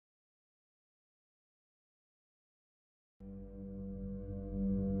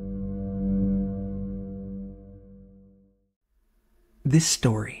This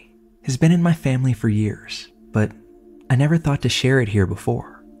story has been in my family for years, but I never thought to share it here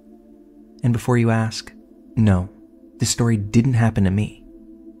before. And before you ask, no, this story didn't happen to me.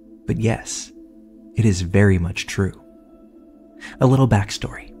 But yes, it is very much true. A little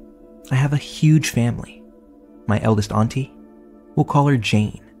backstory. I have a huge family. My eldest auntie, we'll call her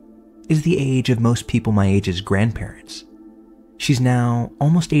Jane, is the age of most people my age's grandparents. She's now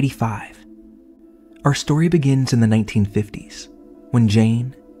almost 85. Our story begins in the 1950s, when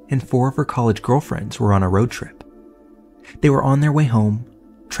Jane and 4 of her college girlfriends were on a road trip. They were on their way home,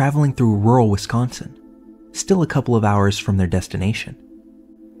 traveling through rural Wisconsin, still a couple of hours from their destination,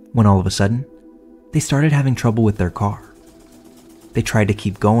 when all of a sudden, they started having trouble with their car. They tried to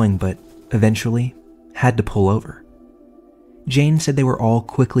keep going, but eventually had to pull over. Jane said they were all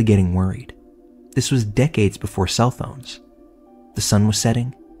quickly getting worried. This was decades before cell phones. The sun was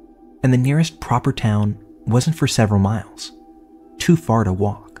setting, and the nearest proper town wasn't for several miles, too far to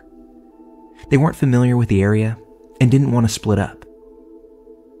walk. They weren't familiar with the area and didn't want to split up.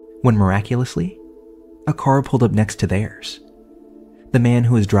 When miraculously, a car pulled up next to theirs. The man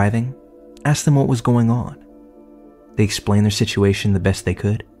who was driving asked them what was going on. They explained their situation the best they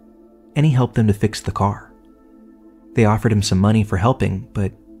could, and he helped them to fix the car. They offered him some money for helping,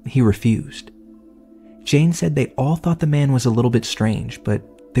 but he refused. Jane said they all thought the man was a little bit strange, but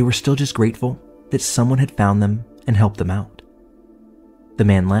they were still just grateful that someone had found them and helped them out. The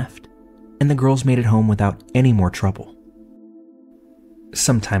man left, and the girls made it home without any more trouble.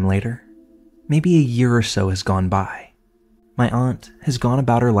 Sometime later, maybe a year or so has gone by. My aunt has gone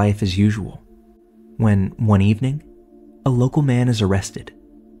about her life as usual, when one evening, a local man is arrested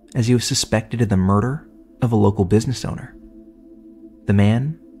as he was suspected of the murder of a local business owner. The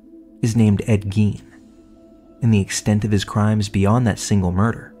man is named Ed Gein, and the extent of his crimes beyond that single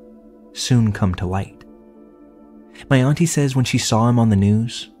murder soon come to light. My auntie says when she saw him on the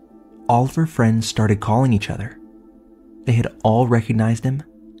news, all of her friends started calling each other. They had all recognized him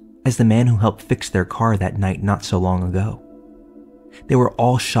as the man who helped fix their car that night not so long ago. They were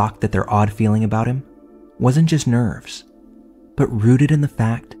all shocked that their odd feeling about him wasn't just nerves, but rooted in the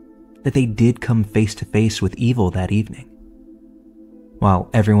fact that they did come face to face with evil that evening. While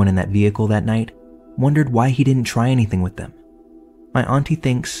everyone in that vehicle that night wondered why he didn't try anything with them, my auntie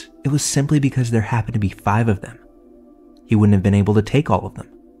thinks it was simply because there happened to be 5 of them. He wouldn't have been able to take all of them,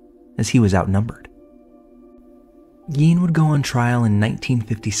 as he was outnumbered. Gein would go on trial in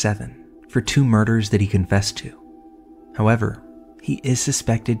 1957 for 2 murders that he confessed to. However, he is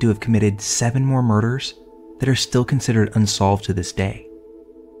suspected to have committed 7 more murders that are still considered unsolved to this day,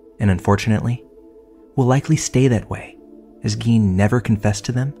 and unfortunately, will likely stay that way as Gein never confessed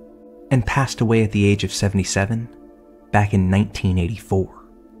to them and passed away at the age of 77 back in 1984.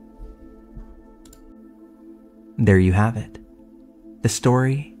 There you have it, the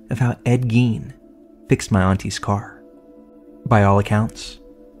story of how Ed Gein fixed my auntie's car. By all accounts,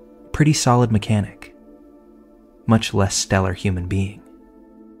 pretty solid mechanic, much less stellar human being.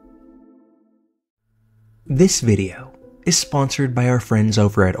 This video is sponsored by our friends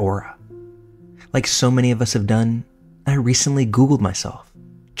over at Aura. Like so many of us have done, I recently Googled myself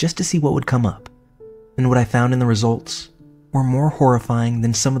just to see what would come up, and what I found in the results were more horrifying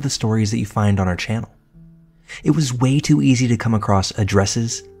than some of the stories that you find on our channel. It was way too easy to come across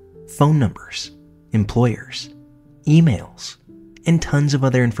addresses, phone numbers, employers, emails, and tons of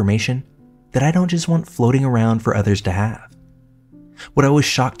other information that I don't just want floating around for others to have. What I was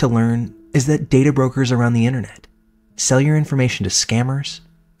shocked to learn is that data brokers around the internet sell your information to scammers,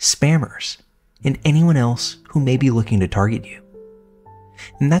 spammers, and anyone else who may be looking to target you.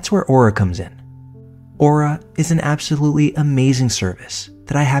 And that's where Aura comes in. Aura is an absolutely amazing service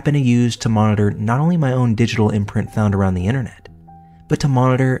that I happen to use to monitor not only my own digital imprint found around the internet, but to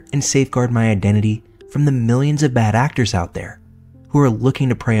monitor and safeguard my identity from the millions of bad actors out there who are looking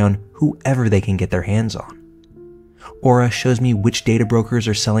to prey on whoever they can get their hands on. Aura shows me which data brokers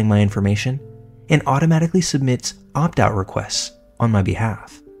are selling my information and automatically submits opt-out requests on my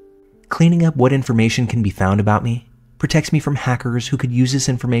behalf. Cleaning up what information can be found about me protects me from hackers who could use this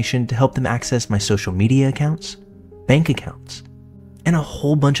information to help them access my social media accounts, bank accounts, and a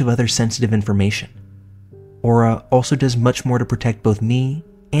whole bunch of other sensitive information. Aura also does much more to protect both me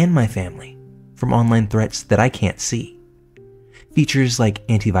and my family from online threats that I can't see. Features like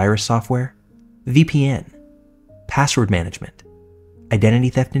antivirus software, VPN, password management, identity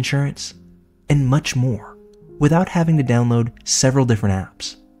theft insurance, and much more without having to download several different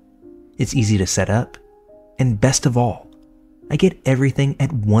apps. It's easy to set up, and best of all, I get everything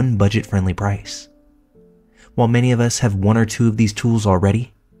at one budget-friendly price. While many of us have one or two of these tools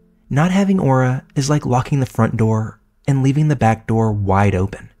already, not having Aura is like locking the front door and leaving the back door wide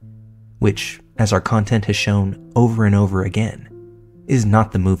open, which, as our content has shown over and over again, is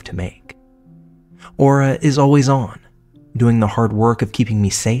not the move to make. Aura is always on, doing the hard work of keeping me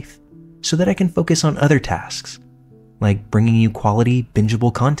safe so that I can focus on other tasks, like bringing you quality,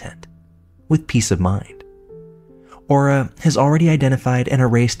 bingeable content, with peace of mind. Aura has already identified and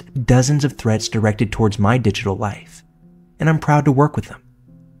erased dozens of threats directed towards my digital life, and I'm proud to work with them.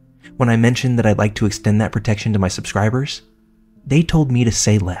 When I mentioned that I'd like to extend that protection to my subscribers, they told me to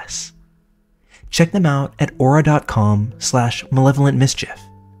say less. Check them out at aura.com/malevolent mischief,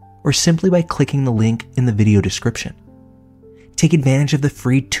 or simply by clicking the link in the video description. Take advantage of the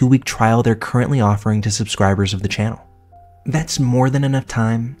free 2-week trial they're currently offering to subscribers of the channel. That's more than enough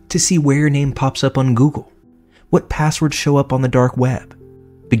time to see where your name pops up on Google, what passwords show up on the dark web,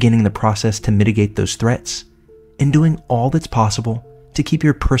 beginning the process to mitigate those threats, and doing all that's possible to keep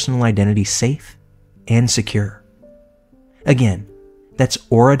your personal identity safe and secure. Again, that's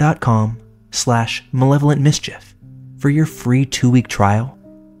aura.com/malevolent mischief for your free 2-week trial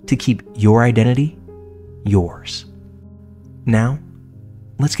to keep your identity yours. Now,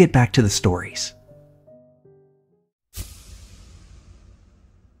 let's get back to the stories.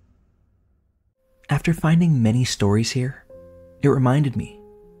 After finding many stories here, it reminded me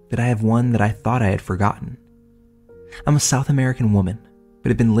that I have one that I thought I had forgotten. I'm a South American woman, but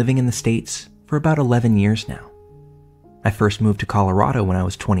have been living in the States for about 11 years now. I first moved to Colorado when I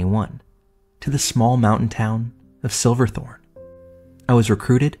was 21, to the small mountain town of Silverthorne. I was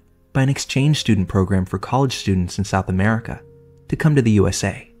recruited by an exchange student program for college students in South America to come to the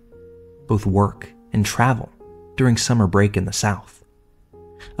USA, both work and travel during summer break in the South.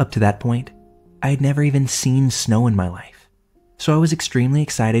 Up to that point, I had never even seen snow in my life, so I was extremely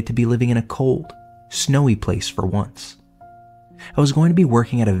excited to be living in a cold, snowy place for once. I was going to be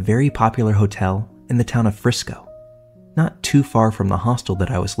working at a very popular hotel in the town of Frisco, not too far from the hostel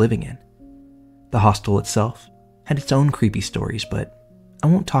that I was living in. The hostel itself had its own creepy stories, but I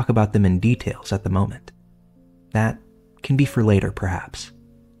won't talk about them in details at the moment. That can be for later, perhaps.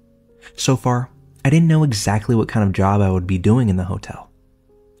 So far, I didn't know exactly what kind of job I would be doing in the hotel.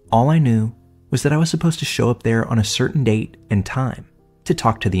 All I knew was that I was supposed to show up there on a certain date and time to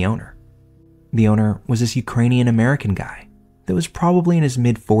talk to the owner. The owner was this Ukrainian-American guy that was probably in his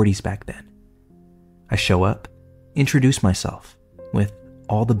mid-40s back then. I show up, introduce myself with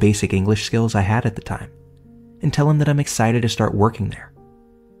all the basic English skills I had at the time, and tell him that I'm excited to start working there.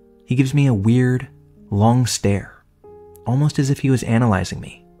 He gives me a weird, long stare, almost as if he was analyzing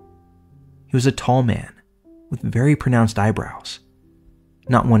me. He was a tall man with very pronounced eyebrows.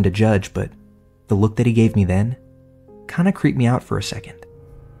 Not one to judge, but the look that he gave me then kind of creeped me out for a second.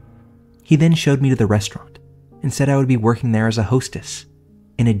 He then showed me to the restaurant and said I would be working there as a hostess,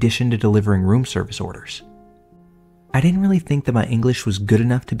 in addition to delivering room service orders. I didn't really think that my English was good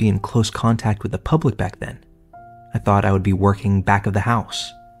enough to be in close contact with the public back then. I thought I would be working back of the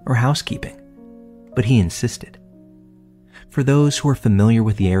house or housekeeping, but he insisted. For those who are familiar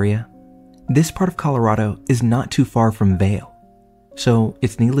with the area, this part of Colorado is not too far from Vail, so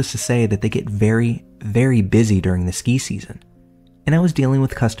it's needless to say that they get very, very busy during the ski season, and I was dealing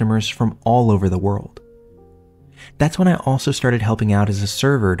with customers from all over the world. That's when I also started helping out as a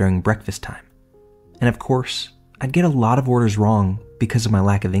server during breakfast time, and of course, I'd get a lot of orders wrong because of my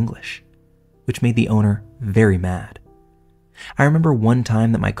lack of English, which made the owner very mad. I remember one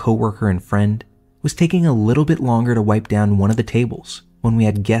time that my coworker and friend was taking a little bit longer to wipe down one of the tables when we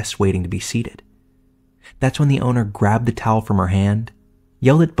had guests waiting to be seated. That's when the owner grabbed the towel from her hand,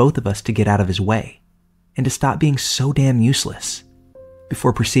 yelled at both of us to get out of his way, and to stop being so damn useless,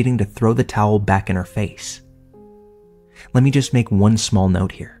 before proceeding to throw the towel back in her face. Let me just make one small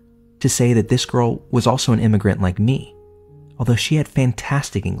note here, to say that this girl was also an immigrant like me, although she had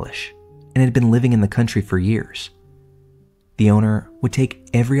fantastic English and had been living in the country for years. The owner would take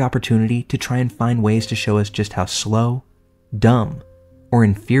every opportunity to try and find ways to show us just how slow, dumb, or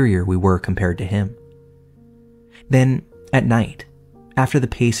inferior we were compared to him. Then, at night, after the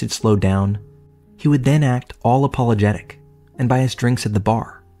pace had slowed down, he would then act all apologetic and buy us drinks at the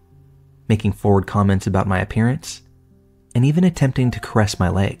bar, making forward comments about my appearance, and even attempting to caress my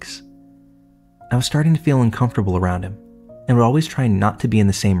legs. I was starting to feel uncomfortable around him and would always try not to be in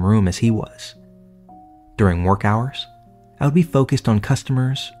the same room as he was. During work hours, I would be focused on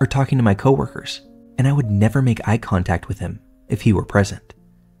customers or talking to my coworkers, and I would never make eye contact with him if he were present.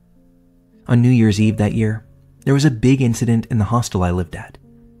 On New Year's Eve that year, there was a big incident in the hostel I lived at.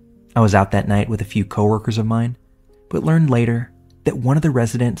 I was out that night with a few coworkers of mine, but learned later that one of the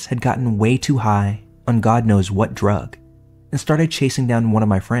residents had gotten way too high on God knows what drug and started chasing down one of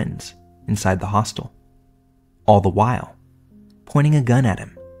my friends inside the hostel. All the while, pointing a gun at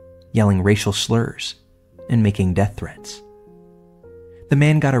him, yelling racial slurs, and making death threats. The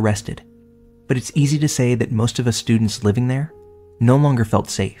man got arrested, but it's easy to say that most of us students living there no longer felt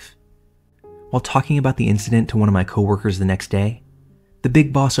safe. While talking about the incident to one of my coworkers the next day, the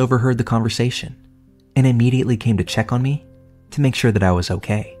big boss overheard the conversation and immediately came to check on me to make sure that I was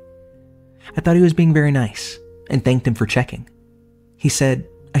okay. I thought he was being very nice and thanked him for checking. He said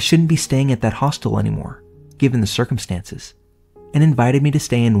I shouldn't be staying at that hostel anymore, given the circumstances, and invited me to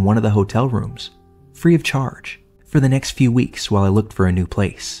stay in one of the hotel rooms, free of charge, for the next few weeks while I looked for a new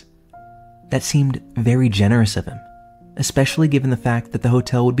place. That seemed very generous of him, especially given the fact that the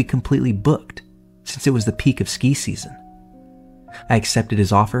hotel would be completely booked since it was the peak of ski season. I accepted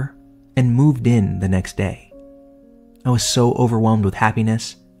his offer and moved in the next day. I was so overwhelmed with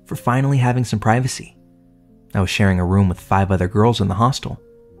happiness for finally having some privacy. I was sharing a room with 5 other girls in the hostel,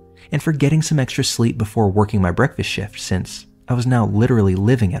 and for getting some extra sleep before working my breakfast shift since I was now literally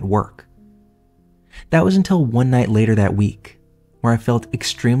living at work. That was until one night later that week, where I felt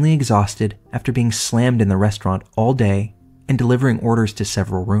extremely exhausted after being slammed in the restaurant all day and delivering orders to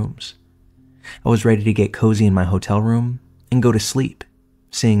several rooms. I was ready to get cozy in my hotel room and go to sleep,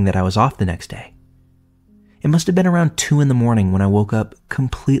 seeing that I was off the next day. It must have been around 2 in the morning when I woke up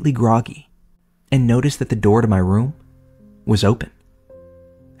completely groggy and noticed that the door to my room was open.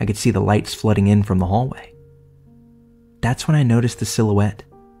 I could see the lights flooding in from the hallway. That's when I noticed the silhouette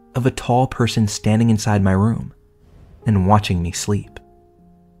of a tall person standing inside my room and watching me sleep.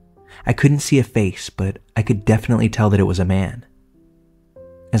 I couldn't see a face, but I could definitely tell that it was a man.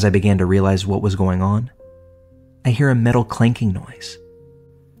 As I began to realize what was going on, I hear a metal clanking noise,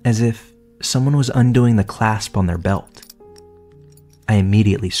 as if someone was undoing the clasp on their belt. I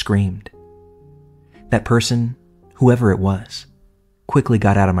immediately screamed. That person, whoever it was, quickly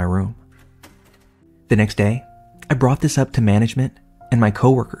got out of my room. The next day, I brought this up to management and my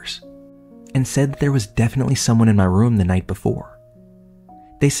coworkers and said that there was definitely someone in my room the night before.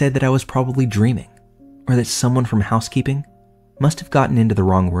 They said that I was probably dreaming, or that someone from housekeeping must have gotten into the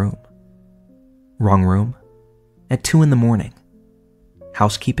wrong room. Wrong room? At 2 in the morning.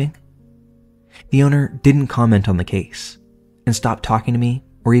 Housekeeping? The owner didn't comment on the case and stopped talking to me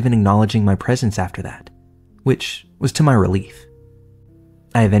or even acknowledging my presence after that, which was to my relief.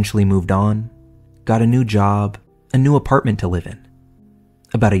 I eventually moved on, got a new job, a new apartment to live in.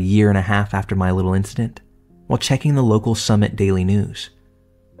 About a year and a half after my little incident, while checking the local Summit Daily News,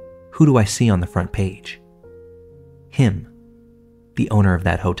 who do I see on the front page? Him, the owner of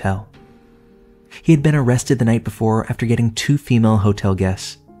that hotel. He had been arrested the night before after getting 2 female hotel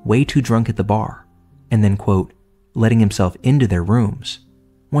guests way too drunk at the bar and then, quote, letting himself into their rooms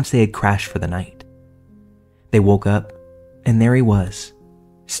once they had crashed for the night. They woke up and there he was,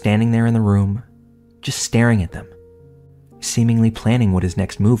 standing there in the room, just staring at them, seemingly planning what his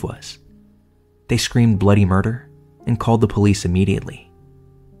next move was. They screamed bloody murder and called the police immediately.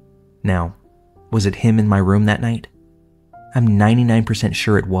 Now, was it him in my room that night? I'm 99%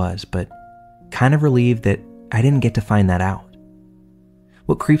 sure it was, but kind of relieved that I didn't get to find that out.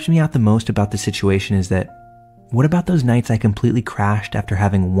 What creeps me out the most about the situation is that, what about those nights I completely crashed after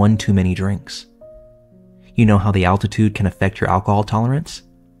having 1 too many drinks? You know how the altitude can affect your alcohol tolerance?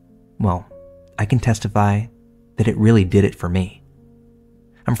 Well, I can testify that it really did it for me.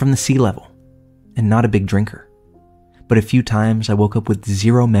 I'm from the sea level and not a big drinker, but a few times I woke up with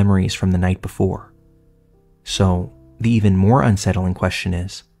 0 memories from the night before. So the even more unsettling question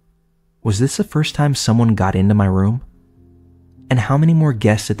is, was this the first time someone got into my room? And how many more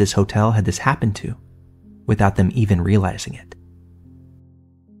guests at this hotel had this happened to without them even realizing it?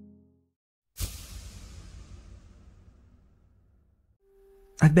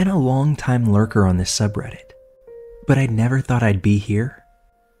 I've been a long-time lurker on this subreddit, but I never thought I'd be here,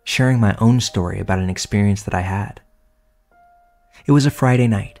 sharing my own story about an experience that I had. It was a Friday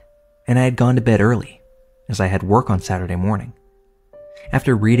night, and I had gone to bed early, as I had work on Saturday morning.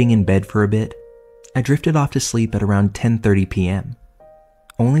 After reading in bed for a bit, I drifted off to sleep at around 10:30 p.m.,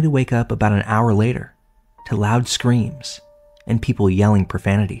 only to wake up about an hour later to loud screams and people yelling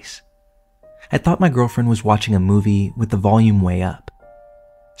profanities. I thought my girlfriend was watching a movie with the volume way up,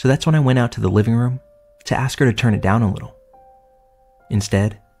 so that's when I went out to the living room to ask her to turn it down a little.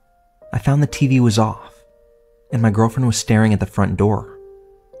 Instead, I found the TV was off, and my girlfriend was staring at the front door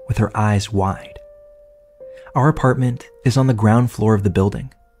with her eyes wide. Our apartment is on the ground floor of the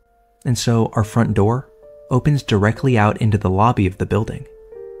building, and so our front door opens directly out into the lobby of the building.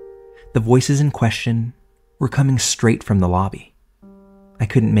 The voices in question were coming straight from the lobby. I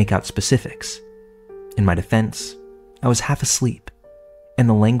couldn't make out specifics, In my defense, I was half asleep, and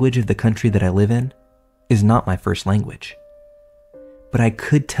the language of the country that I live in is not my first language. But I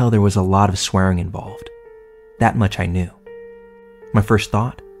could tell there was a lot of swearing involved. That much I knew. My first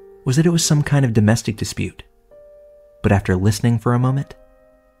thought was that it was some kind of domestic dispute. But after listening for a moment,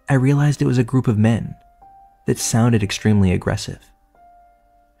 I realized it was a group of men that sounded extremely aggressive.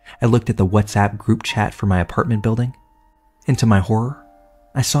 I looked at the WhatsApp group chat for my apartment building, and to my horror,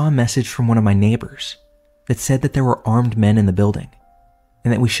 I saw a message from one of my neighbors that said that there were armed men in the building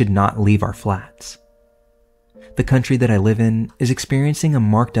and that we should not leave our flats. The country that I live in is experiencing a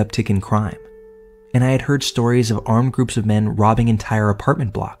marked uptick in crime, and I had heard stories of armed groups of men robbing entire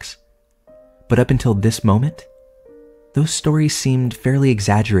apartment blocks. But up until this moment, those stories seemed fairly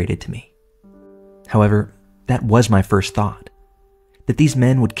exaggerated to me. However, that was my first thought, that these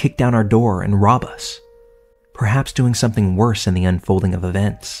men would kick down our door and rob us, perhaps doing something worse in the unfolding of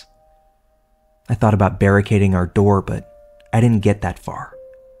events. I thought about barricading our door, but I didn't get that far.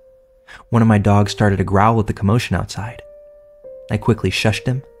 One of my dogs started to growl at the commotion outside. I quickly shushed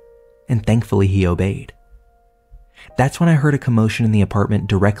him, and thankfully he obeyed. That's when I heard a commotion in the apartment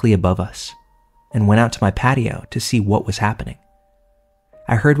directly above us, and went out to my patio to see what was happening.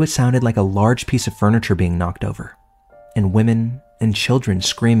 I heard what sounded like a large piece of furniture being knocked over, and women and children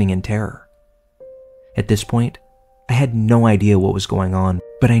screaming in terror. At this point, I had no idea what was going on,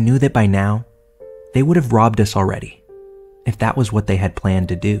 but I knew that by now, they would have robbed us already, if that was what they had planned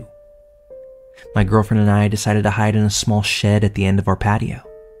to do. My girlfriend and I decided to hide in a small shed at the end of our patio,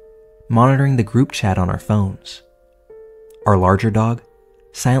 monitoring the group chat on our phones. Our larger dog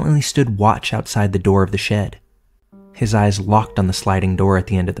silently stood watch outside the door of the shed, his eyes locked on the sliding door at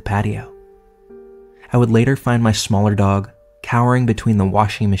the end of the patio. I would later find my smaller dog cowering between the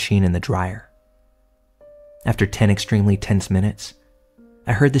washing machine and the dryer. After 10 extremely tense minutes,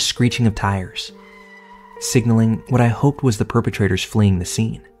 I heard the screeching of tires, signaling what I hoped was the perpetrators fleeing the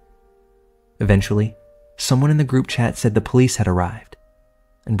scene. Eventually, someone in the group chat said the police had arrived,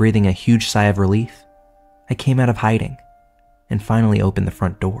 and breathing a huge sigh of relief, I came out of hiding and finally opened the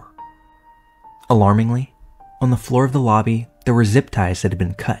front door. Alarmingly, on the floor of the lobby, there were zip ties that had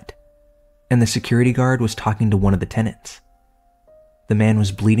been cut, and the security guard was talking to one of the tenants. The man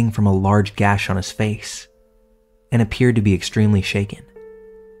was bleeding from a large gash on his face and appeared to be extremely shaken.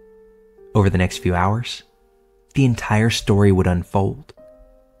 Over the next few hours, the entire story would unfold.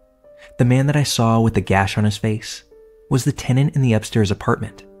 The man that I saw with the gash on his face was the tenant in the upstairs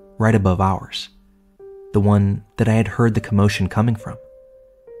apartment right above ours, the one that I had heard the commotion coming from.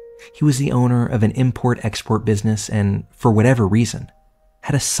 He was the owner of an import-export business and, for whatever reason,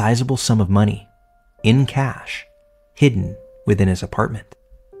 had a sizable sum of money, in cash, hidden within his apartment.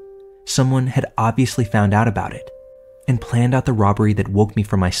 Someone had obviously found out about it and planned out the robbery that woke me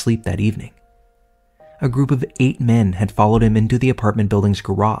from my sleep that evening. A group of 8 men had followed him into the apartment building's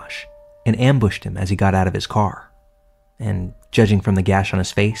garage and ambushed him as he got out of his car. And judging from the gash on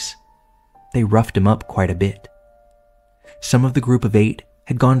his face, they roughed him up quite a bit. Some of the group of 8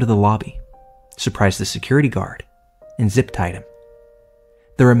 had gone to the lobby, surprised the security guard, and zip-tied him.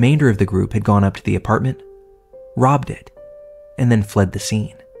 The remainder of the group had gone up to the apartment, robbed it, and then fled the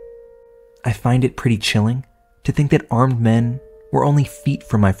scene. I find it pretty chilling to think that armed men were only feet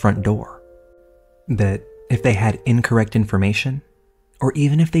from my front door. That if they had incorrect information, or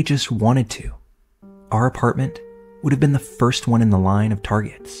even if they just wanted to, our apartment would have been the first one in the line of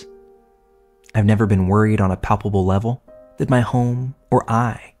targets. I've never been worried on a palpable level that my home or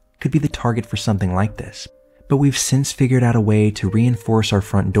I could be the target for something like this, but we've since figured out a way to reinforce our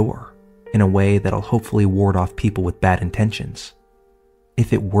front door in a way that'll hopefully ward off people with bad intentions,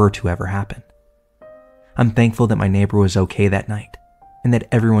 if it were to ever happen. I'm thankful that my neighbor was okay that night and that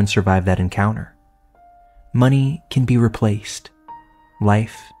everyone survived that encounter. Money can be replaced.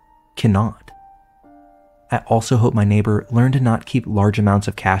 Life cannot. I also hope my neighbor learned to not keep large amounts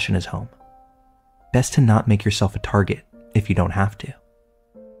of cash in his home. Best to not make yourself a target if you don't have to.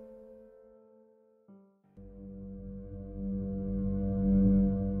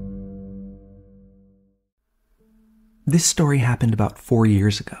 This story happened about 4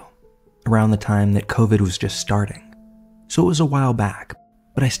 years ago, around the time that COVID was just starting, so it was a while back,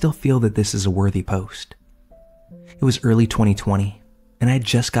 but I still feel that this is a worthy post. It was early 2020, and I had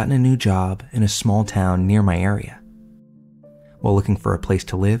just gotten a new job in a small town near my area. While looking for a place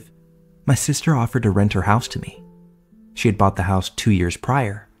to live, my sister offered to rent her house to me. She had bought the house 2 years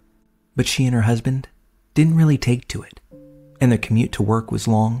prior, but she and her husband didn't really take to it, and their commute to work was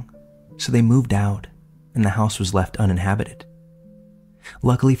long, so they moved out, and the house was left uninhabited.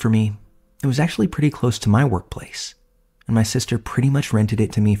 Luckily for me, it was actually pretty close to my workplace, and my sister pretty much rented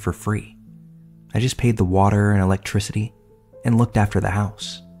it to me for free, I just paid the water and electricity and looked after the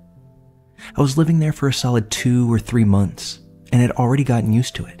house. I was living there for a solid 2 or 3 months and had already gotten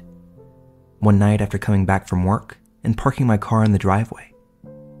used to it. One night after coming back from work and parking my car in the driveway,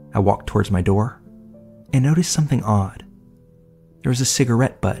 I walked towards my door and noticed something odd. There was a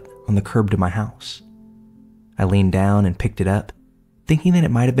cigarette butt on the curb to my house. I leaned down and picked it up, thinking that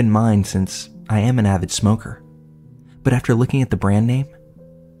it might have been mine since I am an avid smoker. But after looking at the brand name,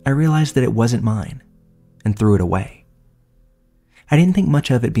 I realized that it wasn't mine and threw it away. I didn't think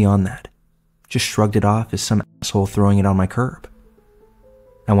much of it beyond that, just shrugged it off as some asshole throwing it on my curb.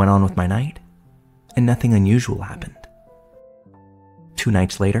 I went on with my night, and nothing unusual happened. 2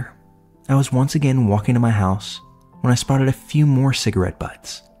 nights later, I was once again walking to my house when I spotted a few more cigarette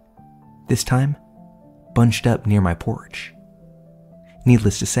butts, this time bunched up near my porch.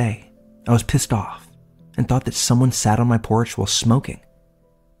 Needless to say, I was pissed off and thought that someone sat on my porch while smoking,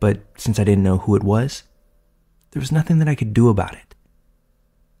 but since I didn't know who it was, there was nothing that I could do about it.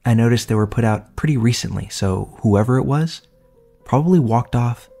 I noticed they were put out pretty recently, so whoever it was probably walked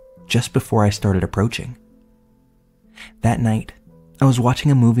off just before I started approaching. That night, I was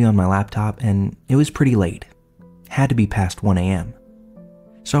watching a movie on my laptop and it was pretty late. Had to be past 1 a.m.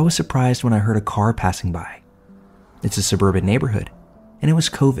 So I was surprised when I heard a car passing by. It's a suburban neighborhood, and it was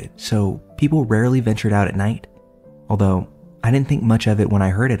COVID, so people rarely ventured out at night, although I didn't think much of it when I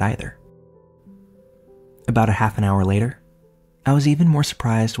heard it either. About a half an hour later, I was even more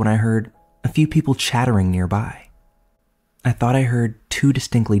surprised when I heard a few people chattering nearby. I thought I heard 2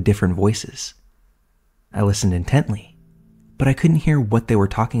 distinctly different voices. I listened intently, but I couldn't hear what they were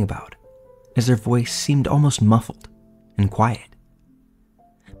talking about, as their voice seemed almost muffled and quiet.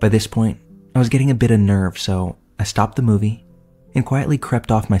 By this point, I was getting a bit unnerved, so I stopped the movie and quietly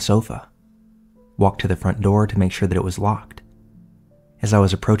crept off my sofa, walked to the front door to make sure that it was locked. As I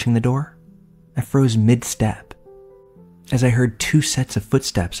was approaching the door, I froze mid-step as I heard 2 sets of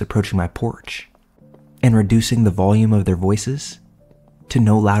footsteps approaching my porch and reducing the volume of their voices to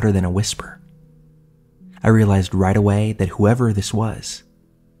no louder than a whisper. I realized right away that whoever this was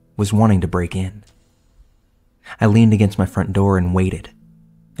wanting to break in. I leaned against my front door and waited,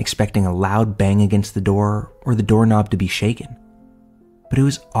 expecting a loud bang against the door or the doorknob to be shaken, but it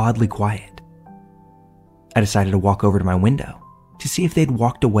was oddly quiet. I decided to walk over to my window to see if they'd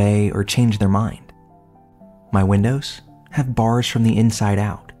walked away or changed their mind. My windows have bars from the inside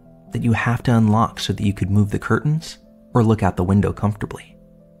out that you have to unlock so that you could move the curtains or look out the window comfortably.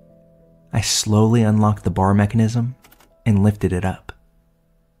 I slowly unlocked the bar mechanism and lifted it up.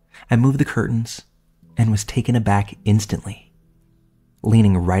 I moved the curtains and was taken aback instantly.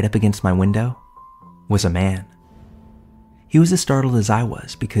 Leaning right up against my window was a man. He was as startled as I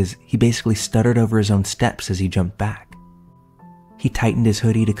was because he basically stuttered over his own steps as he jumped back. He tightened his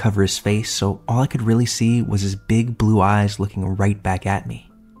hoodie to cover his face, so all I could really see was his big blue eyes looking right back at me.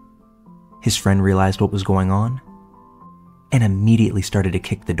 His friend realized what was going on and immediately started to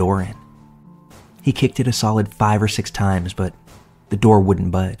kick the door in. He kicked it a solid 5 or 6 times, but the door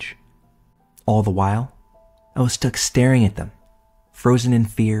wouldn't budge. All the while, I was stuck staring at them, frozen in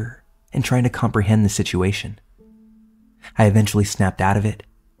fear and trying to comprehend the situation. I eventually snapped out of it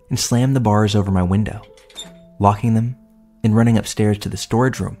and slammed the bars over my window, locking them and running upstairs to the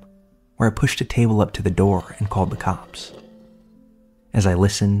storage room, where I pushed a table up to the door and called the cops. As I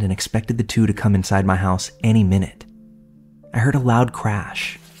listened and expected the 2 to come inside my house any minute, I heard a loud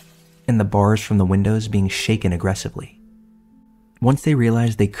crash and the bars from the windows being shaken aggressively. Once they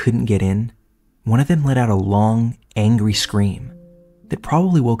realized they couldn't get in, one of them let out a long, angry scream that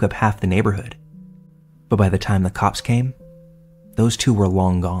probably woke up half the neighborhood. But by the time the cops came, those 2 were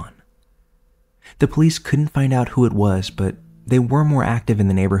long gone. The police couldn't find out who it was, but they were more active in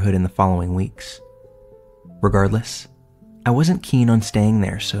the neighborhood in the following weeks. Regardless, I wasn't keen on staying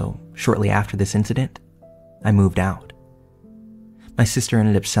there, so shortly after this incident, I moved out. My sister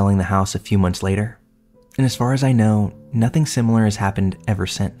ended up selling the house a few months later, and as far as I know, nothing similar has happened ever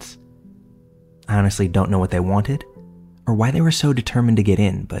since. I honestly don't know what they wanted or why they were so determined to get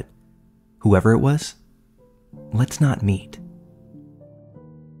in, but whoever it was, let's not meet.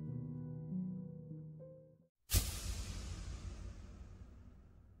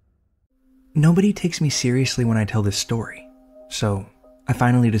 Nobody takes me seriously when I tell this story, so I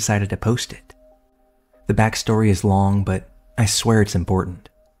finally decided to post it. The backstory is long, but I swear it's important.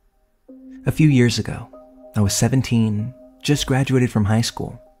 A few years ago, I was 17, just graduated from high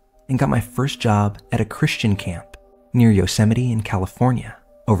school, and got my first job at a Christian camp near Yosemite in California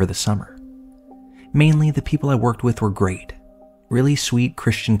over the summer. Mainly, the people I worked with were great, really sweet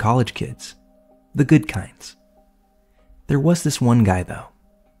Christian college kids, the good kinds. There was this one guy though,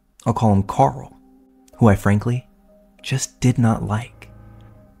 I'll call him Carl, who I frankly just did not like.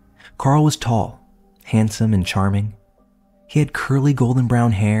 Carl was tall, handsome, and charming. He had curly golden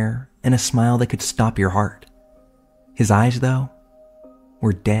brown hair and a smile that could stop your heart. His eyes, though,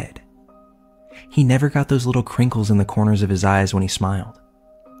 were dead. He never got those little crinkles in the corners of his eyes when he smiled.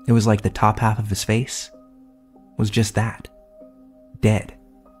 It was like the top half of his face was just that, dead.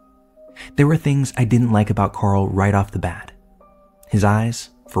 There were things I didn't like about Carl right off the bat. His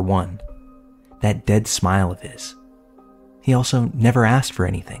eyes, for one. That dead smile of his. He also never asked for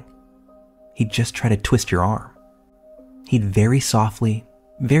anything. He'd just try to twist your arm. He'd very softly,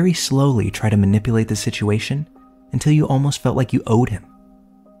 very slowly try to manipulate the situation until you almost felt like you owed him.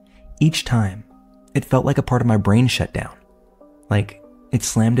 Each time, it felt like a part of my brain shut down. Like it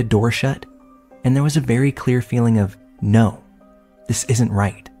slammed a door shut, and there was a very clear feeling of, no, this isn't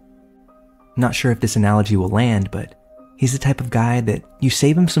right. Not sure if this analogy will land, but he's the type of guy that you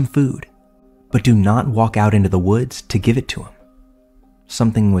save him some food, but do not walk out into the woods to give it to him.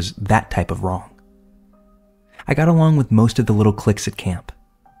 Something was that type of wrong. I got along with most of the little cliques at camp.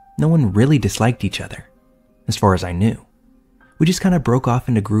 No one really disliked each other, as far as I knew. We just kind of broke off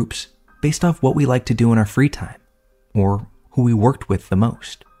into groups based off what we liked to do in our free time, or who we worked with the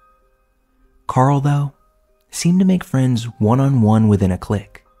most. Carl, though, seemed to make friends one-on-one within a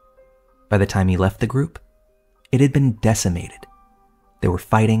clique. By the time he left the group, it had been decimated. They were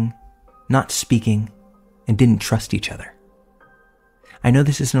fighting, not speaking, and didn't trust each other. I know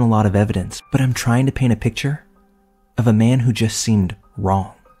this isn't a lot of evidence, but I'm trying to paint a picture of a man who just seemed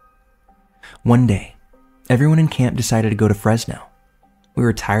wrong. One day, everyone in camp decided to go to Fresno. We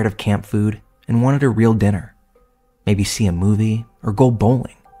were tired of camp food and wanted a real dinner. Maybe see a movie or go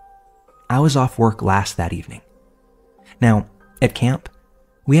bowling. I was off work last that evening. Now, at camp,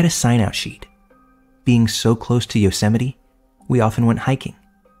 we had a sign-out sheet. Being so close to Yosemite, we often went hiking.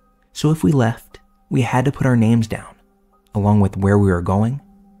 So if we left, we had to put our names down, along with where we were going,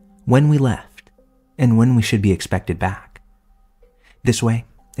 when we left, and when we should be expected back. This way,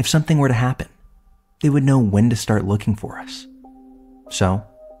 if something were to happen, they would know when to start looking for us. So,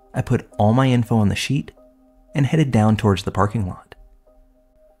 I put all my info on the sheet and headed down towards the parking lot.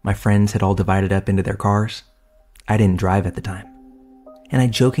 My friends had all divided up into their cars. I didn't drive at the time, and I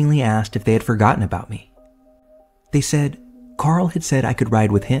jokingly asked if they had forgotten about me. They said Carl had said I could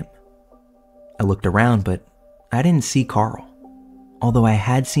ride with him. I looked around, but I didn't see Carl, although I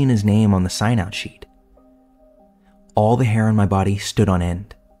had seen his name on the sign-out sheet. All the hair on my body stood on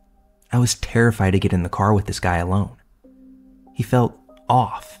end. I was terrified to get in the car with this guy alone. He felt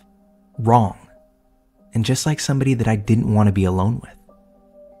off, wrong, and just like somebody that I didn't want to be alone with.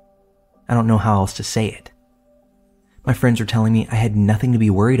 I don't know how else to say it. My friends were telling me I had nothing to be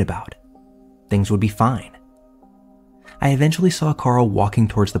worried about. Things would be fine. I eventually saw Carl walking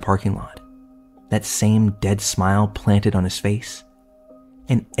towards the parking lot, that same dead smile planted on his face,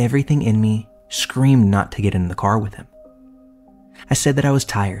 and everything in me screamed not to get in the car with him. I said that I was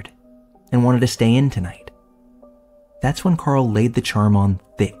tired and wanted to stay in tonight. That's when Carl laid the charm on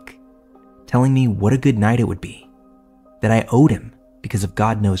thick, telling me what a good night it would be, that I owed him because of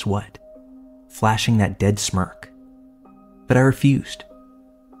God knows what, flashing that dead smirk. But I refused.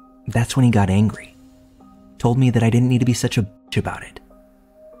 That's when he got angry, told me that I didn't need to be such a bitch about it.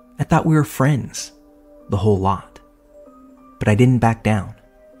 I thought we were friends, the whole lot. But I didn't back down.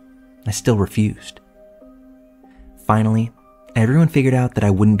 I still refused. Finally, everyone figured out that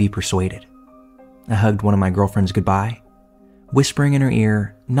I wouldn't be persuaded. I hugged one of my girlfriends goodbye, whispering in her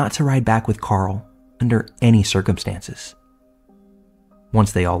ear not to ride back with Carl under any circumstances.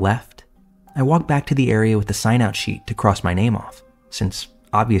 Once they all left, I walked back to the area with the sign-out sheet to cross my name off, since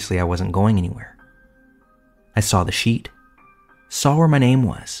obviously I wasn't going anywhere. I saw the sheet, saw where my name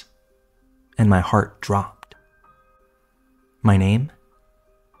was, and my heart dropped. My name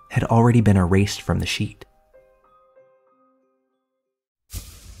had already been erased from the sheet.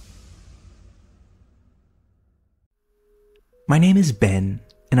 My name is Ben,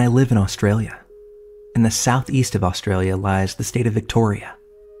 and I live in Australia. In the southeast of Australia lies the state of Victoria,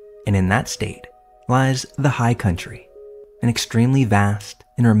 and in that state lies the High Country, an extremely vast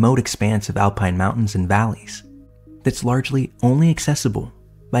and remote expanse of alpine mountains and valleys that's largely only accessible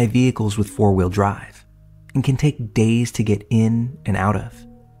by vehicles with four-wheel drive and can take days to get in and out of.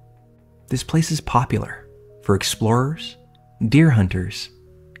 This place is popular for explorers, deer hunters,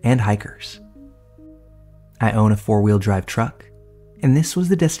 and hikers. I own a four-wheel drive truck, and this was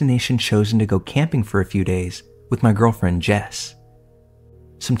the destination chosen to go camping for a few days with my girlfriend Jess.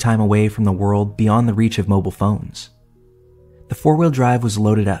 Some time away from the world beyond the reach of mobile phones. The four-wheel drive was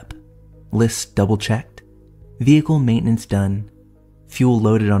loaded up, lists double-checked, vehicle maintenance done, fuel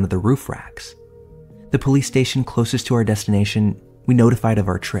loaded onto the roof racks. The police station closest to our destination, we notified of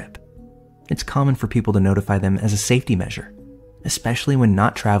our trip. It's common for people to notify them as a safety measure, especially when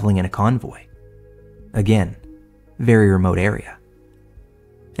not traveling in a convoy. Again, very remote area.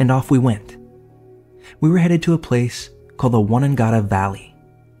 And off we went. We were headed to a place called the Wanangata Valley,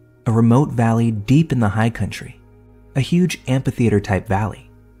 a remote valley deep in the high country, a huge amphitheater-type valley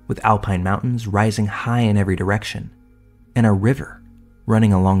with alpine mountains rising high in every direction, and a river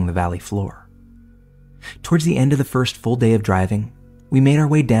running along the valley floor. Towards the end of the first full day of driving, we made our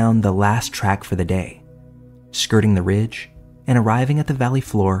way down the last track for the day, skirting the ridge and arriving at the valley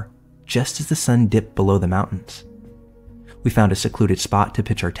floor just as the sun dipped below the mountains. We found a secluded spot to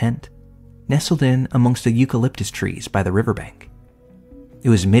pitch our tent, nestled in amongst the eucalyptus trees by the riverbank. It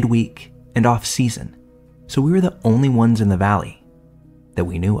was midweek and off-season, so we were the only ones in the valley that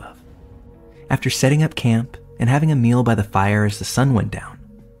we knew of. After setting up camp and having a meal by the fire as the sun went down,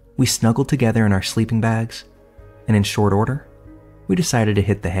 we snuggled together in our sleeping bags, and in short order, we decided to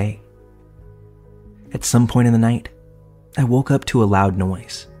hit the hay. At some point in the night, I woke up to a loud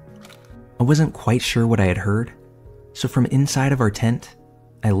noise. I wasn't quite sure what I had heard, so from inside of our tent,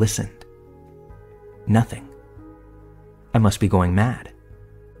 I listened. Nothing. I must be going mad.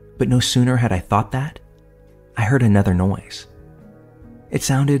 But no sooner had I thought that, I heard another noise. It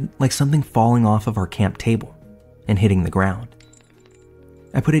sounded like something falling off of our camp table and hitting the ground.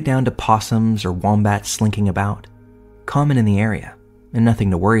 I put it down to possums or wombats slinking about, common in the area and nothing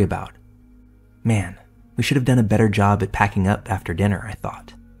to worry about. Man, we should have done a better job at packing up after dinner, I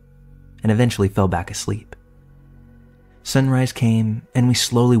thought, and eventually fell back asleep. Sunrise came and we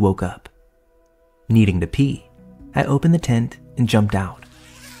slowly woke up. Needing to pee, I opened the tent and jumped out.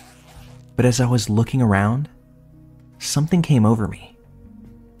 But as I was looking around, something came over me.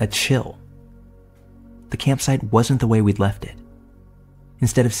 A chill. The campsite wasn't the way we'd left it.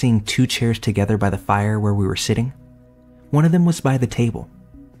 Instead of seeing two chairs together by the fire where we were sitting, one of them was by the table,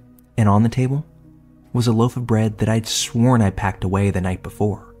 and on the table was a loaf of bread that I'd sworn I packed away the night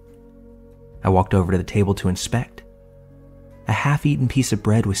before. I walked over to the table to inspect. A half-eaten piece of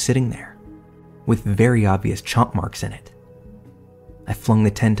bread was sitting there, with very obvious chomp marks in it. I flung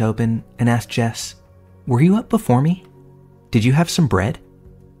the tent open and asked Jess, "Were you up before me? Did you have some bread?"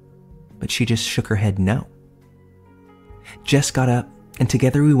 But she just shook her head no. Jess got up, and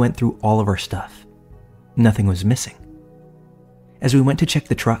together we went through all of our stuff. Nothing was missing. As we went to check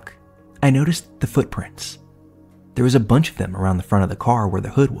the truck, I noticed the footprints. There was a bunch of them around the front of the car where the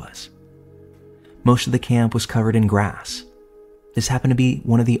hood was. Most of the camp was covered in grass. This happened to be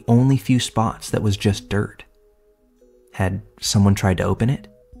one of the only few spots that was just dirt. Had someone tried to open it?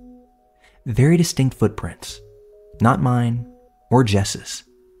 Very distinct footprints, not mine or Jess's.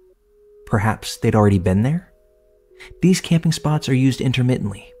 Perhaps they'd already been there? These camping spots are used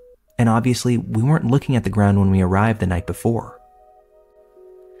intermittently, and obviously we weren't looking at the ground when we arrived the night before.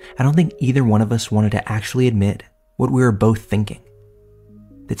 I don't think either one of us wanted to actually admit what we were both thinking,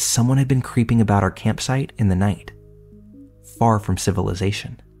 that someone had been creeping about our campsite in the night, far from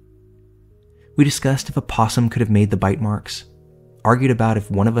civilization. We discussed if a possum could have made the bite marks, argued about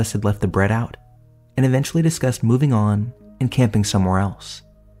if one of us had left the bread out, and eventually discussed moving on and camping somewhere else.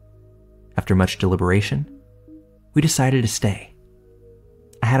 After much deliberation, we decided to stay.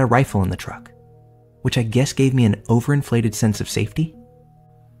 I had a rifle in the truck, which I guess gave me an overinflated sense of safety,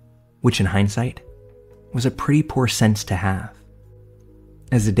 which in hindsight was a pretty poor sense to have.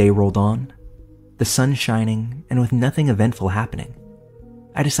 As the day rolled on, the sun shining and with nothing eventful happening,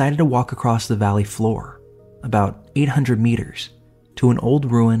 I decided to walk across the valley floor, about 800 meters, to an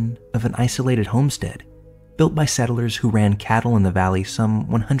old ruin of an isolated homestead built by settlers who ran cattle in the valley some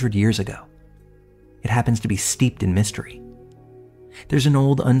 100 years ago. It happens to be steeped in mystery. There's an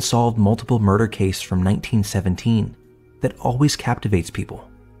old unsolved multiple murder case from 1917 that always captivates people.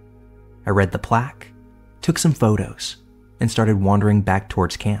 I read the plaque, took some photos, and started wandering back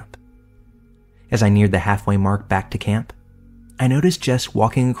towards camp. As I neared the halfway mark back to camp, I noticed Jess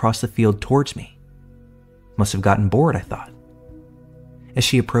walking across the field towards me. Must have gotten bored, I thought. As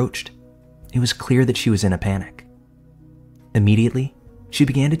she approached, it was clear that she was in a panic. Immediately, she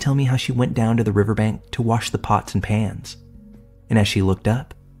began to tell me how she went down to the riverbank to wash the pots and pans, and as she looked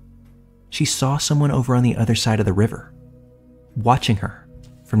up, she saw someone over on the other side of the river, watching her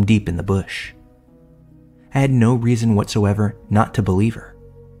from deep in the bush. I had no reason whatsoever not to believe her.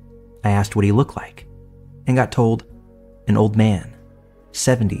 I asked what he looked like, and got told, an old man,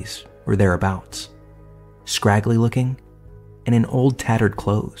 70s or thereabouts, scraggly looking, and in old tattered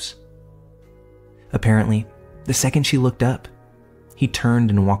clothes. Apparently, the second she looked up, he turned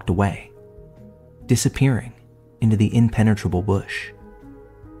and walked away, disappearing into the impenetrable bush.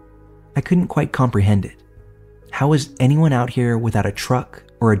 I couldn't quite comprehend it. How was anyone out here without a truck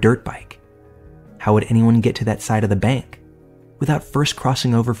or a dirt bike? How would anyone get to that side of the bank without first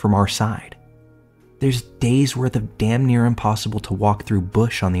crossing over from our side? There's days worth of damn near impossible to walk through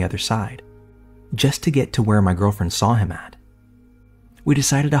bush on the other side, just to get to where my girlfriend saw him at. We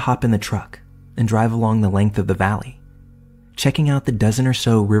decided to hop in the truck and drive along the length of the valley, checking out the dozen or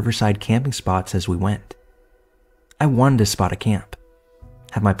so riverside camping spots as we went. I wanted to spot a camp,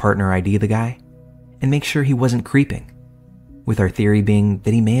 have my partner ID the guy, and make sure he wasn't creeping, with our theory being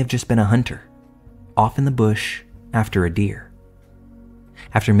that he may have just been a hunter, off in the bush after a deer.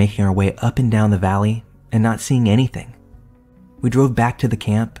 After making our way up and down the valley and not seeing anything, we drove back to the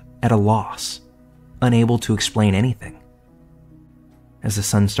camp at a loss, unable to explain anything. As the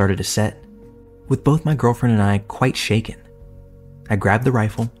sun started to set, with both my girlfriend and I quite shaken, I grabbed the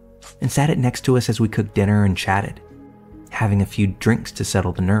rifle and sat it next to us as we cooked dinner and chatted, having a few drinks to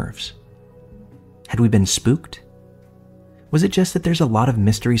settle the nerves. Had we been spooked? Was it just that there's a lot of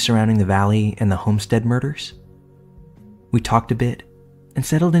mystery surrounding the valley and the homestead murders? We talked a bit and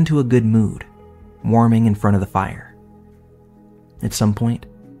settled into a good mood, warming in front of the fire. At some point,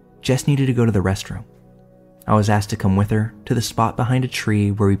 Jess needed to go to the restroom. I was asked to come with her to the spot behind a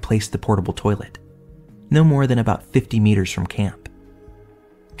tree where we placed the portable toilet, no more than about 50 meters from camp.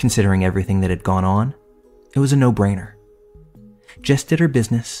 Considering everything that had gone on, it was a no-brainer. Jess did her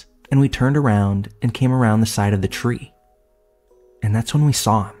business, and we turned around and came around the side of the tree. And that's when we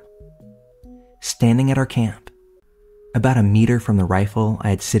saw him. Standing at our camp, about a meter from the rifle I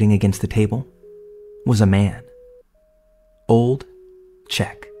had sitting against the table, was a man. Old?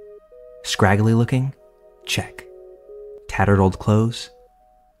 Check. Scraggly looking? Check. Tattered old clothes?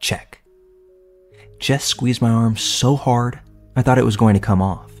 Check. Jess squeezed my arm so hard I thought it was going to come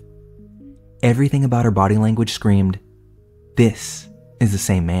off. Everything about her body language screamed, "This is the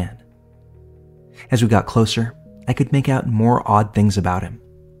same man." As we got closer, I could make out more odd things about him.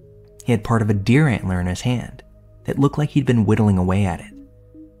 He had part of a deer antler in his hand that looked like he'd been whittling away at it.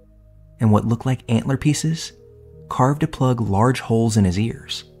 And what looked like antler pieces carved to plug large holes in his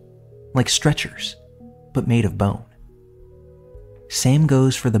ears, like stretchers, but made of bone. Same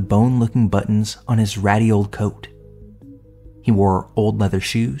goes for the bone-looking buttons on his ratty old coat. He wore old leather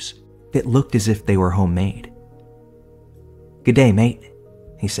shoes that looked as if they were homemade. "Good day, mate,"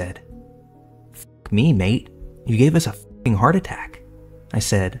 he said. "F me, mate. You gave us a f***ing heart attack," I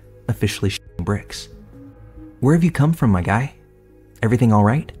said, officially shitting bricks. "Where have you come from, my guy? Everything all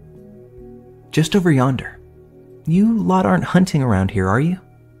right?" "Just over yonder. You lot aren't hunting around here, are you?"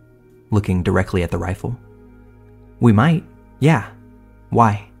 Looking directly at the rifle. "We might, yeah.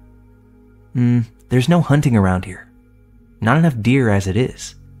 Why?" There's no hunting around here. Not enough deer as it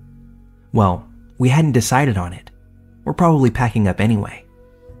is." "Well, we hadn't decided on it. We're probably packing up anyway,"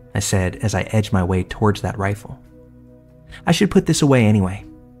 I said as I edged my way towards that rifle. "I should put this away anyway.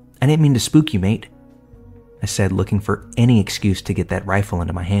 I didn't mean to spook you, mate," I said, looking for any excuse to get that rifle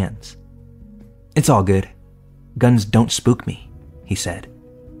into my hands. "It's all good. Guns don't spook me," he said.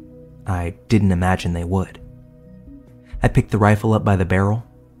 I didn't imagine they would. I picked the rifle up by the barrel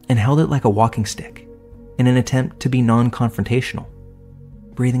and held it like a walking stick in an attempt to be non-confrontational,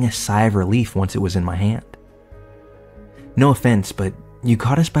 breathing a sigh of relief once it was in my hand. "No offense, but you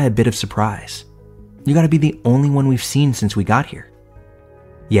caught us by a bit of surprise. You gotta be the only one we've seen since we got here."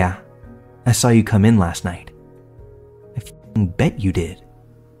 "Yeah, I saw you come in last night." "I f***ing bet you did."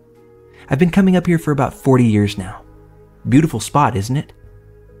 "I've been coming up here for about 40 years now. Beautiful spot, isn't it?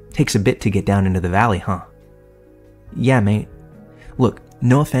 Takes a bit to get down into the valley, huh?" "Yeah, mate. Look,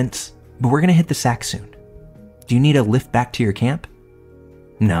 no offense, but we're gonna hit the sack soon. Do you need a lift back to your camp?"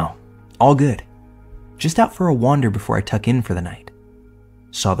 "No, all good. Just out for a wander before I tuck in for the night.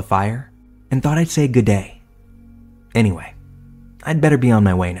 Saw the fire and thought I'd say good day. Anyway, I'd better be on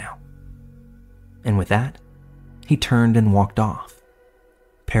my way now." And with that, he turned and walked off,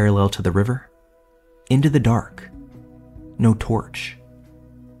 parallel to the river, into the dark. No torch.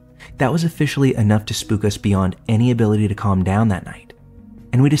 That was officially enough to spook us beyond any ability to calm down that night,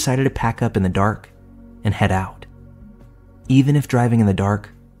 and we decided to pack up in the dark and head out. Even if driving in the dark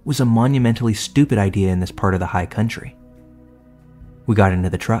was a monumentally stupid idea in this part of the high country. We got into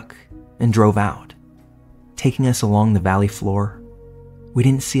the truck and drove out. Taking us along the valley floor, we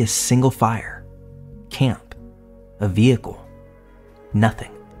didn't see a single fire, camp, a vehicle,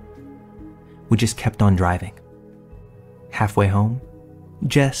 nothing. We just kept on driving. Halfway home,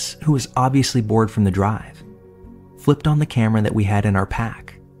 Jess, who was obviously bored from the drive, flipped on the camera that we had in our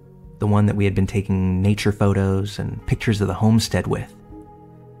pack, the one that we had been taking nature photos and pictures of the homestead with.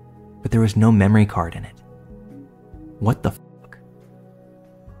 But there was no memory card in it. What the fuck?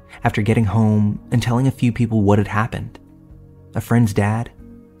 After getting home and telling a few people what had happened, a friend's dad,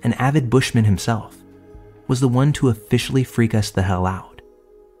 an avid bushman himself, was the one to officially freak us the hell out.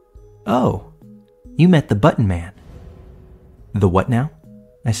 "Oh, you met the Button Man." "The what now?"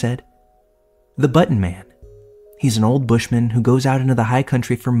 I said. "The Button Man. He's an old bushman who goes out into the high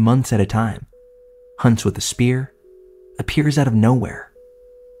country for months at a time, hunts with a spear, appears out of nowhere,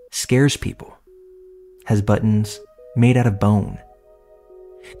 scares people, has buttons made out of bone.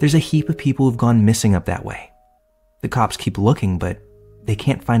 There's a heap of people who've gone missing up that way. The cops keep looking, but they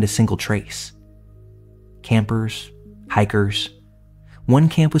can't find a single trace. Campers, hikers. One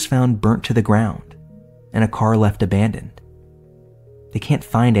camp was found burnt to the ground, and a car left abandoned. They can't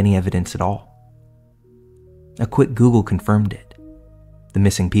find any evidence at all." A quick Google confirmed it. The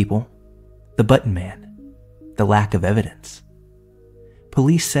missing people, the Button Man, the lack of evidence.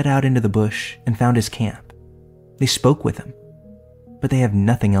 Police set out into the bush and found his camp. They spoke with him, but they have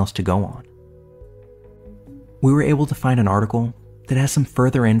nothing else to go on. We were able to find an article that has some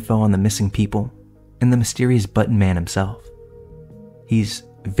further info on the missing people and the mysterious Button Man himself. He's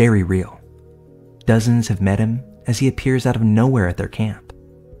very real. Dozens have met him as he appears out of nowhere at their camp.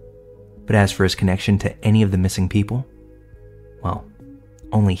 But as for his connection to any of the missing people, well,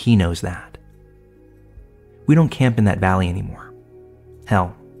 only he knows that. We don't camp in that valley anymore.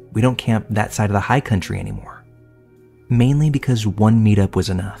 Hell, we don't camp that side of the high country anymore. Mainly because one meetup was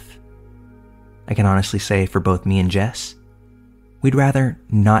enough. I can honestly say for both me and Jess, we'd rather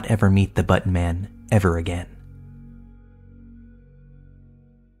not ever meet the Button Man ever again.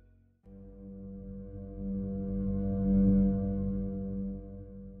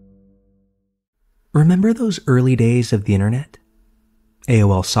 Remember those early days of the internet?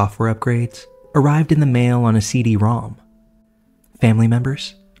 AOL software upgrades arrived in the mail on a CD-ROM. Family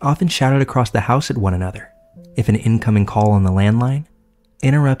members often shouted across the house at one another if an incoming call on the landline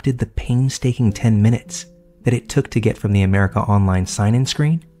interrupted the painstaking 10 minutes that it took to get from the America Online sign-in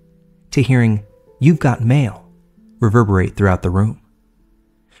screen to hearing "You've got mail" reverberate throughout the room.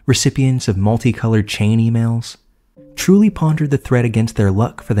 Recipients of multicolored chain emails truly pondered the threat against their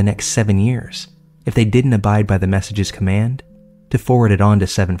luck for the next 7 years if they didn't abide by the message's command to forward it on to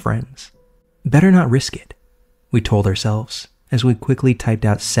 7 friends. Better not risk it, we told ourselves as we quickly typed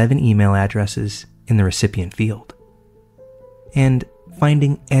out 7 email addresses in the recipient field. And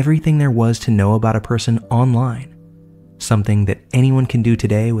finding everything there was to know about a person online, something that anyone can do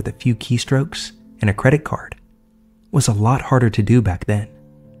today with a few keystrokes and a credit card, was a lot harder to do back then.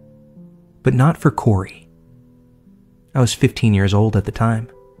 But not for Corey. I was 15 years old at the time.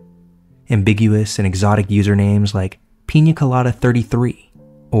 Ambiguous and exotic usernames like Pina Colada 33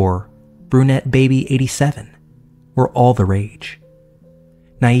 or Brunette Baby 87 were all the rage.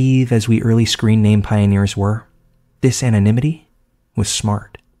 Naive as we early screen name pioneers were, this anonymity was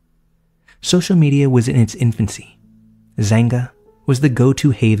smart. Social media was in its infancy. Zanga was the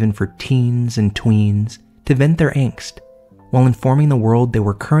go-to haven for teens and tweens to vent their angst while informing the world they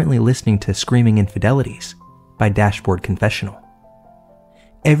were currently listening to screaming infidelities by Dashboard Confessional.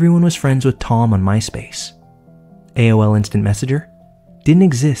 Everyone was friends with Tom on MySpace. AOL Instant Messenger didn't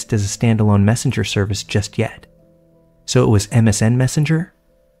exist as a standalone messenger service just yet, so it was MSN Messenger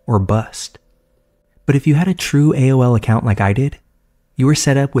or bust. But if you had a true AOL account like I did, you were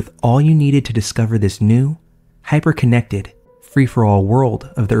set up with all you needed to discover this new, hyper-connected, free-for-all world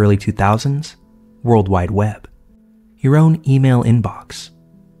of the early 2000s, World Wide Web. Your own email inbox,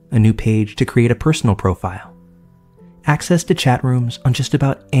 a new page to create a personal profile, access to chat rooms on just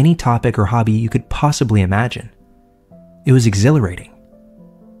about any topic or hobby you could possibly imagine. It was exhilarating,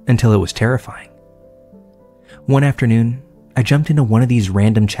 until it was terrifying. One afternoon, I jumped into one of these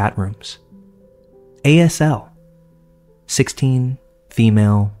random chat rooms. ASL, 16,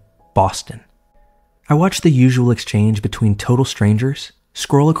 female, Boston. I watched the usual exchange between total strangers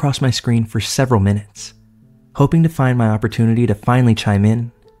scroll across my screen for several minutes, hoping to find my opportunity to finally chime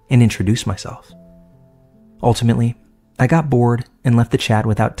in and introduce myself. Ultimately, I got bored and left the chat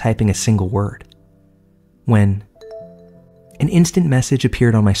without typing a single word, when an instant message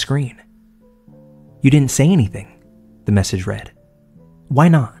appeared on my screen. "You didn't say anything," the message read. "Why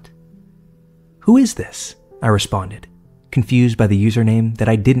not?" "Who is this?" I responded, confused by the username that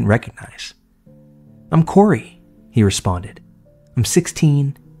I didn't recognize. "I'm Corey," he responded. "I'm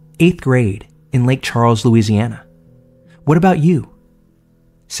 16, 8th grade, in Lake Charles, Louisiana. What about you?"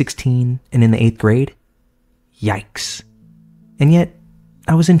 16 and in the 8th grade? Yikes. And yet,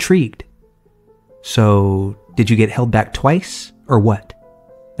 I was intrigued. "So, did you get held back twice, or what?"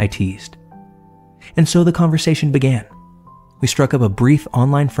 I teased. And so the conversation began. We struck up a brief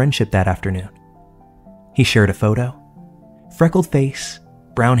online friendship that afternoon. He shared a photo. Freckled face,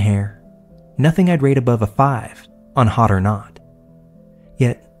 brown hair, nothing I'd rate above a 5 on hot or not.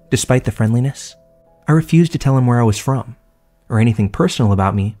 Yet, despite the friendliness, I refused to tell him where I was from, or anything personal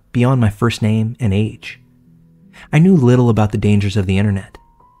about me beyond my first name and age. I knew little about the dangers of the internet,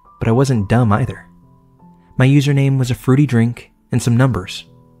 but I wasn't dumb either. My username was a fruity drink and some numbers,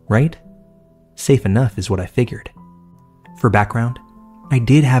 right? Safe enough is what I figured. For background, I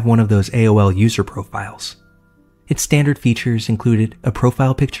did have one of those AOL user profiles. Its standard features included a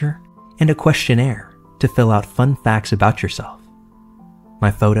profile picture and a questionnaire to fill out fun facts about yourself.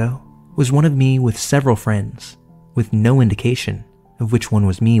 My photo was one of me with several friends, with no indication of which one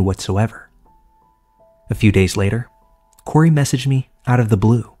was me whatsoever. A few days later, Corey messaged me out of the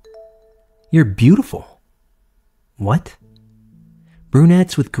blue. "You're beautiful." "What?"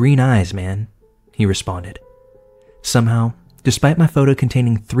 "Brunettes with green eyes, man," he responded. Somehow, despite my photo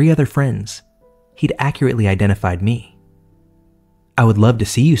containing 3 other friends, he'd accurately identified me. "I would love to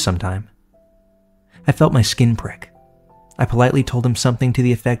see you sometime." I felt my skin prick. I politely told him something to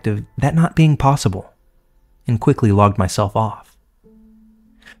the effect of that not being possible, and quickly logged myself off.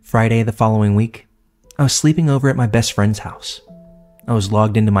 Friday the following week, I was sleeping over at my best friend's house. I was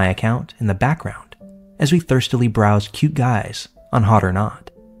logged into my account in the background as we thirstily browsed cute guys on Hot or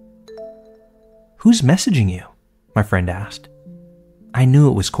Not. "Who's messaging you?" my friend asked. I knew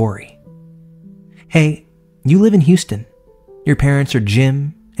it was Corey. "Hey, you live in Houston. Your parents are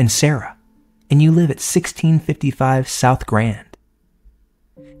Jim and Sarah, and you live at 1655 South Grand."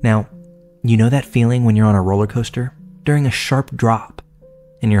 Now, you know that feeling when you're on a roller coaster during a sharp drop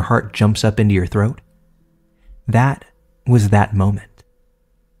and your heart jumps up into your throat? That was that moment.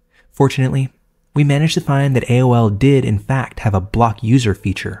 Fortunately, we managed to find that AOL did in fact have a block user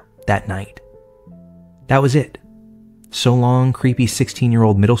feature that night. That was it. So long, creepy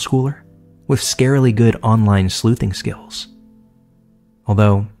 16-year-old middle schooler with scarily good online sleuthing skills.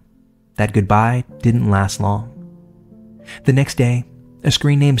 Although, that goodbye didn't last long. The next day, a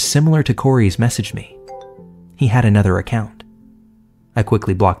screen name similar to Corey's messaged me. He had another account. I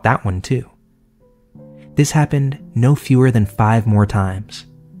quickly blocked that one too. This happened no fewer than 5 more times.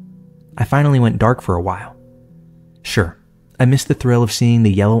 I finally went dark for a while. Sure, I missed the thrill of seeing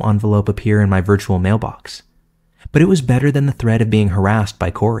the yellow envelope appear in my virtual mailbox, but it was better than the threat of being harassed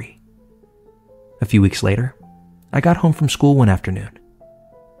by Corey. A few weeks later, I got home from school one afternoon.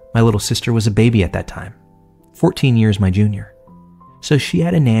 My little sister was a baby at that time, 14 years my junior, so she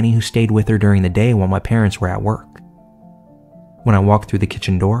had a nanny who stayed with her during the day while my parents were at work. When I walked through the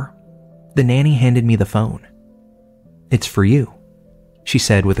kitchen door, the nanny handed me the phone. "It's for you," she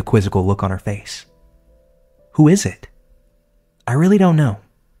said with a quizzical look on her face. "Who is it?" "I really don't know.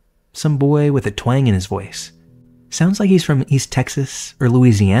 Some boy with a twang in his voice. Sounds like he's from East Texas or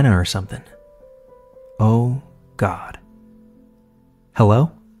Louisiana or something." Oh, God.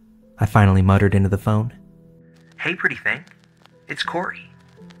 "Hello?" I finally muttered into the phone. "Hey, pretty thing. It's Corey.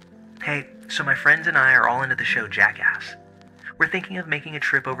 Hey, so my friends and I are all into the show Jackass. We're thinking of making a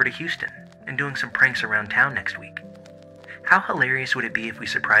trip over to Houston and doing some pranks around town next week. How hilarious would it be if we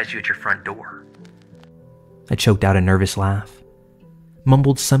surprised you at your front door?" I choked out a nervous laugh,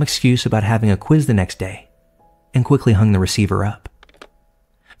 mumbled some excuse about having a quiz the next day, and quickly hung the receiver up.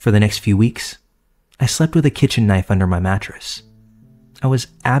 For the next few weeks, I slept with a kitchen knife under my mattress. I was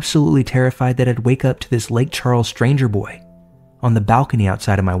absolutely terrified that I'd wake up to this Lake Charles stranger boy on the balcony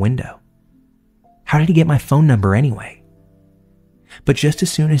outside of my window. How did he get my phone number anyway? But just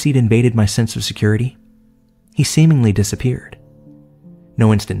as soon as he'd invaded my sense of security, he seemingly disappeared.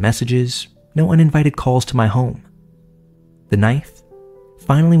 No instant messages, no uninvited calls to my home. The knife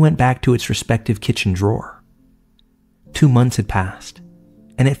finally went back to its respective kitchen drawer. 2 months had passed,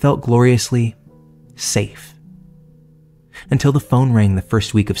 and it felt gloriously safe. Until the phone rang the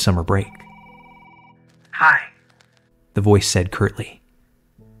first week of summer break. "Hi," the voice said curtly.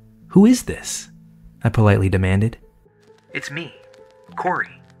 "Who is this?" I politely demanded. "It's me,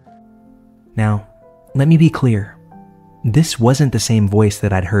 Corey." Now, let me be clear. This wasn't the same voice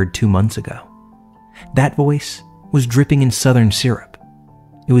that I'd heard 2 months ago. That voice was dripping in southern syrup.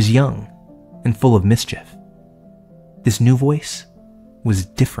 It was young and full of mischief. This new voice was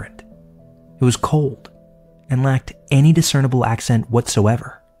different. It was cold and lacked any discernible accent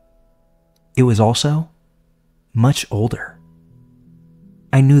whatsoever. It was also much older.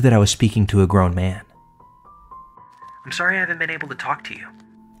 I knew that I was speaking to a grown man. "I'm sorry I haven't been able to talk to you,"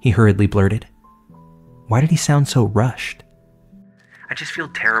 he hurriedly blurted. Why did he sound so rushed? "I just feel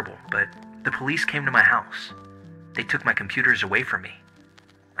terrible, but the police came to my house. They took my computers away from me.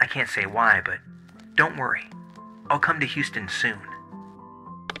 I can't say why, but don't worry. I'll come to Houston soon."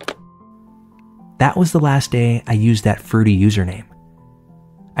 That was the last day I used that fruity username.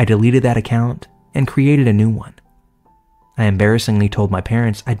 I deleted that account and created a new one. I embarrassingly told my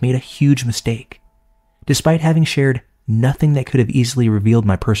parents I'd made a huge mistake, despite having shared nothing that could have easily revealed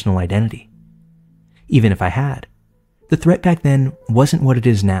my personal identity. Even if I had, the threat back then wasn't what it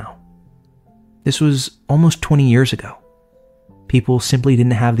is now. This was almost 20 years ago. People simply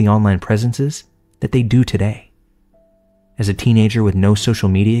didn't have the online presences that they do today. As a teenager with no social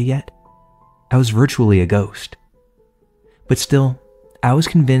media yet, I was virtually a ghost. But still, I was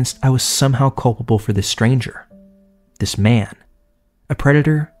convinced I was somehow culpable for this stranger, this man, a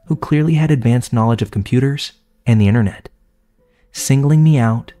predator who clearly had advanced knowledge of computers and the internet, singling me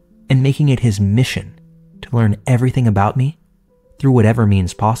out and making it his mission to learn everything about me through whatever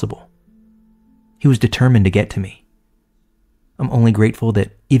means possible. He was determined to get to me. I'm only grateful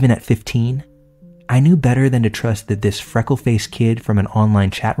that even at 15, I knew better than to trust that this freckle-faced kid from an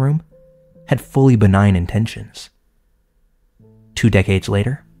online chat room had fully benign intentions. 2 decades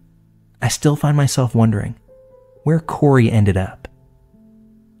later, I still find myself wondering where Corey ended up.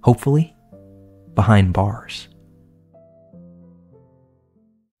 Hopefully, behind bars.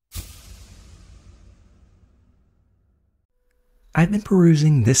 I've been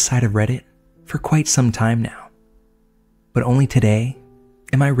perusing this side of Reddit for quite some time now, but only today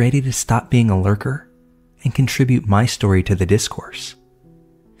am I ready to stop being a lurker and contribute my story to the discourse.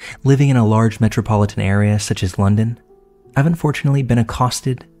 Living in a large metropolitan area such as London, I've unfortunately been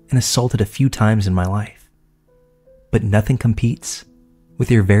accosted and assaulted a few times in my life, but nothing competes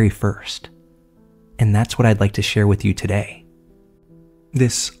with your very first, and that's what I'd like to share with you today.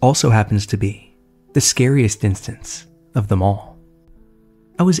 This also happens to be the scariest instance of them all.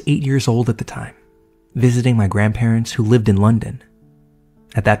 I was 8 years old at the time, visiting my grandparents who lived in London.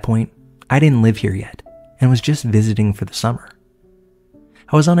 At that point, I didn't live here yet and was just visiting for the summer.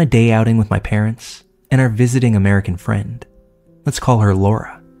 I was on a day outing with my parents and our visiting American friend. Let's call her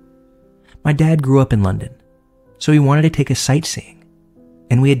Laura. My dad grew up in London, so he wanted to take us sightseeing,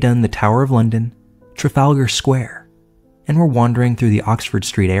 and we had done the Tower of London, Trafalgar Square, and were wandering through the Oxford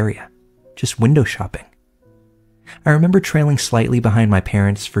Street area, just window shopping. I remember trailing slightly behind my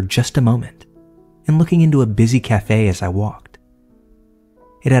parents for just a moment and looking into a busy cafe as I walked.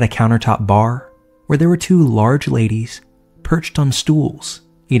 It had a countertop bar where there were 2 large ladies perched on stools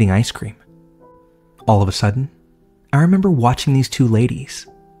eating ice cream. All of a sudden, I remember watching these 2 ladies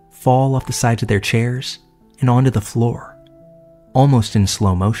fall off the sides of their chairs and onto the floor, almost in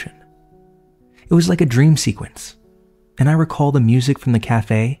slow motion. It was like a dream sequence, and I recall the music from the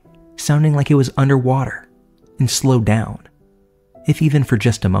cafe sounding like it was underwater and slowed down, if even for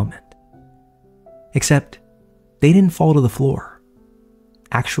just a moment. Except, they didn't fall to the floor.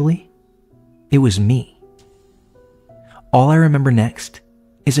 Actually, it was me. All I remember next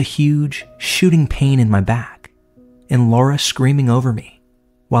is a huge, shooting pain in my back, and Laura screaming over me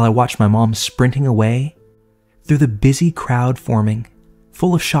while I watched my mom sprinting away through the busy crowd forming,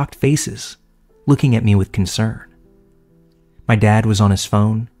 full of shocked faces, looking at me with concern. My dad was on his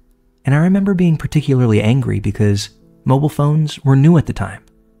phone, and I remember being particularly angry because mobile phones were new at the time,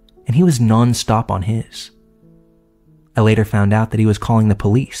 and he was non-stop on his. I later found out that he was calling the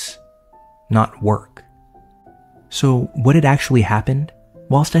police, not work. So what had actually happened,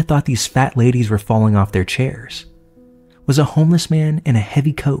 whilst I thought these fat ladies were falling off their chairs, was a homeless man in a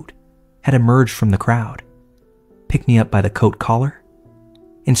heavy coat had emerged from the crowd, picked me up by the coat collar,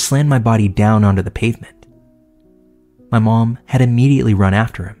 and slammed my body down onto the pavement. My mom had immediately run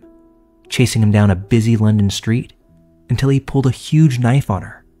after him, chasing him down a busy London street until he pulled a huge knife on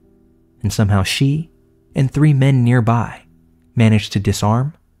her, and somehow she and 3 men nearby managed to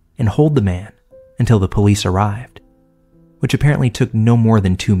disarm and hold the man until the police arrived, which apparently took no more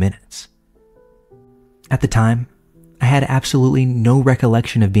than 2 minutes. At the time, I had absolutely no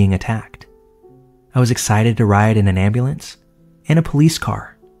recollection of being attacked. I was excited to ride in an ambulance and a police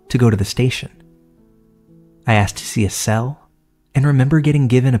car to go to the station. I asked to see a cell and remember getting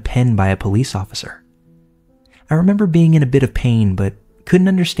given a pen by a police officer. I remember being in a bit of pain but couldn't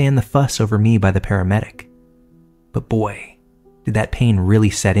understand the fuss over me by the paramedic. But boy, did that pain really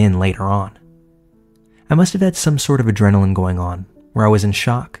set in later on. I must have had some sort of adrenaline going on where I was in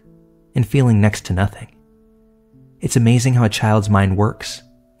shock and feeling next to nothing. It's amazing how a child's mind works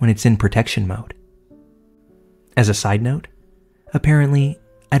when it's in protection mode. As a side note, apparently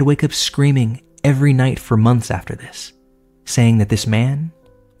I'd wake up screaming every night for months after this, saying that this man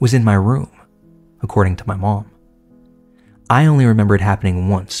was in my room, according to my mom. I only remember it happening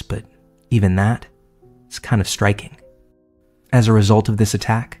once, but even that is kind of striking. As a result of this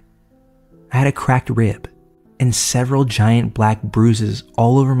attack, I had a cracked rib and several giant black bruises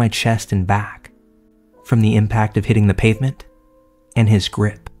all over my chest and back from the impact of hitting the pavement and his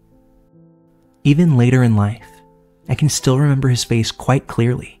grip. Even later in life, I can still remember his face quite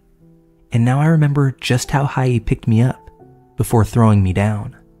clearly, and now I remember just how high he picked me up before throwing me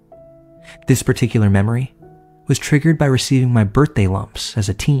down. This particular memory was triggered by receiving my birthday lumps as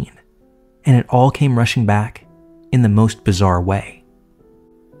a teen, and it all came rushing back in the most bizarre way.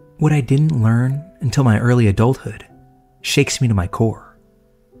 What I didn't learn until my early adulthood shakes me to my core,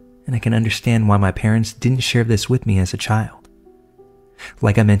 and I can understand why my parents didn't share this with me as a child.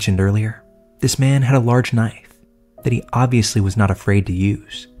 Like I mentioned earlier, this man had a large knife that he obviously was not afraid to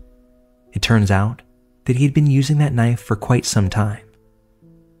use. It turns out that he had been using that knife for quite some time,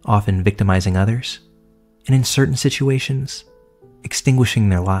 often victimizing others, and in certain situations, extinguishing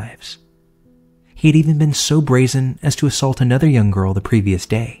their lives. He had even been so brazen as to assault another young girl the previous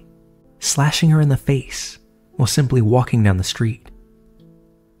day, slashing her in the face while simply walking down the street.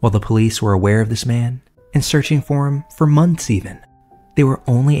 While the police were aware of this man and searching for him for months even, they were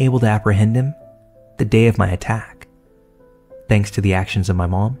only able to apprehend him the day of my attack, thanks to the actions of my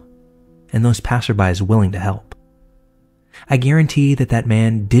mom and those passerbys willing to help. I guarantee that that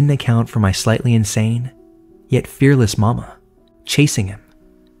man didn't account for my slightly insane, yet fearless mama chasing him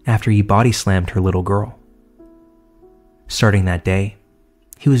after he body slammed her little girl. Starting that day,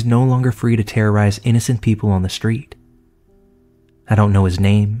 he was no longer free to terrorize innocent people on the street. I don't know his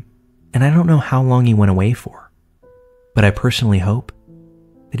name, and I don't know how long he went away for, but I personally hope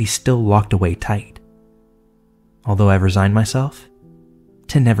that he's still locked away tight, although I've resigned myself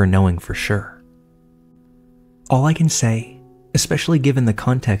to never knowing for sure. All I can say, especially given the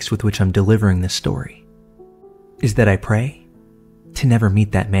context with which I'm delivering this story, is that I pray to never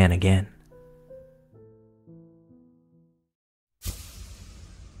meet that man again.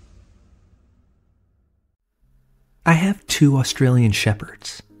 I have 2 Australian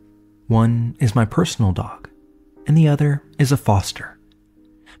Shepherds. One is my personal dog, and the other is a foster.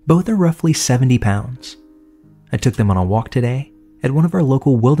 Both are roughly 70 pounds. I took them on a walk today at one of our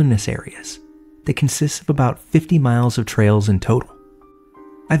local wilderness areas that consists of about 50 miles of trails in total.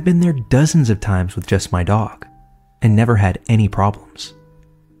 I've been there dozens of times with just my dog and never had any problems.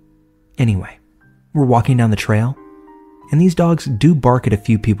 Anyway, we're walking down the trail, and these dogs do bark at a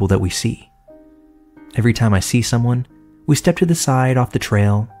few people that we see. Every time I see someone, we step to the side off the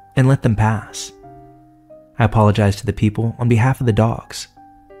trail and let them pass. I apologize to the people on behalf of the dogs.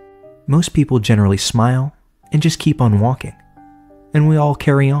 Most people generally smile and just keep on walking, and we all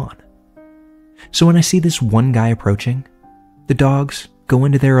carry on. So when I see this one guy approaching, the dogs go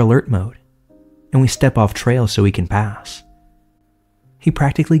into their alert mode, and we step off trail so he can pass. He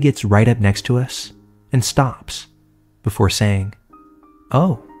practically gets right up next to us and stops before saying,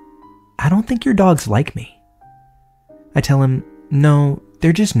 "Oh, I don't think your dogs like me." I tell him, "No,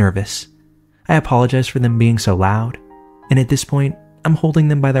 they're just nervous." I apologize for them being so loud, and at this point, I'm holding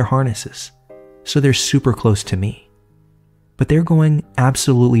them by their harnesses, so they're super close to me. But they're going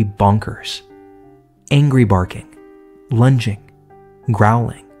absolutely bonkers. Angry barking, lunging,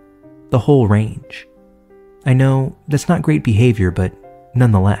 growling, the whole range. I know that's not great behavior, but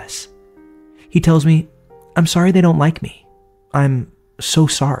nonetheless. He tells me, "I'm sorry they don't like me. I'm so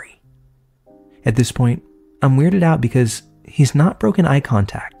sorry." At this point, I'm weirded out because he's not broken eye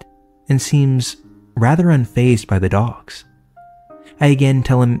contact and seems rather unfazed by the dogs. I again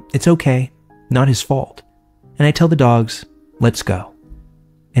tell him it's okay, not his fault, and I tell the dogs, "Let's go,"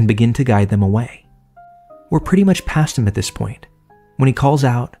 and begin to guide them away. We're pretty much past him at this point when he calls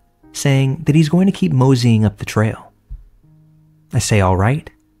out, saying that he's going to keep moseying up the trail. I say all right,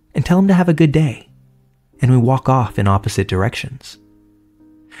 and tell him to have a good day, and we walk off in opposite directions.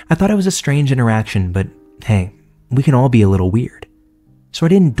 I thought it was a strange interaction, but hey, we can all be a little weird, so I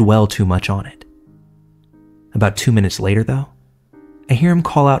didn't dwell too much on it. About 2 minutes later though, I hear him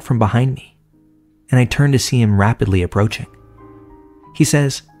call out from behind me, and I turn to see him rapidly approaching. He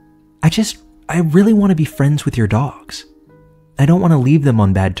says, I really want to be friends with your dogs. I don't want to leave them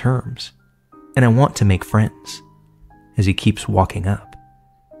on bad terms, and I want to make friends," as he keeps walking up.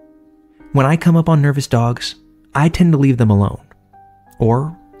 When I come up on nervous dogs, I tend to leave them alone.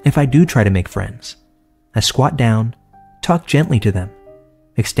 Or, if I do try to make friends, I squat down, talk gently to them,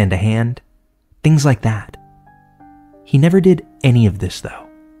 extend a hand, things like that. He never did any of this though,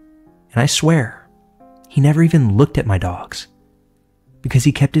 and I swear, he never even looked at my dogs, because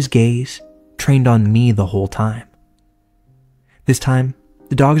he kept his gaze trained on me the whole time. This time,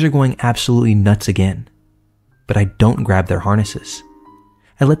 the dogs are going absolutely nuts again, but I don't grab their harnesses.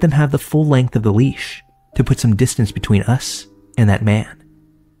 I let them have the full length of the leash to put some distance between us and that man.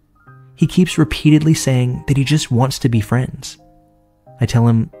 He keeps repeatedly saying that he just wants to be friends. I tell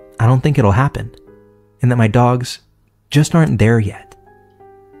him I don't think it'll happen, and that my dogs just aren't there yet.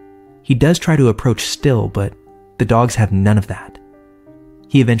 He does try to approach still, but the dogs have none of that.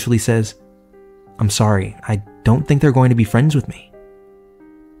 He eventually says, "I'm sorry, I don't think they're going to be friends with me."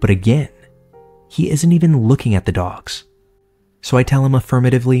 But again, he isn't even looking at the dogs. So I tell him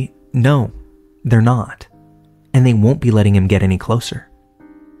affirmatively, no, they're not, and they won't be letting him get any closer.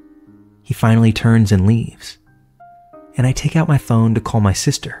 He finally turns and leaves, and I take out my phone to call my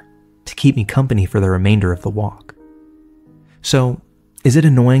sister to keep me company for the remainder of the walk. So, is it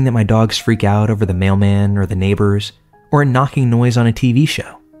annoying that my dogs freak out over the mailman or the neighbors or a knocking noise on a TV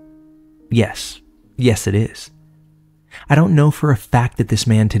show? Yes it is. I don't know for a fact that this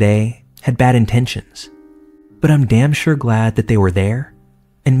man today had bad intentions, but I'm damn sure glad that they were there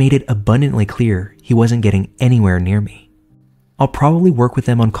and made it abundantly clear he wasn't getting anywhere near me. I'll probably work with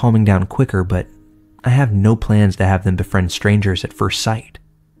them on calming down quicker, but I have no plans to have them befriend strangers at first sight.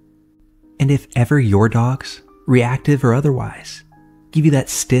 And if ever your dogs, reactive or otherwise, give you that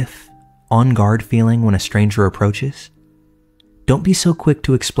stiff, on-guard feeling when a stranger approaches, don't be so quick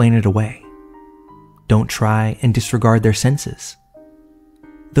to explain it away. Don't try and disregard their senses.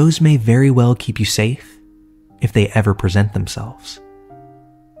 Those may very well keep you safe if they ever present themselves.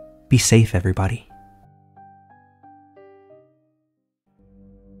 Be safe, everybody.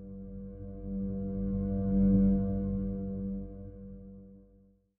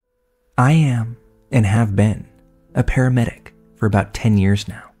 I am, and have been, a paramedic for about 10 years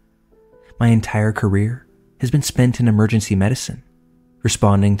now. My entire career has been spent in emergency medicine,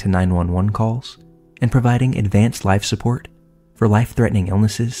 responding to 911 calls and providing advanced life support for life-threatening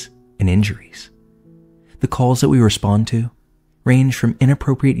illnesses and injuries. The calls that we respond to range from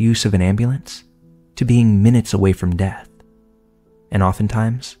inappropriate use of an ambulance to being minutes away from death. And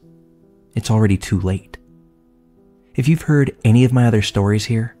oftentimes, it's already too late. If you've heard any of my other stories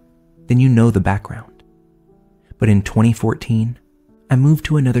here, then you know the background. But in 2014, I moved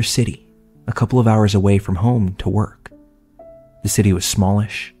to another city, a couple of hours away from home to work. The city was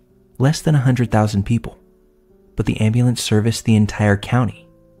smallish, less than 100,000 people, but the ambulance serviced the entire county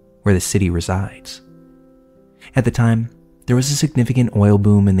where the city resides. At the time, there was a significant oil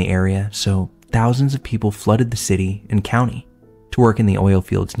boom in the area, so thousands of people flooded the city and county to work in the oil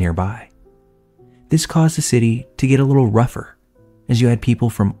fields nearby. This caused the city to get a little rougher, as you had people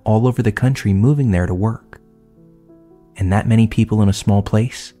from all over the country moving there to work. And that many people in a small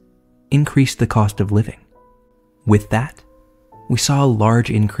place increased the cost of living. With that, we saw a large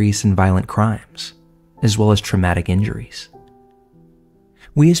increase in violent crimes, as well as traumatic injuries.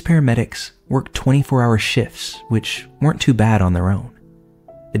 We as paramedics worked 24-hour shifts, which weren't too bad on their own.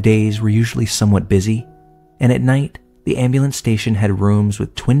 The days were usually somewhat busy, and at night, the ambulance station had rooms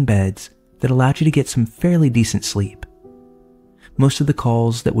with twin beds that allowed you to get some fairly decent sleep. Most of the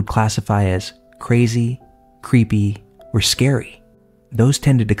calls that would classify as crazy, creepy, or scary, those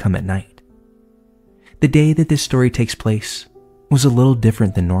tended to come at night. The day that this story takes place was a little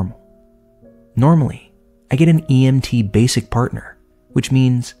different than normal. Normally, I get an EMT basic partner, which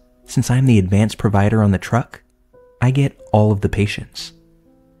means since I'm the advanced provider on the truck, I get all of the patients.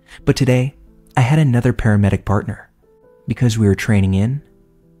 But today, I had another paramedic partner because we were training in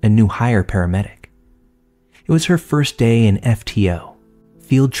a new hire paramedic. It was her first day in FTO,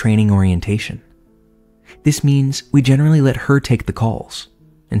 Field Training Orientation. This means we generally let her take the calls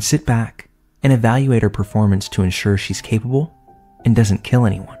and sit back and evaluate her performance to ensure she's capable and doesn't kill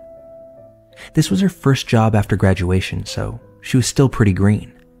anyone. This was her first job after graduation, so she was still pretty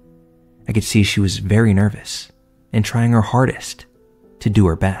green. I could see she was very nervous and trying her hardest to do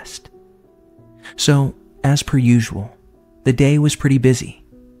her best. So, as per usual, the day was pretty busy,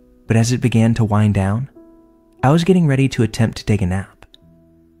 but as it began to wind down, I was getting ready to attempt to take a nap.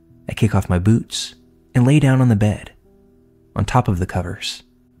 I kick off my boots and lay down on the bed, on top of the covers,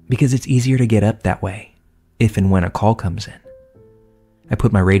 because it's easier to get up that way if and when a call comes in. I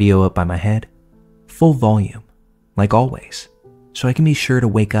put my radio up by my head, full volume, like always, so I can be sure to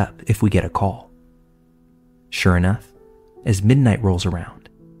wake up if we get a call. Sure enough, as midnight rolls around,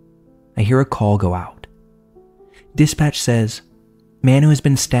 I hear a call go out. Dispatch says, "Man who has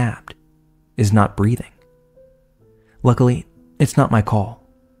been stabbed is not breathing." Luckily, it's not my call,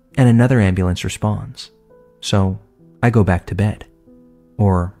 and another ambulance responds, so I go back to bed,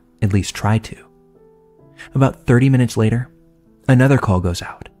 or at least try to. About 30 minutes later, another call goes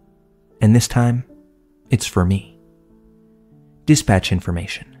out, and this time, it's for me. Dispatch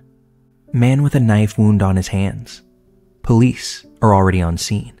information. Man with a knife wound on his hands. Police are already on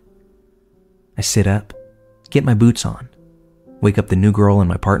scene. I sit up, get my boots on, wake up the new girl and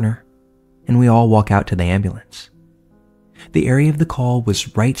my partner, and we all walk out to the ambulance. The area of the call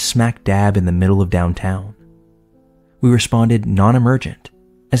was right smack dab in the middle of downtown. We responded non-emergent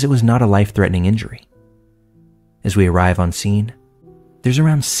as it was not a life-threatening injury. As we arrive on scene, there's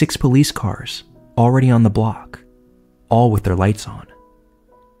around 6 police cars already on the block, all with their lights on.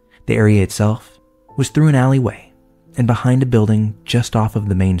 The area itself was through an alleyway and behind a building just off of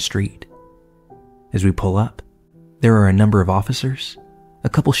the main street. As we pull up, there are a number of officers, a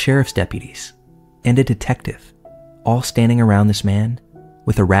couple sheriff's deputies, and a detective, all standing around this man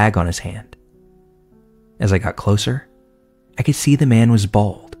with a rag on his hand. As I got closer, I could see the man was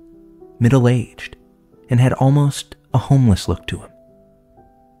bald, middle-aged, and had almost a homeless look to him.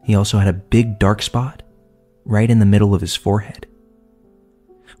 He also had a big dark spot right in the middle of his forehead.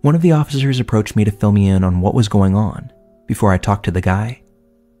 One of the officers approached me to fill me in on what was going on before I talked to the guy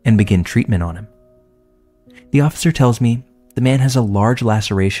and begin treatment on him. The officer tells me the man has a large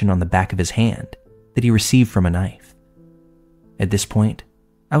laceration on the back of his hand that he received from a knife. At this point,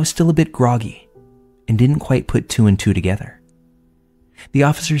 I was still a bit groggy and didn't quite put 2 and 2 together. The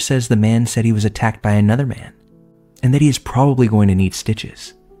officer says the man said he was attacked by another man and that he is probably going to need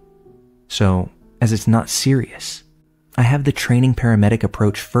stitches. So, as it's not serious, I have the training paramedic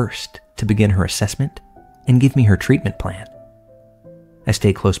approach first to begin her assessment and give me her treatment plan. I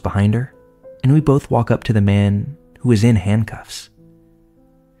stay close behind her, and we both walk up to the man who is in handcuffs.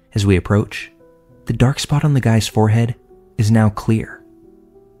 As we approach, the dark spot on the guy's forehead is now clear.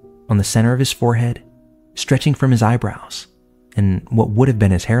 On the center of his forehead, stretching from his eyebrows and what would have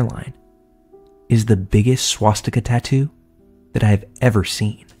been his hairline, is the biggest swastika tattoo that I have ever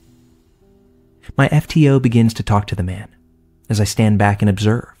seen. My FTO begins to talk to the man as I stand back and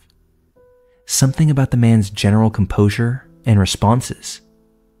observe. Something about the man's general composure and responses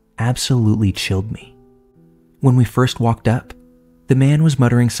absolutely chilled me. When we first walked up, the man was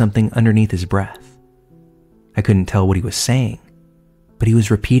muttering something underneath his breath. I couldn't tell what he was saying, but he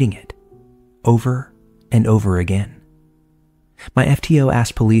was repeating it over and over again. My FTO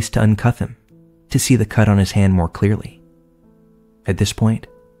asked police to uncuff him to see the cut on his hand more clearly. At this point,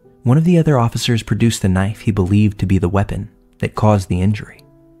 one of the other officers produced the knife he believed to be the weapon that caused the injury.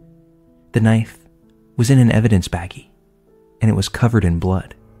 The knife was in an evidence baggie, and it was covered in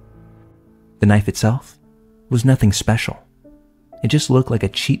blood. The knife itself was nothing special. It just looked like a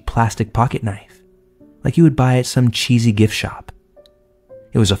cheap plastic pocket knife, like you would buy at some cheesy gift shop.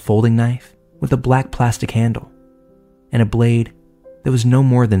 It was a folding knife with a black plastic handle, and a blade that was no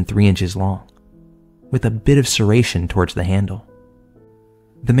more than 3 inches long, with a bit of serration towards the handle.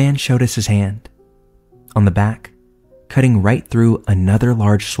 The man showed us his hand. On the back, cutting right through another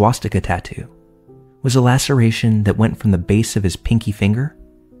large swastika tattoo, was a laceration that went from the base of his pinky finger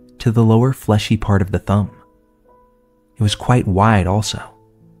to the lower fleshy part of the thumb. It was quite wide also,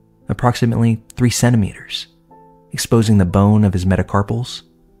 approximately 3 centimeters, exposing the bone of his metacarpals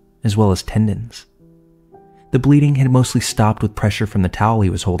as well as tendons. The bleeding had mostly stopped with pressure from the towel he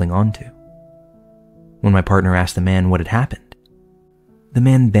was holding onto. When my partner asked the man what had happened, the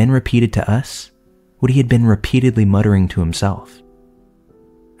man then repeated to us what he had been repeatedly muttering to himself.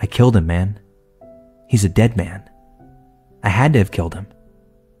 "I killed him, man. He's a dead man. I had to have killed him.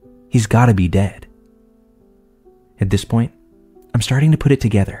 He's gotta be dead." At this point, I'm starting to put it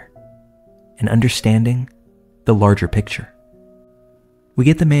together and understanding the larger picture. We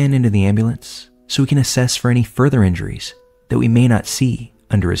get the man into the ambulance so we can assess for any further injuries that we may not see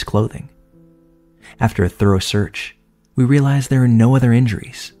under his clothing. After a thorough search, we realize there are no other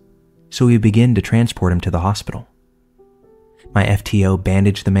injuries, so we begin to transport him to the hospital. My FTO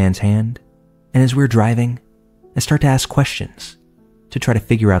bandaged the man's hand, and as we're driving, I start to ask questions to try to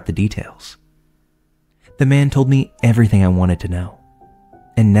figure out the details. The man told me everything I wanted to know,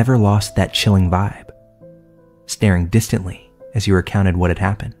 and never lost that chilling vibe, staring distantly as he recounted what had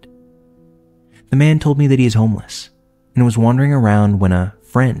happened. The man told me that he is homeless and was wandering around when a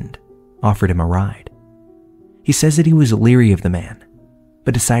friend offered him a ride. He says that he was leery of the man,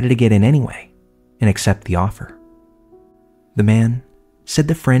 but decided to get in anyway and accept the offer. The man said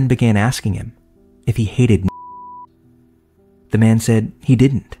the friend began asking him if he hated. The man said he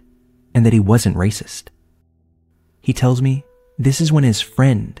didn't and that he wasn't racist. He tells me this is when his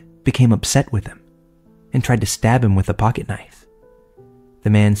friend became upset with him and tried to stab him with a pocket knife. The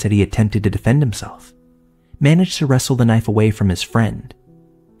man said he attempted to defend himself, managed to wrestle the knife away from his friend,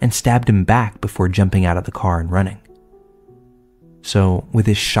 and stabbed him back before jumping out of the car and running. So, with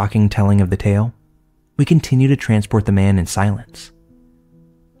this shocking telling of the tale, we continue to transport the man in silence.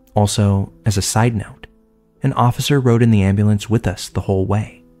 Also, as a side note, an officer rode in the ambulance with us the whole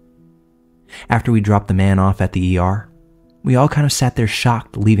way. After we dropped the man off at the ER, we all kind of sat there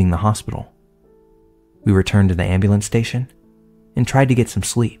shocked leaving the hospital. We returned to the ambulance station and tried to get some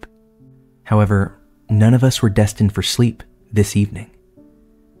sleep. However, none of us were destined for sleep this evening.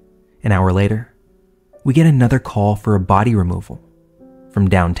 An hour later, we get another call for a body removal from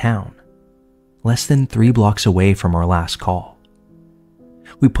downtown, less than 3 blocks away from our last call.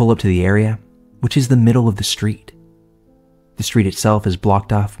 We pull up to the area, which is the middle of the street. The street itself is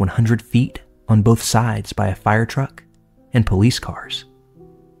blocked off 100 feet on both sides by a fire truck and police cars.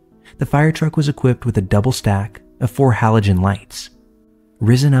 The fire truck was equipped with a double stack of 4 halogen lights,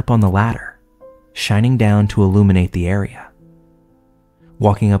 risen up on the ladder, shining down to illuminate the area.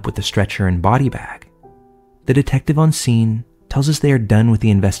 Walking up with the stretcher and body bag, the detective on scene tells us they are done with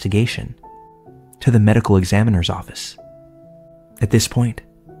the investigation to the medical examiner's office. At this point,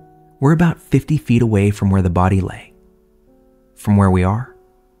 we're about 50 feet away from where the body lay. From where we are,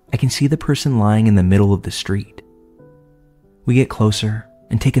 I can see the person lying in the middle of the street. We get closer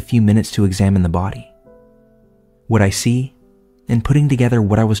and take a few minutes to examine the body. What I see, and putting together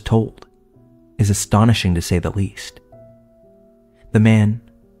what I was told, is astonishing to say the least. The man,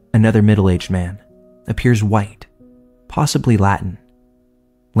 another middle-aged man, appears white, possibly Latin,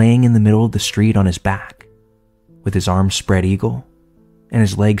 laying in the middle of the street on his back, with his arms spread eagle and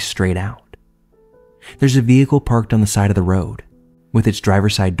his legs straight out. There's a vehicle parked on the side of the road, with its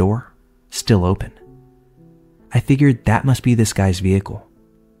driver's side door still open. I figured that must be this guy's vehicle.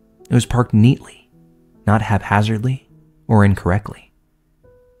 It was parked neatly, not haphazardly or incorrectly.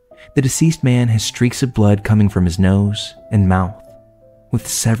 The deceased man has streaks of blood coming from his nose and mouth, with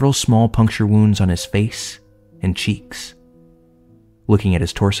several small puncture wounds on his face and cheeks. Looking at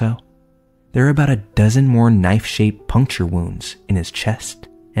his torso, there are about a dozen more knife-shaped puncture wounds in his chest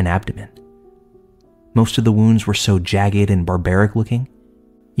and abdomen. Most of the wounds were so jagged and barbaric looking,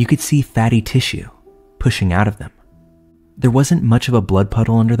 you could see fatty tissue pushing out of them. There wasn't much of a blood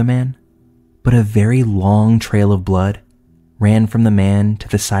puddle under the man, but a very long trail of blood ran from the man to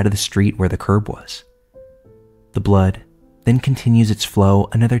the side of the street where the curb was. The blood then continues its flow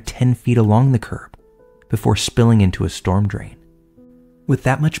another 10 feet along the curb before spilling into a storm drain. With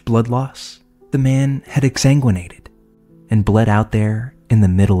that much blood loss, the man had exsanguinated and bled out there in the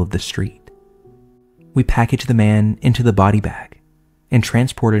middle of the street. We packaged the man into the body bag and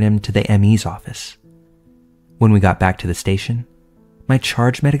transported him to the ME's office. When we got back to the station, my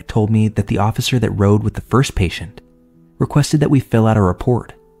charge medic told me that the officer that rode with the first patient requested that we fill out a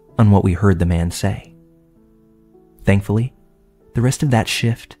report on what we heard the man say. Thankfully, the rest of that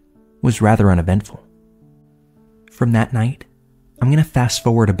shift was rather uneventful. From that night, I'm going to fast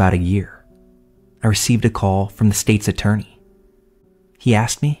forward about a year. I received a call from the state's attorney. He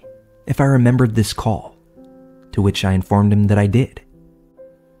asked me if I remembered this call, to which I informed him that I did.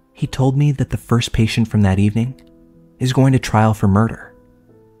 He told me that the first patient from that evening is going to trial for murder,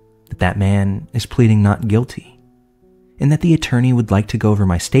 that man is pleading not guilty, and that the attorney would like to go over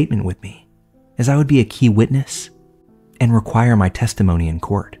my statement with me, as I would be a key witness and require my testimony in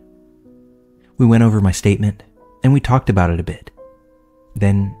court. We went over my statement and we talked about it a bit.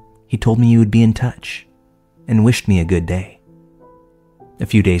 Then he told me he would be in touch and wished me a good day. A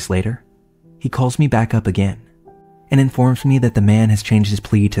few days later, he calls me back up again and informs me that the man has changed his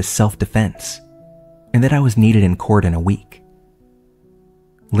plea to self-defense and that I was needed in court in a week.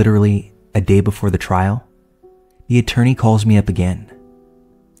 Literally a day before the trial, the attorney calls me up again.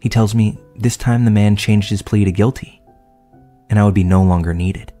 He tells me this time the man changed his plea to guilty and I would be no longer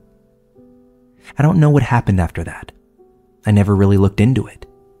needed. I don't know what happened after that. I never really looked into it.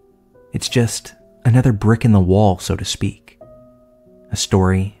 It's just another brick in the wall, so to speak. A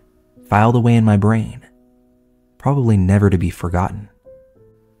story filed away in my brain, probably never to be forgotten.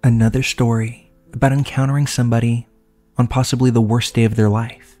 Another story about encountering somebody on possibly the worst day of their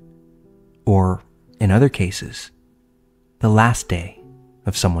life, or in other cases, the last day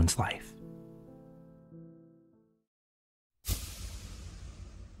of someone's life.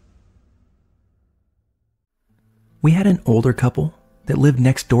 We had an older couple that lived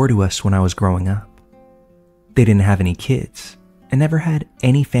next door to us when I was growing up. They didn't have any kids and never had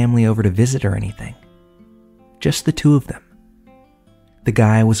any family over to visit or anything. Just the two of them. The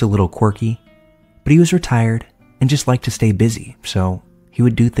guy was a little quirky, but he was retired and just liked to stay busy, so he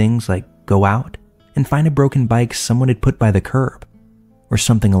would do things like go out and find a broken bike someone had put by the curb or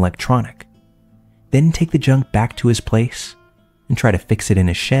something electronic, then take the junk back to his place and try to fix it in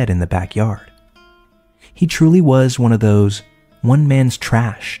his shed in the backyard. He truly was one of those one man's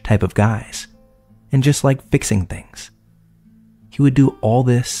trash type of guys, and just liked fixing things. He would do all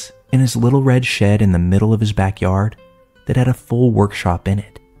this in his little red shed in the middle of his backyard that had a full workshop in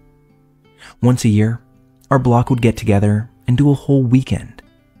it. Once a year, our block would get together and do a whole weekend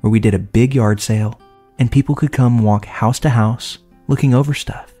where we did a big yard sale and people could come walk house to house looking over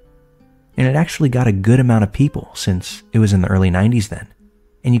stuff. And it actually got a good amount of people since it was in the early 90s then,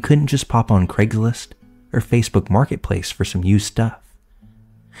 and you couldn't just pop on Craigslist or Facebook Marketplace for some used stuff.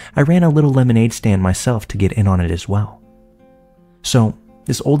 I ran a little lemonade stand myself to get in on it as well. So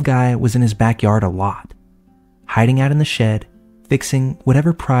this old guy was in his backyard a lot, hiding out in the shed, fixing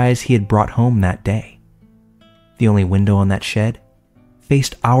whatever prize he had brought home that day. The only window on that shed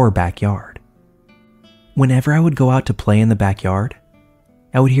faced our backyard. Whenever I would go out to play in the backyard,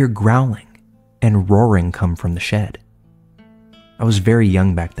 I would hear growling and roaring come from the shed. I was very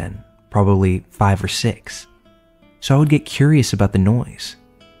young back then, probably 5 or 6, so I would get curious about the noise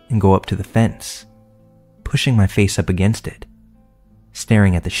and go up to the fence, pushing my face up against it,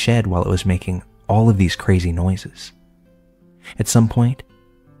 staring at the shed while it was making all of these crazy noises. At some point,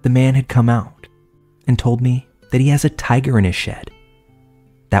 the man had come out and told me that he has a tiger in his shed.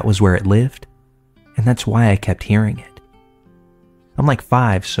 That was where it lived, and that's why I kept hearing it. I'm like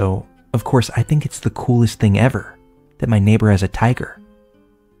 5, so of course I think it's the coolest thing ever that my neighbor has a tiger.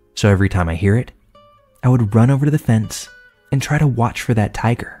 So every time I hear it, I would run over to the fence and try to watch for that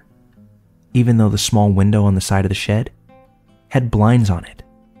tiger, even though the small window on the side of the shed had blinds on it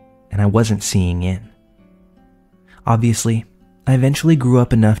and I wasn't seeing in. Obviously, I eventually grew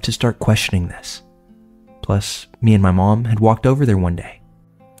up enough to start questioning this. Plus, me and my mom had walked over there one day,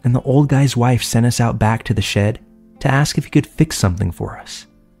 and the old guy's wife sent us out back to the shed to ask if he could fix something for us.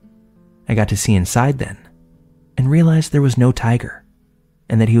 I got to see inside then, and realized there was no tiger,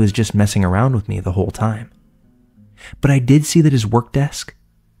 and that he was just messing around with me the whole time. But I did see that his work desk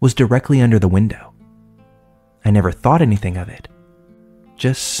was directly under the window. I never thought anything of it,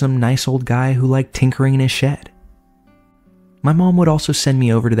 just some nice old guy who liked tinkering in his shed. My mom would also send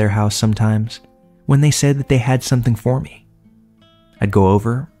me over to their house sometimes when they said that they had something for me. I'd go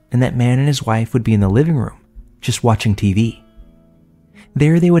over, and that man and his wife would be in the living room, just watching TV.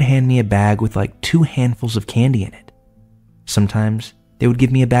 There they would hand me a bag with like 2 handfuls of candy in it. Sometimes they would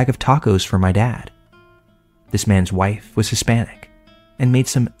give me a bag of tacos for my dad. This man's wife was Hispanic and made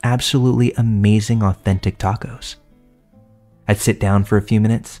some absolutely amazing authentic tacos. I'd sit down for a few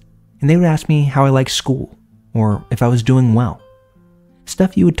minutes, and they would ask me how I liked school or if I was doing well.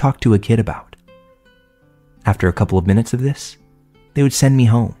 Stuff you would talk to a kid about. After a couple of minutes of this, they would send me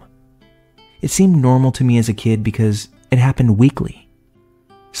home. It seemed normal to me as a kid because it happened weekly.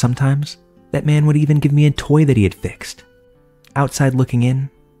 Sometimes, that man would even give me a toy that he had fixed. Outside looking in,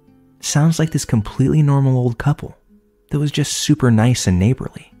 sounds like this completely normal old couple that was just super nice and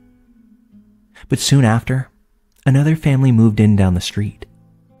neighborly. But soon after, another family moved in down the street.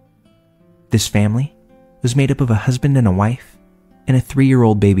 This family was made up of a husband and a wife and a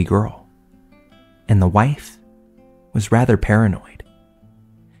 3-year-old baby girl. And the wife was rather paranoid.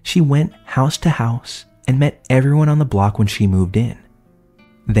 She went house to house and met everyone on the block when she moved in.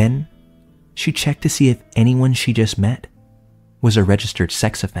 Then, she checked to see if anyone she just met was a registered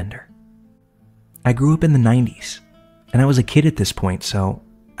sex offender. I grew up in the 90s, and I was a kid at this point, so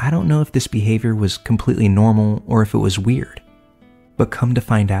I don't know if this behavior was completely normal or if it was weird. But come to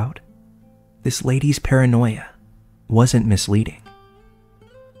find out, this lady's paranoia wasn't misleading.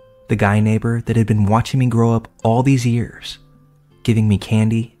 The guy neighbor that had been watching me grow up all these years, giving me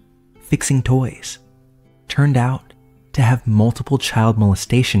candy, fixing toys, turned out to have multiple child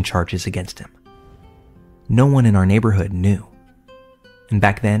molestation charges against him. No one in our neighborhood knew. And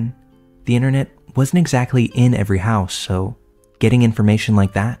back then, the internet wasn't exactly in every house, so getting information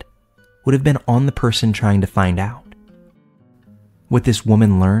like that would have been on the person trying to find out. What this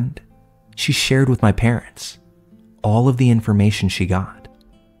woman learned, she shared with my parents, all of the information she got.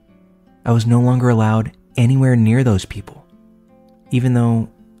 I was no longer allowed anywhere near those people, even though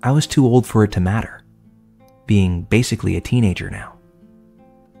I was too old for it to matter, being basically a teenager now.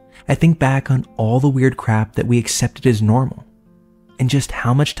 I think back on all the weird crap that we accepted as normal, and just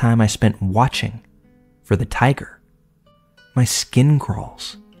how much time I spent watching for the tiger. My skin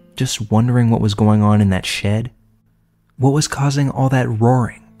crawls, just wondering what was going on in that shed, what was causing all that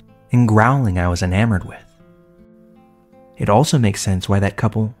roaring and growling I was enamored with. It also makes sense why that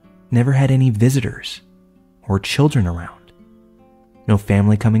couple never had any visitors or children around. No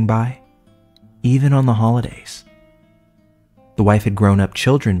family coming by, even on the holidays. The wife had grown-up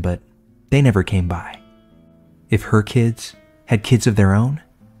children, but they never came by. If her kids had kids of their own,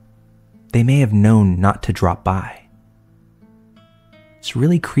 they may have known not to drop by. It's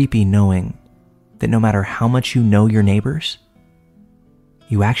really creepy knowing that no matter how much you know your neighbors,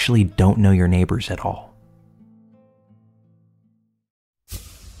 you actually don't know your neighbors at all.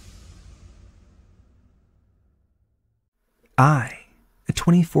 I, a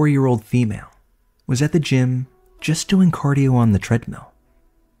 24-year-old female, was at the gym just doing cardio on the treadmill.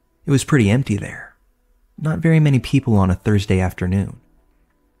 It was pretty empty there. Not very many people on a Thursday afternoon.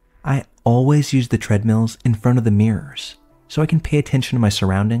 I always use the treadmills in front of the mirrors so I can pay attention to my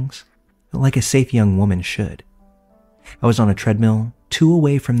surroundings like a safe young woman should. I was on a treadmill 2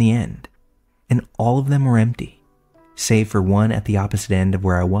 away from the end, and all of them were empty, save for one at the opposite end of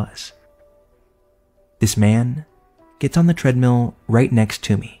where I was. This man gets on the treadmill right next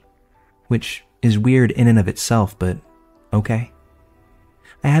to me, which is weird in and of itself, but okay.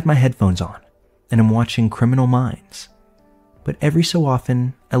 I had my headphones on, and I'm watching Criminal Minds, but every so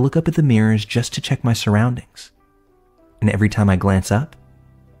often I look up at the mirrors just to check my surroundings, and every time I glance up,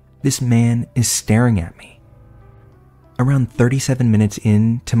 this man is staring at me. Around 37 minutes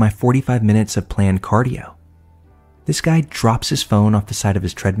into my 45 minutes of planned cardio, this guy drops his phone off the side of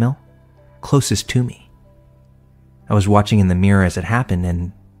his treadmill, closest to me. I was watching in the mirror as it happened,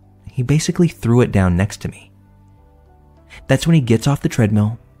 and he basically threw it down next to me. That's when he gets off the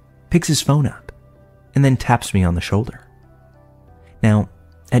treadmill, picks his phone up, and then taps me on the shoulder. Now,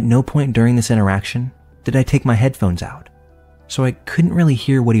 at no point during this interaction did I take my headphones out, so I couldn't really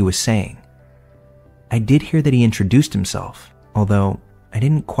hear what he was saying. I did hear that he introduced himself, although I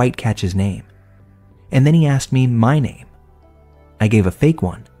didn't quite catch his name. And then he asked me my name. I gave a fake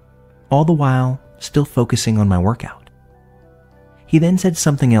one, all the while still focusing on my workout. He then said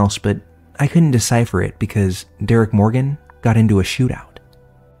something else, but I couldn't decipher it because Derek Morgan got into a shootout.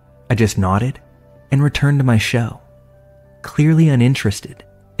 I just nodded and returned to my show, clearly uninterested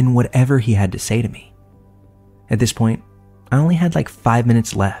in whatever he had to say to me. At this point, I only had like 5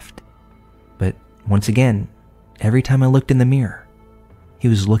 minutes left, but once again, every time I looked in the mirror, he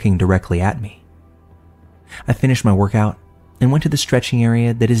was looking directly at me. I finished my workout and went to the stretching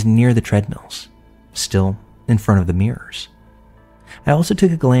area that is near the treadmills, still in front of the mirrors. I also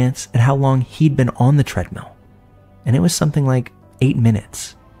took a glance at how long he'd been on the treadmill, and it was something like 8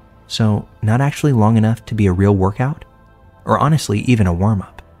 minutes, so not actually long enough to be a real workout, or honestly even a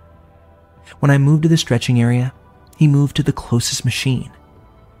warm-up. When I moved to the stretching area, he moved to the closest machine,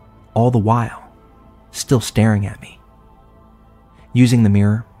 all the while still staring at me. Using the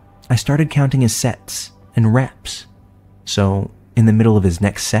mirror, I started counting his sets and reps, so in the middle of his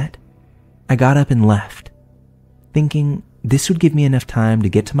next set, I got up and left, thinking this would give me enough time to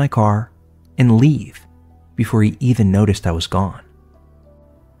get to my car and leave before he even noticed I was gone.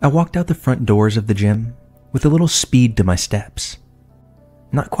 I walked out the front doors of the gym with a little speed to my steps.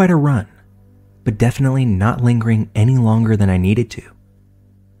 Not quite a run, but definitely not lingering any longer than I needed to.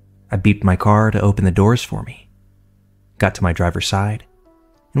 I beeped my car to open the doors for me, got to my driver's side,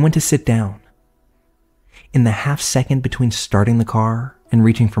 and went to sit down. In the half second between starting the car and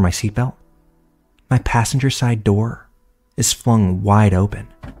reaching for my seatbelt, my passenger side door is flung wide open.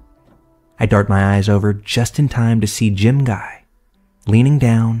 I dart my eyes over just in time to see Gym Guy leaning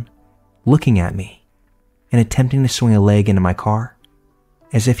down, looking at me, and attempting to swing a leg into my car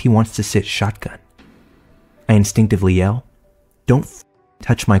as if he wants to sit shotgun. I instinctively yell, "Don't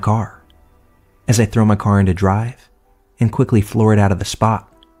touch my car," as I throw my car into drive and quickly floor it out of the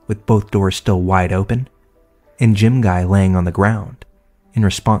spot with both doors still wide open and Gym Guy laying on the ground in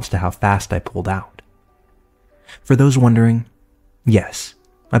response to how fast I pulled out. For those wondering, yes,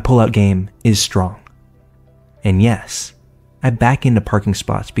 my pullout game is strong. And yes, I back into parking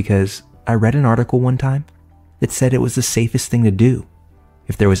spots because I read an article one time that said it was the safest thing to do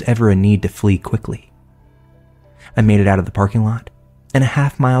if there was ever a need to flee quickly. I made it out of the parking lot and a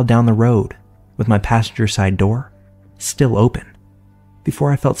half mile down the road with my passenger side door still open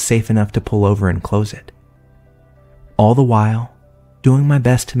before I felt safe enough to pull over and close it. All the while, doing my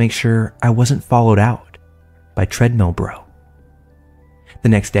best to make sure I wasn't followed out by Treadmill Bro. The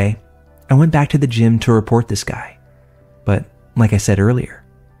next day, I went back to the gym to report this guy, but like I said earlier,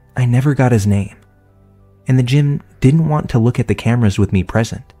 I never got his name, and the gym didn't want to look at the cameras with me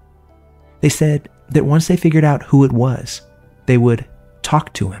present. They said that once they figured out who it was, they would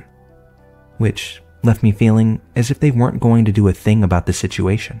talk to him, which left me feeling as if they weren't going to do a thing about the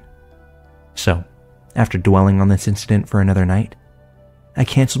situation. So, after dwelling on this incident for another night, I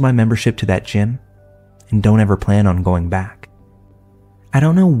canceled my membership to that gym and don't ever plan on going back. I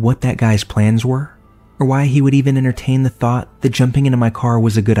don't know what that guy's plans were, or why he would even entertain the thought that jumping into my car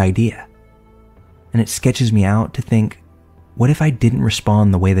was a good idea. And it sketches me out to think, what if I didn't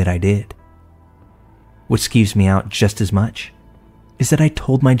respond the way that I did? What skeeves me out just as much is that I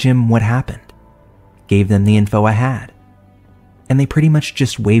told my gym what happened, gave them the info I had, and they pretty much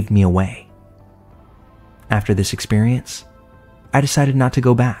just waved me away. After this experience, I decided not to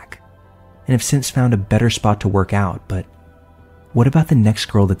go back, and have since found a better spot to work out, but what about the next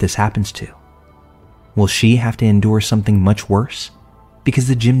girl that this happens to? Will she have to endure something much worse because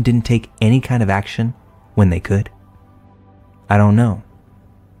the gym didn't take any kind of action when they could? I don't know.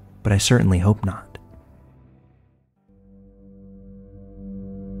 but I certainly hope not.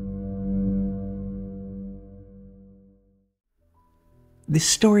 This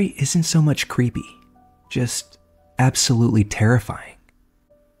story isn't so much creepy, just absolutely terrifying.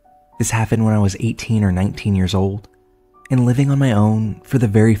 This happened when I was 18 or 19 years old and living on my own for the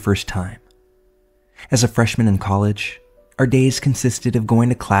very first time. As a freshman in college, our days consisted of going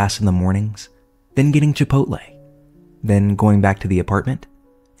to class in the mornings, then getting Chipotle, then going back to the apartment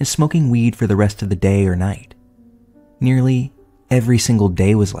and smoking weed for the rest of the day or night. Nearly every single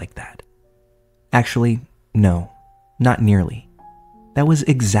day was like that. Actually, no, not nearly. That was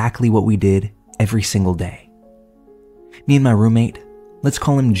exactly what we did every single day. Me and my roommate, let's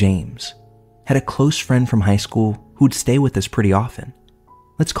call him James, had a close friend from high school who would stay with us pretty often.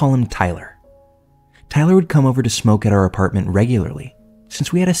 Let's call him Tyler. Tyler would come over to smoke at our apartment regularly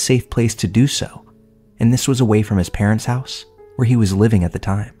since we had a safe place to do so, and this was away from his parents' house where he was living at the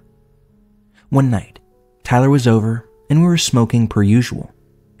time. One night, Tyler was over and we were smoking per usual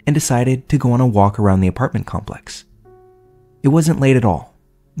and decided to go on a walk around the apartment complex. It wasn't late at all,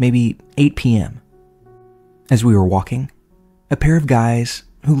 maybe 8 p.m. As we were walking, a pair of guys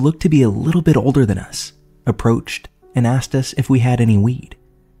who looked to be a little bit older than us approached and asked us if we had any weed.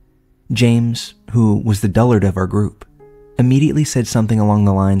 James, who was the dullard of our group, immediately said something along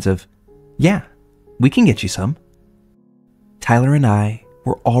the lines of, "Yeah, we can get you some." Tyler and I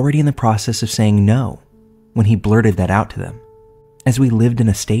were already in the process of saying no when he blurted that out to them, as we lived in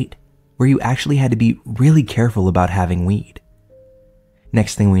a state where you actually had to be really careful about having weed.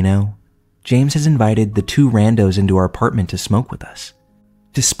 Next thing we know, James has invited the two randos into our apartment to smoke with us,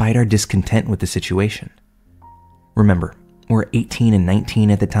 despite our discontent with the situation. Remember, we're 18 and 19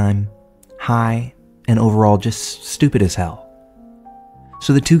 at the time, high, and overall just stupid as hell.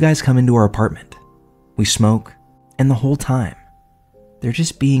 So the two guys come into our apartment, we smoke, and the whole time, they're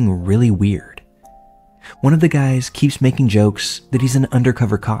just being really weird. One of the guys keeps making jokes that he's an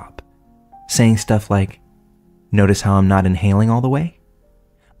undercover cop, saying stuff like, "Notice how I'm not inhaling all the way?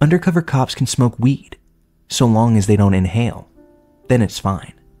 Undercover cops can smoke weed, so long as they don't inhale, then it's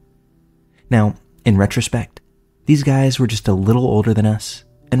fine." Now, in retrospect, these guys were just a little older than us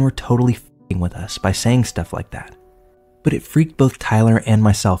and were totally f***ing with us by saying stuff like that. But it freaked both Tyler and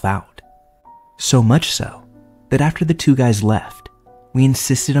myself out. So much so that after the two guys left, we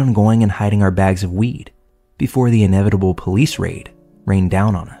insisted on going and hiding our bags of weed before the inevitable police raid rained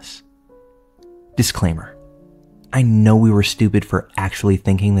down on us. Disclaimer: I know we were stupid for actually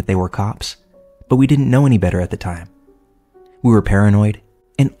thinking that they were cops, but we didn't know any better at the time. We were paranoid,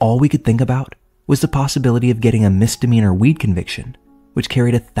 and all we could think about was the possibility of getting a misdemeanor weed conviction, which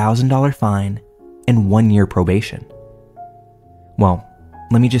carried a $1,000 fine and 1 year probation. Well,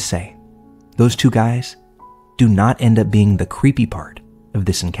 let me just say, those two guys do not end up being the creepy part of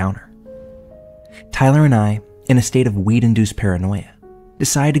this encounter. Tyler and I, in a state of weed-induced paranoia,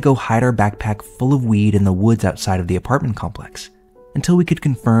 decided to go hide our backpack full of weed in the woods outside of the apartment complex until we could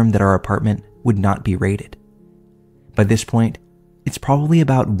confirm that our apartment would not be raided. By this point, it's probably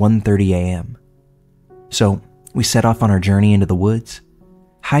about 1:30 a.m. So we set off on our journey into the woods,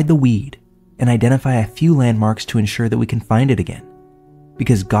 hide the weed, and identify a few landmarks to ensure that we can find it again,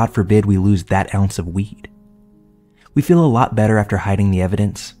 because God forbid we lose that ounce of weed. We feel a lot better after hiding the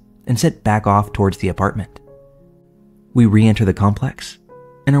evidence and set back off towards the apartment. We re-enter the complex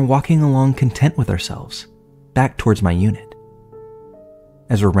and are walking along content with ourselves, back towards my unit.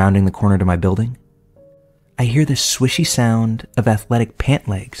 As we're rounding the corner to my building, I hear the swishy sound of athletic pant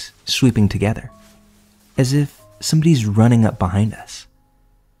legs sweeping together, as if somebody's running up behind us.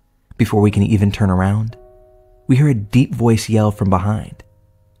 Before we can even turn around, we hear a deep voice yell from behind,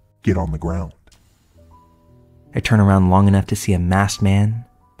 "Get on the ground." I turn around long enough to see a masked man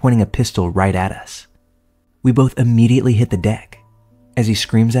pointing a pistol right at us. We both immediately hit the deck as he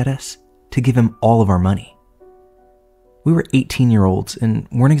screams at us to give him all of our money. We were 18-year-olds and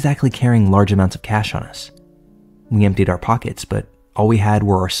weren't exactly carrying large amounts of cash on us. We emptied our pockets, but all we had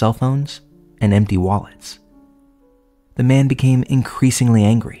were our cell phones and empty wallets. The man became increasingly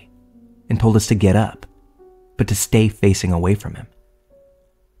angry and told us to get up, but to stay facing away from him.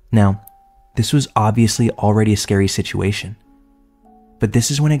 Now, this was obviously already a scary situation, but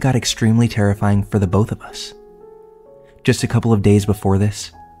this is when it got extremely terrifying for the both of us. Just a couple of days before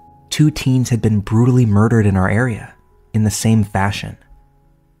this, 2 teens had been brutally murdered in our area in the same fashion,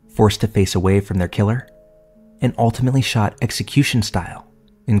 forced to face away from their killer, and ultimately shot execution style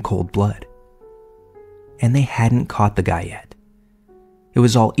in cold blood. And they hadn't caught the guy yet. It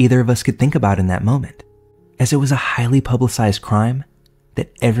was all either of us could think about in that moment, as it was a highly publicized crime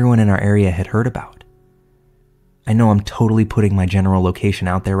that everyone in our area had heard about. I know I'm totally putting my general location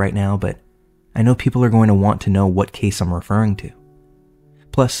out there right now, but I know people are going to want to know what case I'm referring to.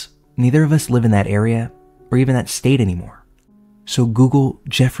 Plus, neither of us live in that area or even that state anymore. So Google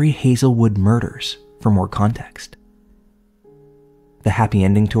Jeffrey Hazelwood murders for more context. The happy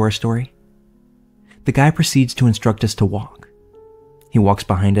ending to our story? The guy proceeds to instruct us to walk. He walks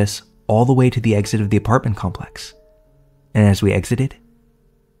behind us all the way to the exit of the apartment complex. And as we exited,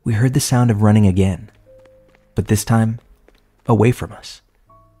 we heard the sound of running again, but this time, away from us.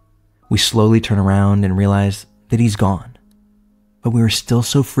 We slowly turn around and realize that he's gone, but we were still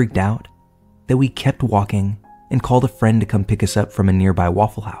so freaked out that we kept walking and called a friend to come pick us up from a nearby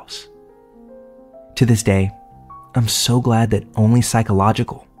Waffle House. To this day, I'm so glad that only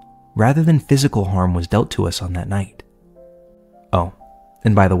psychological, rather than physical harm was dealt to us on that night. Oh,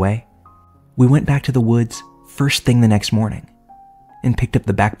 and by the way, we went back to the woods first thing the next morning and picked up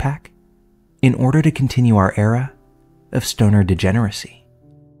the backpack in order to continue our era of stoner degeneracy.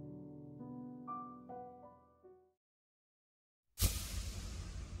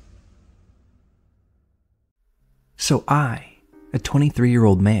 So I, a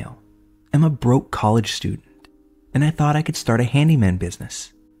 23-year-old male, am a broke college student, and I thought I could start a handyman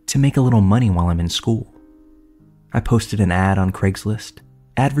business to make a little money while I'm in school. I posted an ad on Craigslist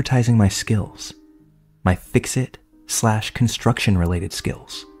advertising my skills, my fix-it/construction related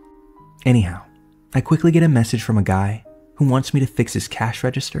skills. Anyhow, I quickly get a message from a guy who wants me to fix his cash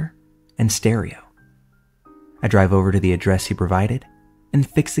register and stereo. I drive over to the address he provided and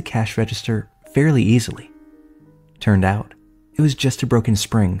fix the cash register fairly easily. Turned out, it was just a broken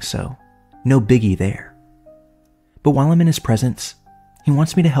spring, so no biggie there. But while I'm in his presence, he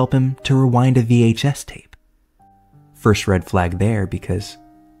wants me to help him to rewind a VHS tape. First red flag there, because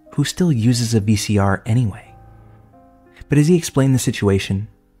who still uses a VCR anyway? But as he explained the situation,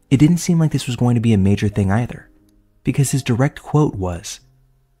 it didn't seem like this was going to be a major thing either, because his direct quote was,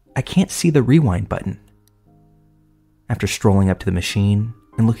 "I can't see the rewind button." After strolling up to the machine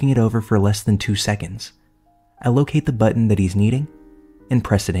and looking it over for less than 2 seconds, I locate the button that he's needing and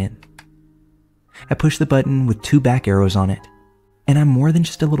press it in. I push the button with 2 back arrows on it, and I'm more than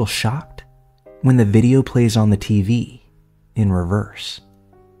just a little shocked when the video plays on the TV in reverse.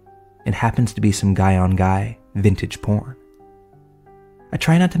 It happens to be some guy-on-guy vintage porn. I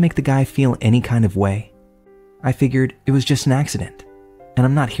try not to make the guy feel any kind of way. I figured it was just an accident, and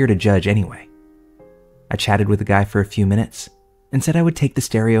I'm not here to judge anyway. I chatted with the guy for a few minutes and said I would take the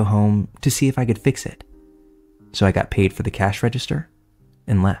stereo home to see if I could fix it. So I got paid for the cash register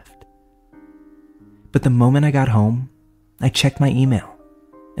and left. But the moment I got home, I checked my email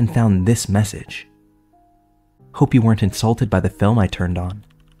and found this message. "Hope you weren't insulted by the film I turned on.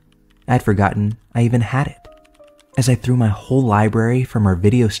 I'd forgotten I even had it, as I threw my whole library from our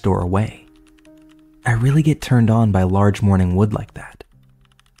video store away. I really get turned on by large morning wood like that.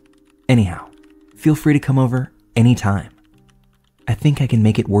 Anyhow, feel free to come over anytime. I think I can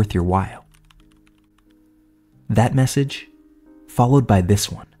make it worth your while." That message, followed by this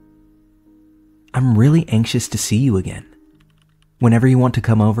one. "I'm really anxious to see you again. Whenever you want to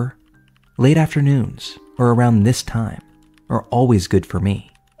come over, late afternoons or around this time are always good for me.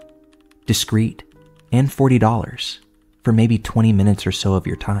 Discreet and $40 for maybe 20 minutes or so of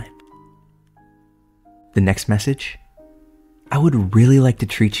your time." The next message, "I would really like to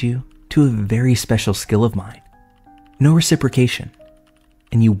treat you to a very special skill of mine. No reciprocation,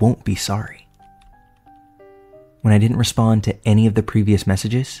 and you won't be sorry." When I didn't respond to any of the previous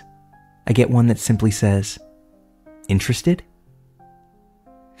messages, I get one that simply says, "Interested?"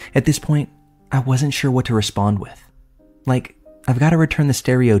 At this point, I wasn't sure what to respond with. Like, I've got to return the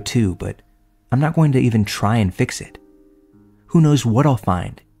stereo too, but I'm not going to even try and fix it. Who knows what I'll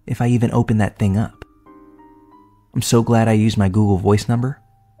find if I even open that thing up. I'm so glad I used my Google Voice number,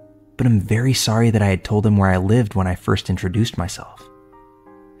 but I'm very sorry that I had told him where I lived when I first introduced myself.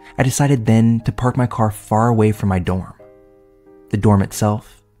 I decided then to park my car far away from my dorm. The dorm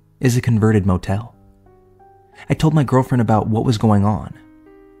itself is a converted motel. I told my girlfriend about what was going on.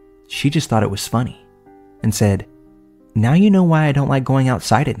 She just thought it was funny and said, "Now you know why I don't like going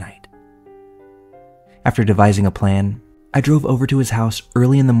outside at night." After devising a plan, I drove over to his house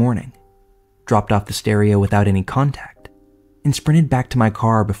early in the morning, dropped off the stereo without any contact, and sprinted back to my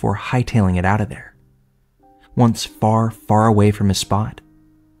car before hightailing it out of there. Once far, far away from his spot,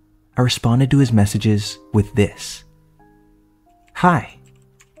 I responded to his messages with this. "Hi,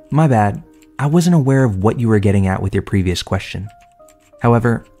 my bad, I wasn't aware of what you were getting at with your previous question.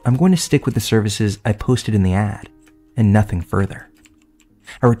 However, I'm going to stick with the services I posted in the ad, and nothing further.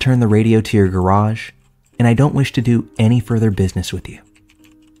 I returned the radio to your garage, and I don't wish to do any further business with you.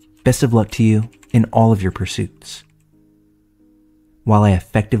 Best of luck to you in all of your pursuits. While I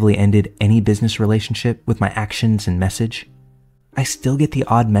effectively ended any business relationship with my actions and message, I still get the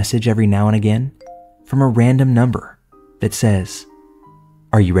odd message every now and again from a random number that says,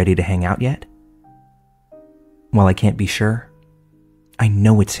 "Are you ready to hang out yet?" While I can't be sure, I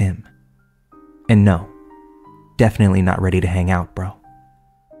know it's him. And no, definitely not ready to hang out, bro.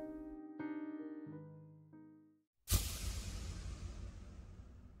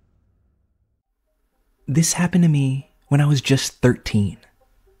 This happened to me when I was just 13.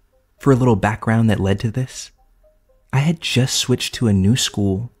 For a little background that led to this, I had just switched to a new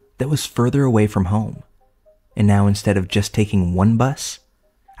school that was further away from home. And now instead of just taking one bus,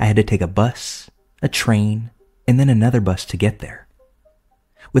 I had to take a bus, a train, and then another bus to get there.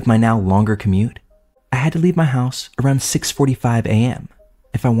 With my now longer commute, I had to leave my house around 6:45 a.m.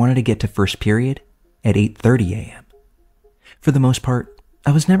 if I wanted to get to first period at 8:30 a.m. For the most part,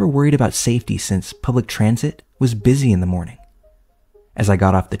 I was never worried about safety since public transit was busy in the morning. As I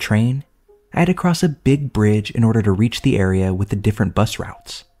got off the train, I had to cross a big bridge in order to reach the area with the different bus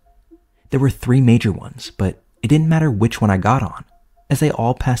routes. There were 3 major ones, but it didn't matter which one I got on, as they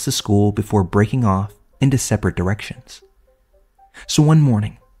all passed the school before breaking off into separate directions. So one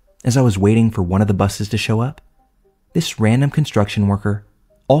morning, as I was waiting for one of the buses to show up, this random construction worker,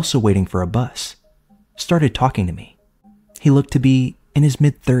 also waiting for a bus, started talking to me. He looked to be in his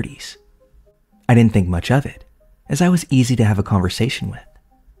mid-30s. I didn't think much of it, as I was easy to have a conversation with.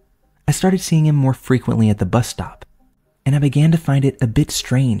 I started seeing him more frequently at the bus stop, and I began to find it a bit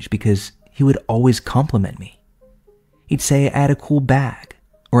strange because he would always compliment me. He'd say I had a cool bag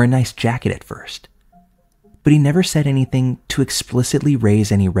or a nice jacket at first, but he never said anything to explicitly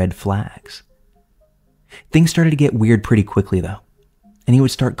raise any red flags. Things started to get weird pretty quickly though, and he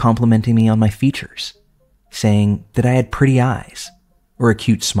would start complimenting me on my features, saying that I had pretty eyes or a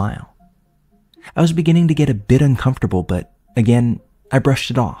cute smile. I was beginning to get a bit uncomfortable, but again, I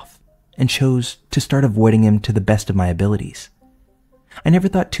brushed it off and chose to start avoiding him to the best of my abilities. I never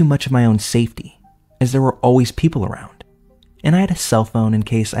thought too much of my own safety, as there were always people around, and I had a cell phone in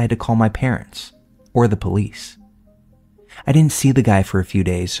case I had to call my parents or the police. I didn't see the guy for a few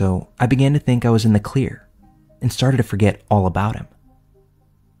days, so I began to think I was in the clear and started to forget all about him.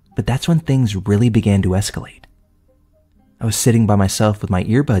 But that's when things really began to escalate. I was sitting by myself with my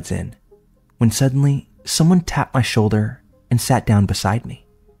earbuds in when suddenly someone tapped my shoulder and sat down beside me.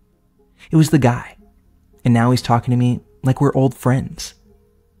 It was the guy, and now he's talking to me like we're old friends.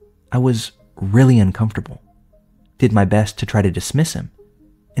 I was really uncomfortable, did my best to try to dismiss him,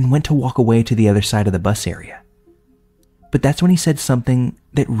 and went to walk away to the other side of the bus area. But that's when he said something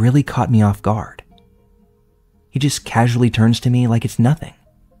that really caught me off guard. He just casually turns to me like it's nothing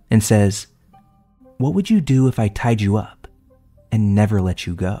and says, "What would you do if I tied you up and never let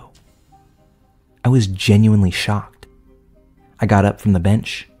you go?" I was genuinely shocked. I got up from the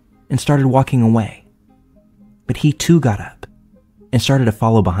bench and started walking away, but he too got up and started to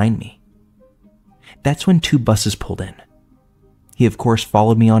follow behind me. That's when 2 buses pulled in. He of course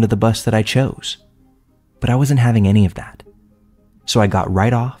followed me onto the bus that I chose, but I wasn't having any of that. So I got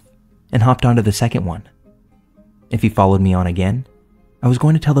right off and hopped onto the second one. If he followed me on again, I was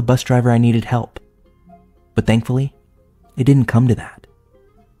going to tell the bus driver I needed help, but thankfully, it didn't come to that.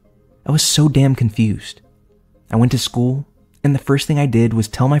 I was so damn confused. I went to school, and the first thing I did was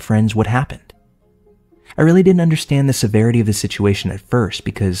tell my friends what happened. I really didn't understand the severity of the situation at first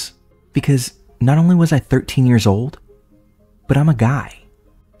because not only was I 13 years old, but I'm a guy.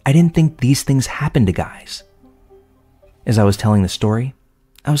 I didn't think these things happened to guys. As I was telling the story,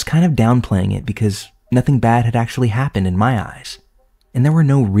 I was kind of downplaying it because nothing bad had actually happened in my eyes, and there were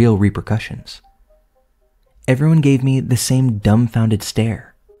no real repercussions. Everyone gave me the same dumbfounded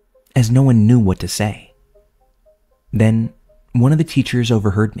stare, as no one knew what to say. Then, one of the teachers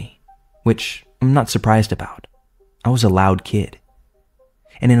overheard me, which I'm not surprised about. I was a loud kid.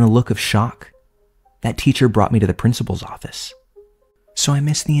 And in a look of shock, that teacher brought me to the principal's office. So I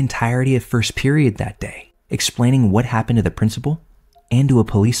missed the entirety of first period that day, explaining what happened to the principal and to a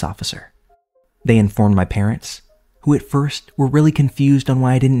police officer. They informed my parents, who at first were really confused on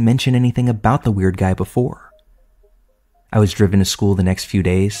why I didn't mention anything about the weird guy before. I was driven to school the next few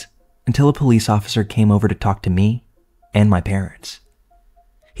days until a police officer came over to talk to me and my parents.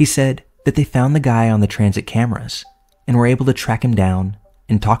 He said that they found the guy on the transit cameras and were able to track him down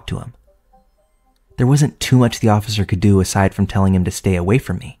and talk to him. There wasn't too much the officer could do aside from telling him to stay away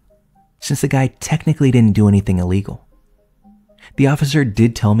from me, since the guy technically didn't do anything illegal. The officer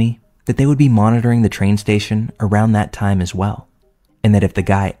did tell me that they would be monitoring the train station around that time as well, and that if the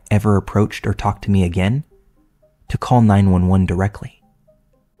guy ever approached or talked to me again, to call 911 directly.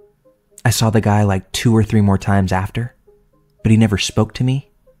 I saw the guy like 2 or 3 more times after, but he never spoke to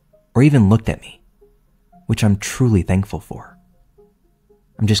me or even looked at me, which I'm truly thankful for.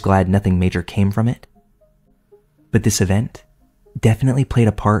 I'm just glad nothing major came from it. But this event definitely played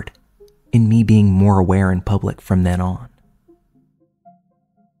a part in me being more aware in public from then on.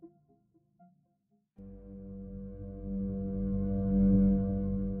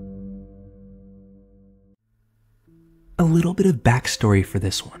 A little bit of backstory for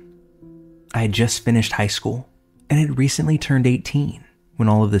this one. I had just finished high school and had recently turned 18 when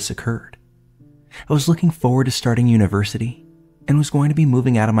all of this occurred. I was looking forward to starting university and was going to be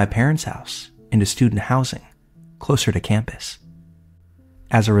moving out of my parents' house into student housing closer to campus.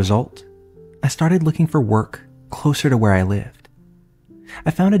 As a result, I started looking for work closer to where I lived.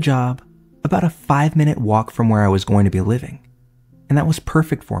 I found a job about a 5-minute walk from where I was going to be living, and that was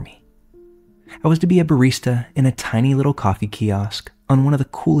perfect for me. I was to be a barista in a tiny little coffee kiosk on one of the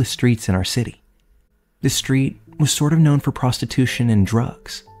coolest streets in our city. This street was sort of known for prostitution and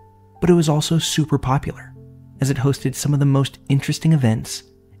drugs, but it was also super popular as it hosted some of the most interesting events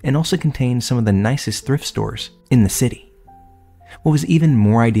and also contained some of the nicest thrift stores in the city. What was even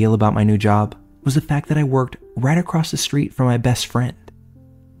more ideal about my new job was the fact that I worked right across the street from my best friend.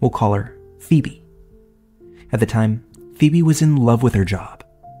 We'll call her Phoebe. At the time, Phoebe was in love with her job.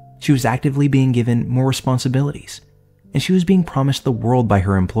 She was actively being given more responsibilities, and she was being promised the world by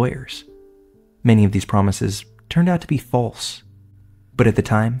her employers. Many of these promises turned out to be false, but at the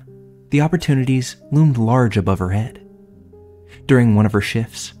time, the opportunities loomed large above her head. During one of her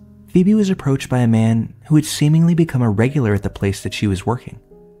shifts, Phoebe was approached by a man who had seemingly become a regular at the place that she was working.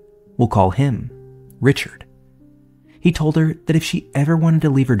 We'll call him Richard. He told her that if she ever wanted to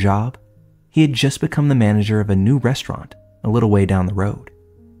leave her job, he had just become the manager of a new restaurant a little way down the road.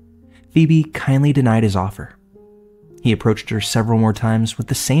 Phoebe kindly denied his offer. He approached her several more times with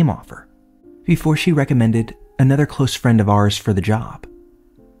the same offer before she recommended another close friend of ours for the job.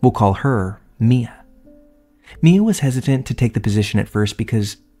 We'll call her Mia. Mia was hesitant to take the position at first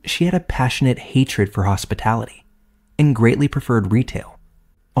because she had a passionate hatred for hospitality and greatly preferred retail,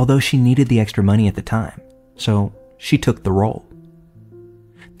 although she needed the extra money at the time, so she took the role.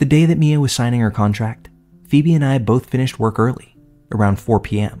 The day that Mia was signing her contract, Phoebe and I both finished work early, around 4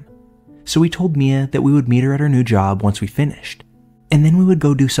 p.m., so we told Mia that we would meet her at her new job once we finished, and then we would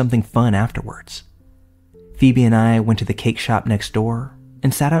go do something fun afterwards. Phoebe and I went to the cake shop next door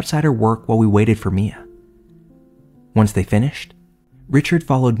and sat outside her work while we waited for Mia. Once they finished, Richard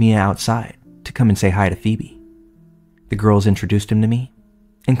followed Mia outside to come and say hi to Phoebe. The girls introduced him to me,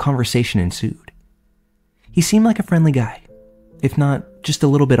 and conversation ensued. He seemed like a friendly guy, if not just a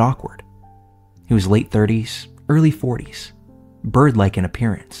little bit awkward. He was late 30s, early 40s, bird-like in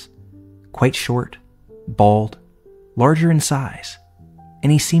appearance, quite short, bald, larger in size,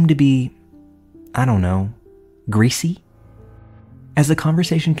 and he seemed to be, I don't know, greasy? As the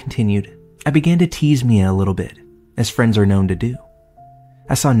conversation continued, I began to tease Mia a little bit, as friends are known to do.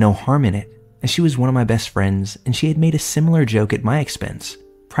 I saw no harm in it, as she was one of my best friends and she had made a similar joke at my expense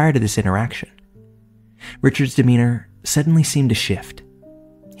prior to this interaction. Richard's demeanor suddenly seemed to shift.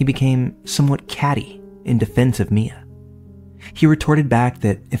 He became somewhat catty in defense of Mia. He retorted back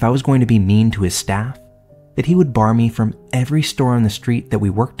that if I was going to be mean to his staff, that he would bar me from every store on the street that we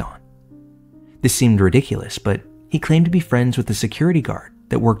worked on. This seemed ridiculous, but he claimed to be friends with the security guard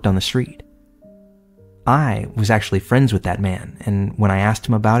that worked on the street. I was actually friends with that man, and when I asked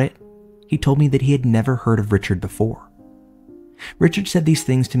him about it, he told me that he had never heard of Richard before. Richard said these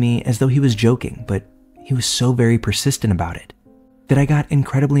things to me as though he was joking, but he was so very persistent about it that I got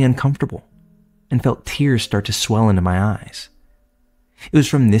incredibly uncomfortable and felt tears start to swell into my eyes. It was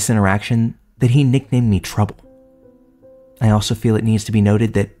from this interaction that he nicknamed me Trouble. I also feel it needs to be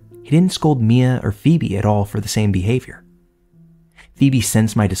noted that he didn't scold Mia or Phoebe at all for the same behavior. Phoebe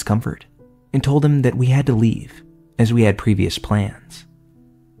sensed my discomfort and told him that we had to leave as we had previous plans.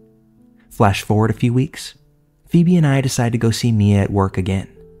 Flash forward a few weeks, Phoebe and I decide to go see Mia at work again.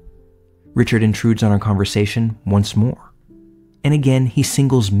 Richard intrudes on our conversation once more, and again he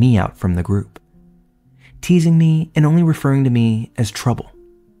singles me out from the group, teasing me and only referring to me as Trouble.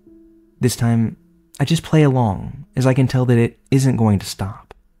 This time, I just play along as I can tell that it isn't going to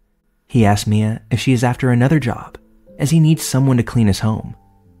stop. He asks Mia if she is after another job, as he needs someone to clean his home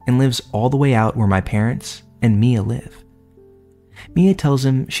and lives all the way out where my parents and Mia live. Mia tells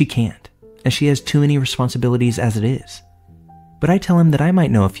him she can't, as she has too many responsibilities as it is, but I tell him that I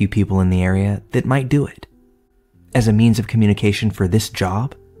might know a few people in the area that might do it. As a means of communication for this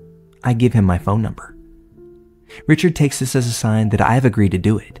job, I give him my phone number. Richard takes this as a sign that I have agreed to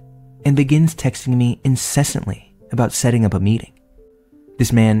do it and begins texting me incessantly about setting up a meeting.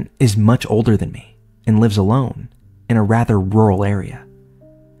 This man is much older than me and lives alone in a rather rural area.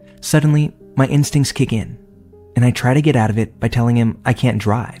 Suddenly, my instincts kick in, and I try to get out of it by telling him I can't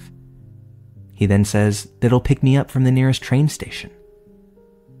drive. He then says that he'll pick me up from the nearest train station.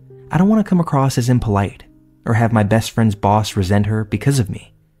 I don't want to come across as impolite or have my best friend's boss resent her because of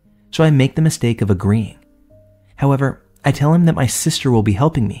me, so I make the mistake of agreeing. However, I tell him that my sister will be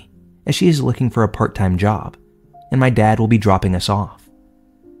helping me as she is looking for a part-time job, and my dad will be dropping us off.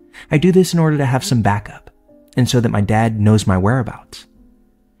 I do this in order to have some backup, and so that my dad knows my whereabouts.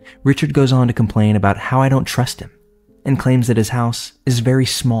 Richard goes on to complain about how I don't trust him, and claims that his house is very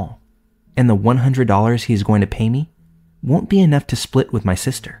small, and the $100 he is going to pay me won't be enough to split with my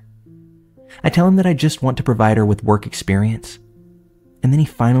sister. I tell him that I just want to provide her with work experience, and then he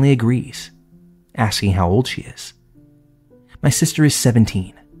finally agrees, asking how old she is. My sister is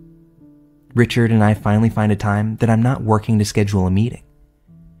 17. Richard and I finally find a time that I'm not working to schedule a meeting.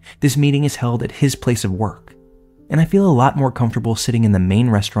 This meeting is held at his place of work, and I feel a lot more comfortable sitting in the main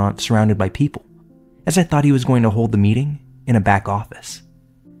restaurant surrounded by people, as I thought he was going to hold the meeting in a back office.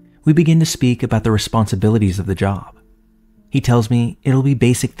 We begin to speak about the responsibilities of the job. He tells me it'll be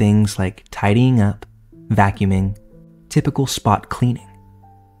basic things like tidying up, vacuuming, typical spot cleaning.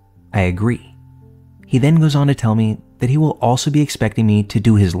 I agree. He then goes on to tell me that he will also be expecting me to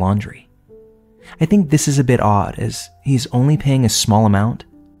do his laundry. I think this is a bit odd, as he's only paying a small amount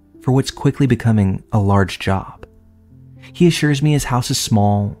for what's quickly becoming a large job. He assures me his house is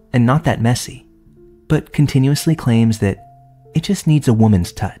small and not that messy, but continuously claims that it just needs a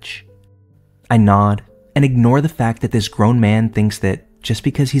woman's touch. I nod and ignore the fact that this grown man thinks that just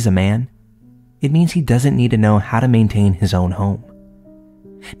because he's a man, it means he doesn't need to know how to maintain his own home.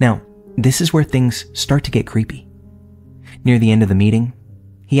 Now, this is where things start to get creepy. Near the end of the meeting,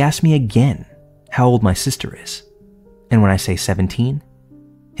 he asks me again how old my sister is, and when I say 17,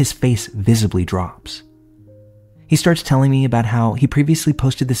 his face visibly drops. He starts telling me about how he previously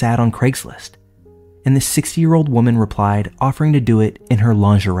posted this ad on Craigslist, and this 60-year-old woman replied offering to do it in her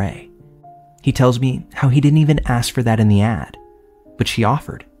lingerie. He tells me how he didn't even ask for that in the ad, but she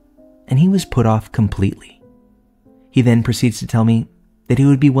offered, and he was put off completely. He then proceeds to tell me that he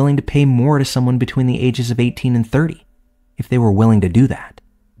would be willing to pay more to someone between the ages of 18 and 30 if they were willing to do that,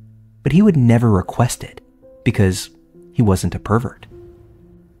 but he would never request it because he wasn't a pervert.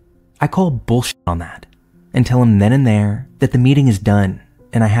 I call bullshit on that and tell him then and there that the meeting is done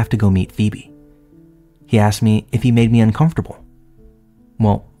and I have to go meet Phoebe. He asked me if he made me uncomfortable.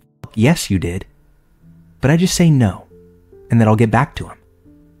 Well, yes, you did. But I just say no, and that I'll get back to him.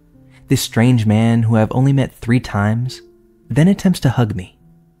 This strange man who I've only met 3 times then attempts to hug me,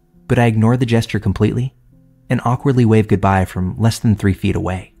 but I ignore the gesture completely and awkwardly wave goodbye from less than 3 feet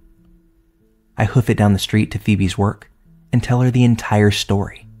away. I hoof it down the street to Phoebe's work and tell her the entire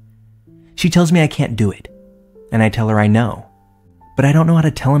story. She tells me I can't do it, and I tell her I know, but I don't know how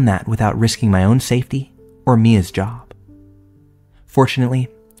to tell him that without risking my own safety or Mia's job. Fortunately,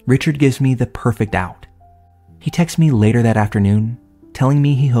 Richard gives me the perfect out. He texts me later that afternoon, telling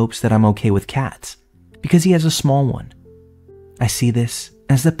me he hopes that I'm okay with cats, because he has a small one. I see this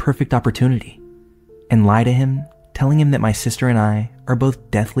as the perfect opportunity, and lie to him, telling him that my sister and I are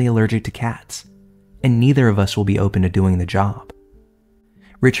both deathly allergic to cats, and neither of us will be open to doing the job.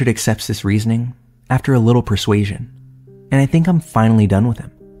 Richard accepts this reasoning after a little persuasion, and I think I'm finally done with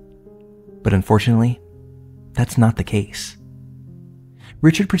him. But unfortunately, that's not the case.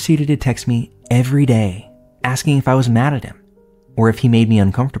 Richard proceeded to text me every day, asking if I was mad at him, or if he made me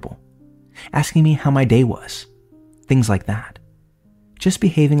uncomfortable, asking me how my day was, things like that. Just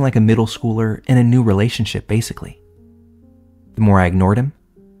behaving like a middle schooler in a new relationship, basically. The more I ignored him,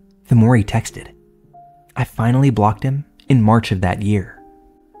 the more he texted. I finally blocked him in March of that year.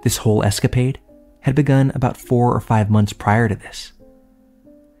 This whole escapade had begun about 4 or 5 months prior to this.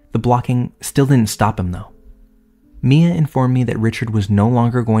 The blocking still didn't stop him though. Mia informed me that Richard was no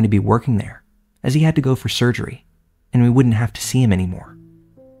longer going to be working there, as he had to go for surgery, and we wouldn't have to see him anymore.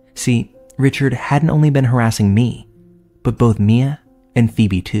 See, Richard hadn't only been harassing me, but both Mia and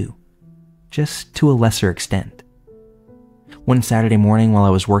Phoebe too, just to a lesser extent. One Saturday morning while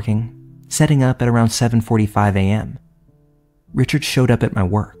I was working, setting up at around 7:45 a.m., Richard showed up at my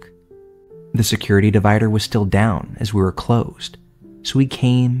work. The security divider was still down as we were closed, so he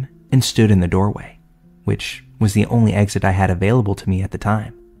came and stood in the doorway, which was the only exit I had available to me at the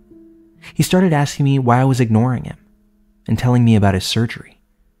time. He started asking me why I was ignoring him and telling me about his surgery.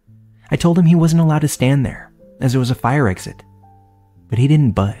 I told him he wasn't allowed to stand there as it was a fire exit, but he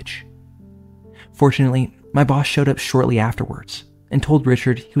didn't budge. Fortunately, my boss showed up shortly afterwards and told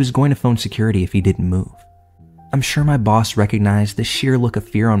Richard he was going to phone security if he didn't move. I'm sure my boss recognized the sheer look of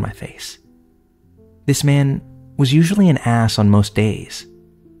fear on my face. This man was usually an ass on most days,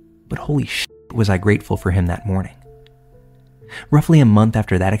 but holy shit was I grateful for him that morning. Roughly a month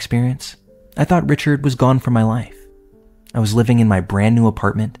after that experience, I thought Richard was gone from my life. I was living in my brand new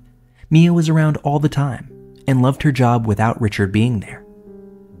apartment. Mia was around all the time and loved her job without Richard being there.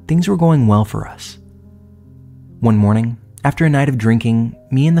 Things were going well for us. One morning, after a night of drinking,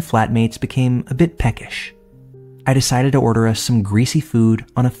 me and the flatmates became a bit peckish. I decided to order us some greasy food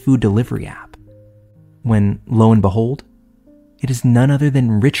on a food delivery app. When, lo and behold, it is none other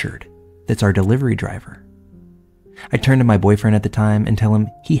than Richard that's our delivery driver. I turn to my boyfriend at the time and tell him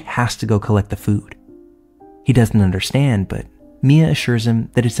he has to go collect the food. He doesn't understand, but Mia assures him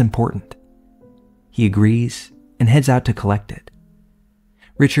that it's important. He agrees and heads out to collect it.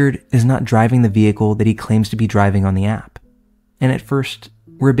 Richard is not driving the vehicle that he claims to be driving on the app, and at first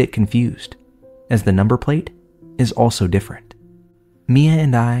we're a bit confused, as the number plate is also different. Mia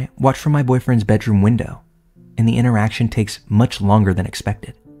and I watch from my boyfriend's bedroom window, and the interaction takes much longer than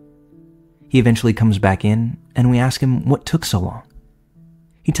expected. He eventually comes back in, and we ask him what took so long.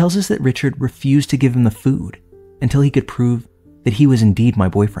 He tells us that Richard refused to give him the food until he could prove that he was indeed my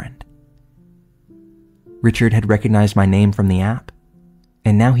boyfriend. Richard had recognized my name from the app,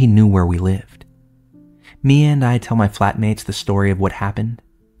 and now he knew where we lived. Mia and I tell my flatmates the story of what happened,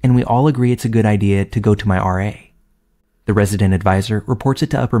 and we all agree it's a good idea to go to my RA. The resident advisor reports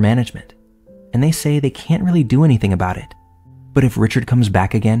it to upper management, and they say they can't really do anything about it, but if Richard comes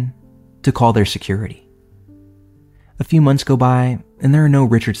back again, to call their security. A few months go by, and there are no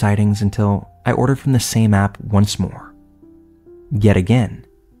Richard sightings until I order from the same app once more. Yet again,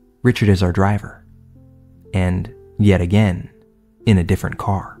 Richard is our driver. And yet again, in a different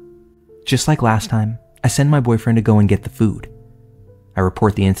car. Just like last time, I send my boyfriend to go and get the food. I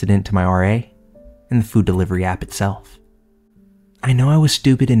report the incident to my RA and the food delivery app itself. I know I was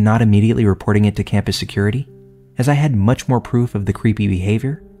stupid in not immediately reporting it to campus security, as I had much more proof of the creepy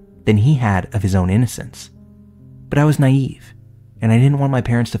behavior than he had of his own innocence. But I was naive, and I didn't want my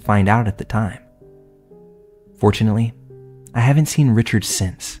parents to find out at the time. Fortunately, I haven't seen Richard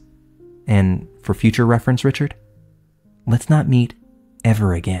since, and for future reference, Richard, let's not meet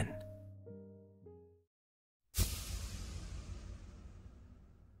ever again.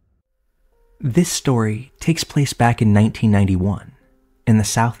 This story takes place back in 1991 in the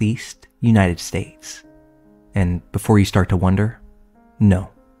Southeast United States. And before you start to wonder,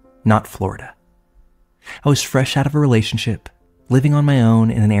 no, not Florida. I was fresh out of a relationship, living on my own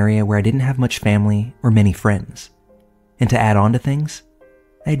in an area where I didn't have much family or many friends. And to add on to things,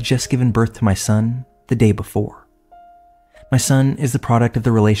 I had just given birth to my son the day before. My son is the product of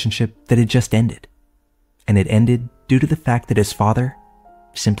the relationship that had just ended. And it ended due to the fact that his father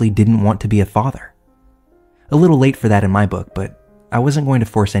simply didn't want to be a father. A little late for that in my book, but I wasn't going to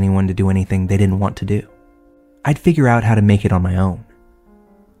force anyone to do anything they didn't want to do. I'd figure out how to make it on my own.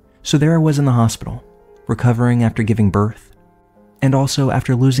 So there I was in the hospital, recovering after giving birth, and also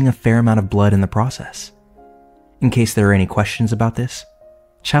after losing a fair amount of blood in the process. In case there are any questions about this,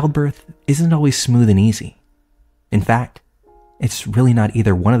 childbirth isn't always smooth and easy. In fact, it's really not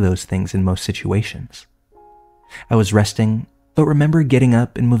either one of those things in most situations. I was resting, but remember getting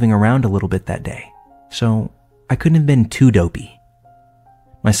up and moving around a little bit that day, so I couldn't have been too dopey.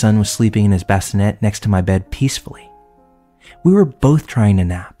 My son was sleeping in his bassinet next to my bed peacefully. We were both trying to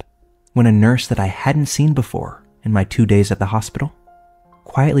nap when a nurse that I hadn't seen before in my 2 days at the hospital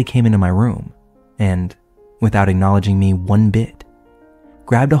quietly came into my room and, without acknowledging me one bit,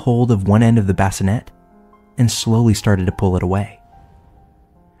 grabbed a hold of one end of the bassinet and slowly started to pull it away.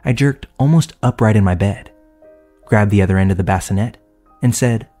 I jerked almost upright in my bed, grabbed the other end of the bassinet, and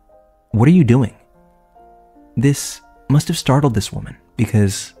said, "What are you doing?" This must have startled this woman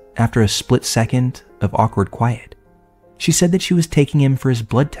because, after a split second of awkward quiet, she said that she was taking him for his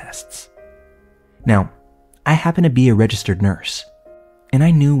blood tests. Now, I happen to be a registered nurse, and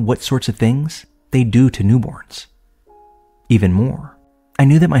I knew what sorts of things they do to newborns. Even more, I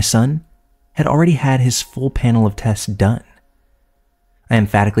knew that my son had already had his full panel of tests done. I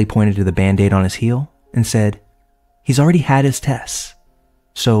emphatically pointed to the Band-Aid on his heel and said, "He's already had his tests,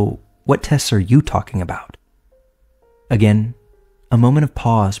 so what tests are you talking about?" Again, a moment of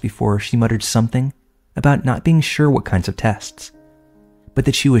pause before she muttered something about not being sure what kinds of tests, but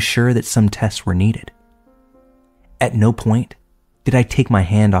that she was sure that some tests were needed. At no point did I take my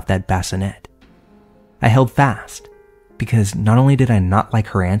hand off that bassinet. I held fast because not only did I not like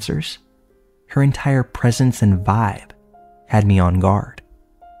her answers, her entire presence and vibe had me on guard.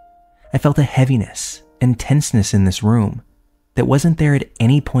 I felt a heaviness and tenseness in this room that wasn't there at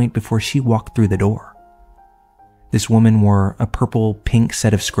any point before she walked through the door. This woman wore a purple-pink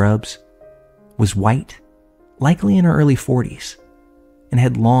set of scrubs, was white, likely in her early 40s, and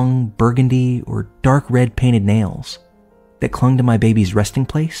had long burgundy or dark red painted nails that clung to my baby's resting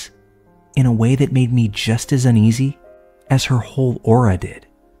place in a way that made me just as uneasy as her whole aura did.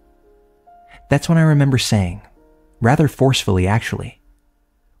 That's when I remember saying, rather forcefully actually,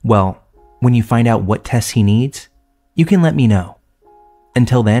 "Well, when you find out what tests he needs, you can let me know.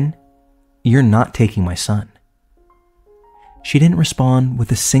 Until then, you're not taking my son." She didn't respond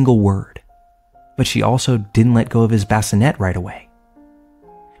with a single word, but she also didn't let go of his bassinet right away.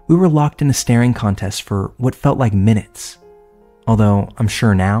 We were locked in a staring contest for what felt like minutes, although I'm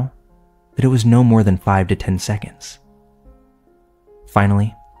sure now that it was no more than 5 to 10 seconds.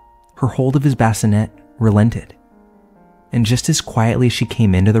 Finally, her hold of his bassinet relented, and just as quietly as she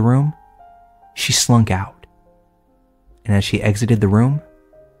came into the room, she slunk out. And as she exited the room,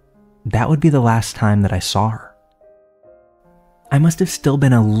 that would be the last time that I saw her. I must have still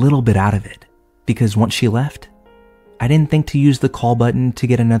been a little bit out of it, because once she left, I didn't think to use the call button to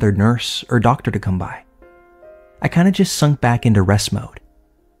get another nurse or doctor to come by. I kind of just sunk back into rest mode.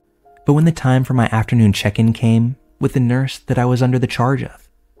 But when the time for my afternoon check-in came with the nurse that I was under the charge of,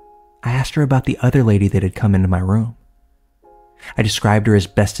 I asked her about the other lady that had come into my room. I described her as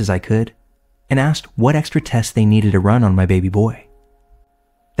best as I could and asked what extra tests they needed to run on my baby boy.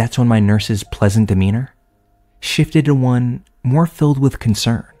 That's when my nurse's pleasant demeanor shifted to one more filled with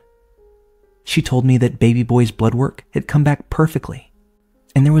concern. She told me that baby boy's blood work had come back perfectly,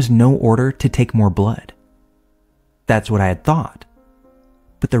 and there was no order to take more blood. That's what I had thought.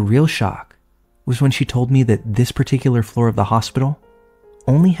 But the real shock was when she told me that this particular floor of the hospital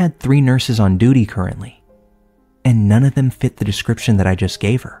only had 3 nurses on duty currently, and none of them fit the description that I just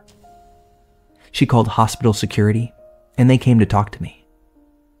gave her. She called hospital security, and they came to talk to me.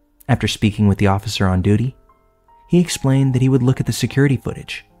 After speaking with the officer on duty, he explained that he would look at the security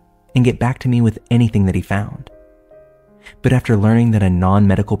footage and get back to me with anything that he found. But after learning that a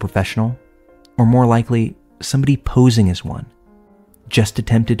non-medical professional, or more likely somebody posing as one, just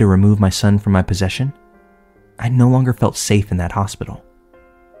attempted to remove my son from my possession, I no longer felt safe in that hospital.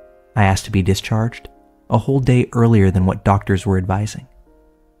 I asked to be discharged a whole day earlier than what doctors were advising.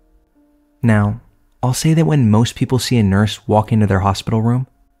 Now, I'll say that when most people see a nurse walk into their hospital room,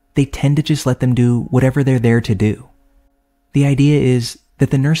 they tend to just let them do whatever they're there to do. The idea is that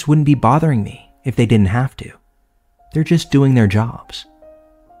the nurse wouldn't be bothering me if they didn't have to. They're just doing their jobs.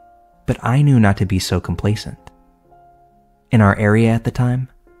 But I knew not to be so complacent. In our area at the time,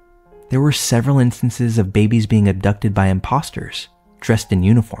 there were several instances of babies being abducted by imposters dressed in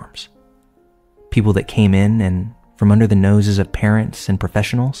uniforms. People that came in and, from under the noses of parents and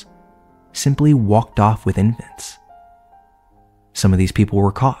professionals, simply walked off with infants. Some of these people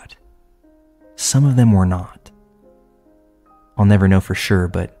were caught. Some of them were not. I'll never know for sure,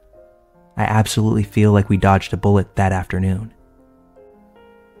 but I absolutely feel like we dodged a bullet that afternoon.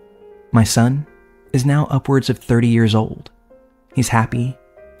 My son is now upwards of 30 years old. He's happy,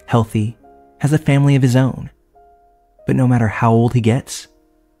 healthy, has a family of his own. But no matter how old he gets,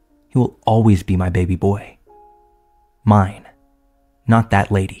 he will always be my baby boy. Mine, not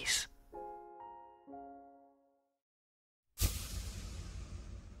that lady's.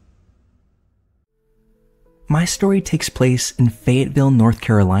 My story takes place in Fayetteville, North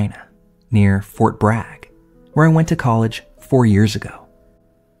Carolina, near Fort Bragg, where I went to college 4 years ago.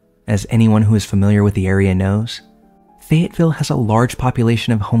 As anyone who is familiar with the area knows, Fayetteville has a large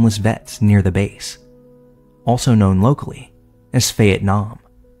population of homeless vets near the base, also known locally as Fayette-Nam.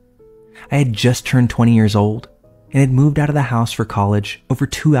 I had just turned 20 years old and had moved out of the house for college over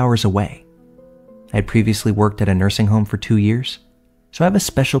 2 hours away. I had previously worked at a nursing home for 2 years, so I have a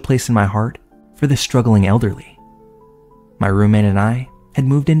special place in my heart for the struggling elderly. My roommate and I had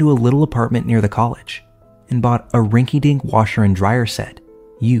moved into a little apartment near the college and bought a rinky-dink washer and dryer set,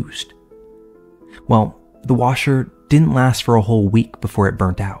 used. Well, the washer didn't last for a whole week before it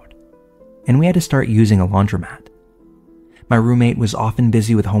burnt out, and we had to start using a laundromat. My roommate was often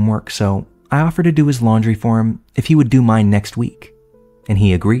busy with homework, so I offered to do his laundry for him if he would do mine next week, and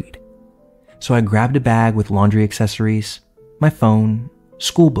he agreed. So I grabbed a bag with laundry accessories, my phone,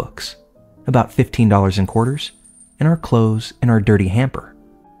 school books, about $15 in quarters, and our clothes in our dirty hamper,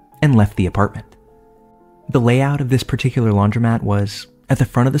 and left the apartment. The layout of this particular laundromat was, at the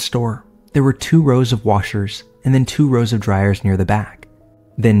front of the store, there were 2 rows of washers and then 2 rows of dryers near the back,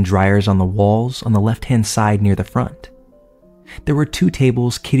 then dryers on the walls on the left-hand side near the front. There were 2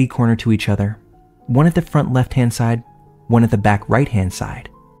 tables kitty corner to each other, one at the front left-hand side, one at the back right-hand side,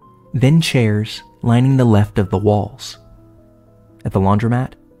 then chairs lining the left of the walls. At the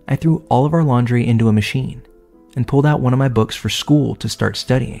laundromat, I threw all of our laundry into a machine and pulled out one of my books for school to start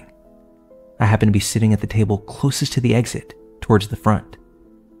studying. I happened to be sitting at the table closest to the exit, towards the front.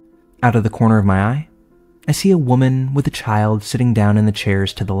 Out of the corner of my eye, I see a woman with a child sitting down in the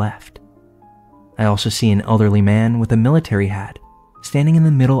chairs to the left. I also see an elderly man with a military hat standing in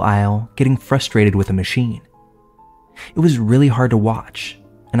the middle aisle getting frustrated with a machine. It was really hard to watch,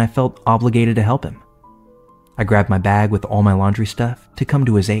 and I felt obligated to help him. I grabbed my bag with all my laundry stuff to come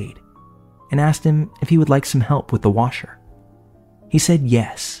to his aid and asked him if he would like some help with the washer. He said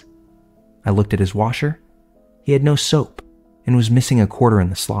yes. I looked at his washer. He had no soap and was missing a quarter in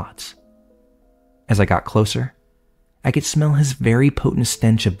the slots. As I got closer, I could smell his very potent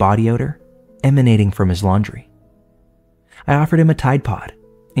stench of body odor emanating from his laundry. I offered him a Tide Pod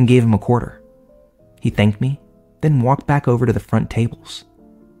and gave him a quarter. He thanked me, then walked back over to the front tables.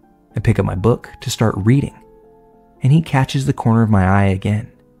 I pick up my book to start reading, and he catches the corner of my eye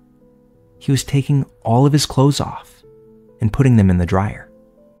again. He was taking all of his clothes off and putting them in the dryer.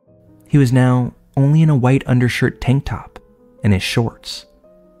 He was now only in a white undershirt tank top and his shorts.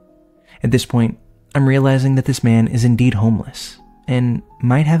 At this point, I'm realizing that this man is indeed homeless and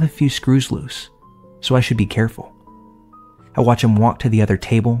might have a few screws loose, so I should be careful. I watch him walk to the other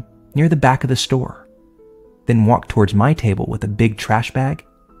table near the back of the store, then walk towards my table with a big trash bag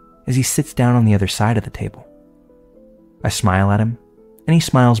as he sits down on the other side of the table. I smile at him, and he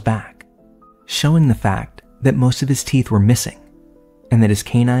smiles back, showing the fact that most of his teeth were missing and that his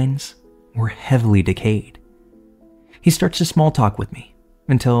canines were heavily decayed. He starts to small talk with me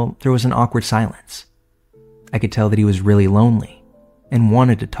until there was an awkward silence. I could tell that he was really lonely and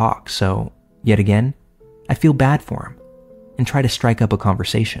wanted to talk, so, yet again, I feel bad for him and try to strike up a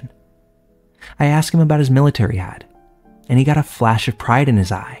conversation. I ask him about his military hat, and he got a flash of pride in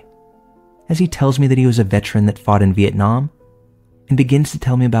his eye as he tells me that he was a veteran that fought in Vietnam and begins to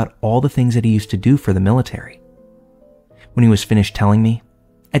tell me about all the things that he used to do for the military. When he was finished telling me,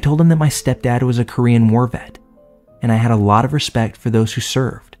 I told him that my stepdad was a Korean War vet, and I had a lot of respect for those who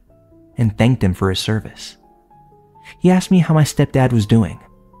served and thanked him for his service. He asked me how my stepdad was doing.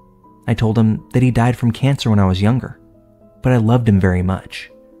 I told him that he died from cancer when I was younger, but I loved him very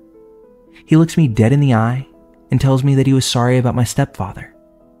much. He looks me dead in the eye and tells me that he was sorry about my stepfather,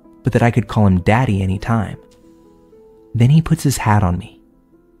 but that I could call him Daddy any time. Then he puts his hat on me.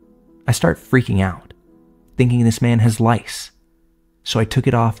 I start freaking out, thinking this man has lice, so I took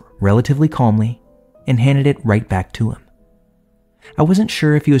it off relatively calmly and handed it right back to him. I wasn't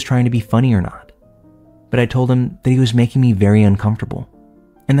sure if he was trying to be funny or not, but I told him that he was making me very uncomfortable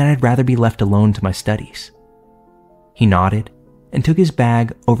and that I'd rather be left alone to my studies. He nodded and took his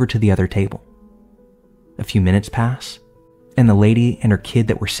bag over to the other table. A few minutes pass, and the lady and her kid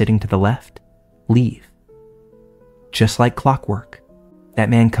that were sitting to the left leave. Just like clockwork, that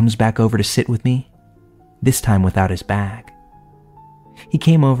man comes back over to sit with me, this time without his bag. He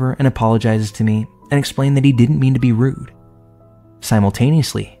came over and apologizes to me and explained that he didn't mean to be rude,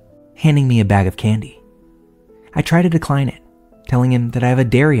 simultaneously handing me a bag of candy. I try to decline it, telling him that I have a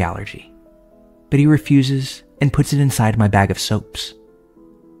dairy allergy, but he refuses and puts it inside my bag of soaps.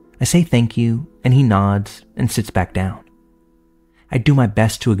 I say thank you, and he nods and sits back down. I do my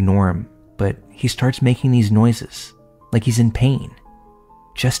best to ignore him, but he starts making these noises like he's in pain,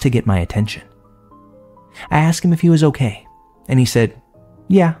 just to get my attention. I ask him if he was okay, and he said,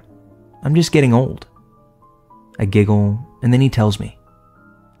 "Yeah, I'm just getting old." I giggle, and then he tells me,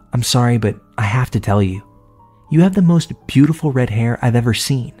 "I'm sorry, but I have to tell you, you have the most beautiful red hair I've ever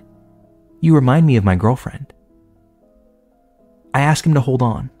seen. You remind me of my girlfriend." I ask him to hold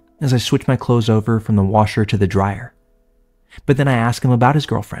on as I switch my clothes over from the washer to the dryer. But then I ask him about his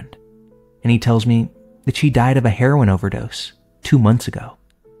girlfriend, and he tells me that she died of a heroin overdose 2 months ago.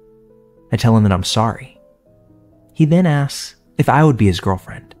 I tell him that I'm sorry. He then asks if I would be his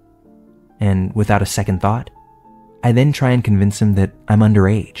girlfriend, and without a second thought, I then try and convince him that I'm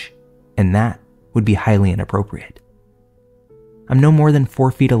underage, and that would be highly inappropriate. I'm no more than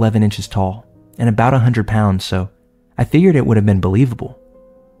 4 feet 11 inches tall and about 100 pounds, so I figured it would have been believable.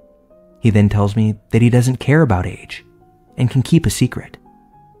 He then tells me that he doesn't care about age and can keep a secret.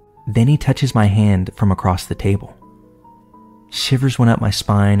 Then he touches my hand from across the table. Shivers went up my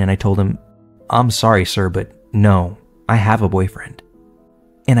spine, and I told him, "I'm sorry, sir, but no, I have a boyfriend."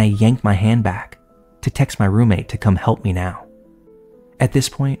 And I yanked my hand back to text my roommate to come help me now. At this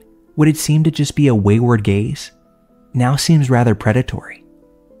point, what had seemed to just be a wayward gaze now seems rather predatory,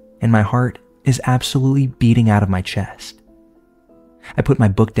 and my heart is absolutely beating out of my chest. I put my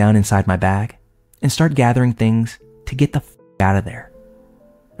book down inside my bag and start gathering things to get the out of there.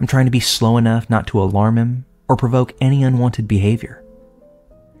 I'm trying to be slow enough not to alarm him or provoke any unwanted behavior.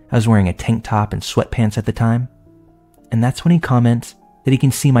 I was wearing a tank top and sweatpants at the time, and that's when he comments that he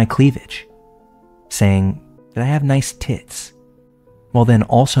can see my cleavage, saying that I have nice tits, while then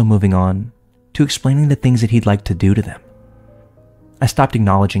also moving on to explaining the things that he'd like to do to them. I stopped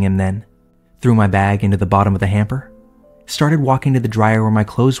acknowledging him then, threw my bag into the bottom of the hamper, started walking to the dryer where my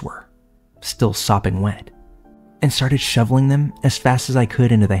clothes were, still sopping wet, and started shoveling them as fast as I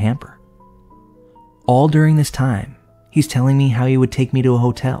could into the hamper. All during this time, he's telling me how he would take me to a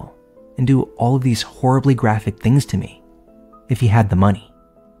hotel and do all of these horribly graphic things to me if he had the money,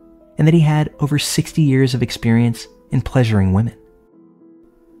 and that he had over 60 years of experience in pleasuring women.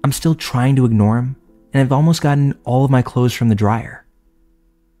 I'm still trying to ignore him, and I've almost gotten all of my clothes from the dryer.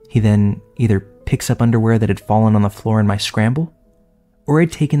 He then either picks up underwear that had fallen on the floor in my scramble, or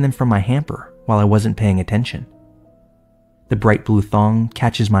had taken them from my hamper while I wasn't paying attention. The bright blue thong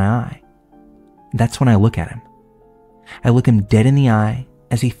catches my eye. That's when I look at him. I look him dead in the eye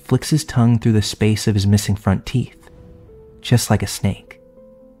as he flicks his tongue through the space of his missing front teeth, just like a snake.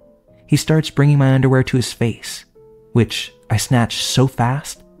 He starts bringing my underwear to his face, which I snatch so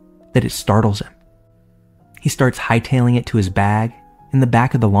fast that it startles him. He starts hightailing it to his bag in the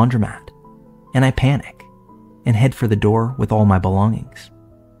back of the laundromat, and I panic and head for the door with all my belongings.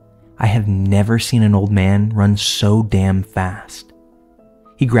 I have never seen an old man run so damn fast.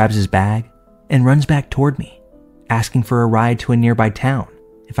 He grabs his bag and runs back toward me, asking for a ride to a nearby town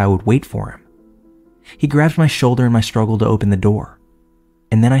if I would wait for him. He grabs my shoulder in my struggle to open the door,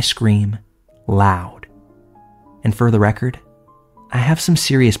 and then I scream loud. And for the record, I have some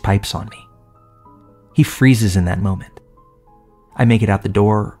serious pipes on me. He freezes in that moment. I make it out the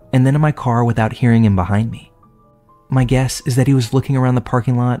door and then in my car without hearing him behind me. My guess is that he was looking around the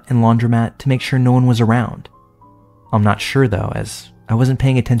parking lot and laundromat to make sure no one was around. I'm not sure though, as I wasn't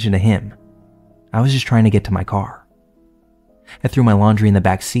paying attention to him. I was just trying to get to my car. I threw my laundry in the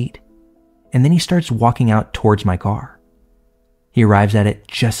back seat, and then he starts walking out towards my car. He arrives at it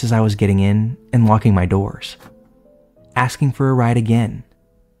just as I was getting in and locking my doors, asking for a ride again,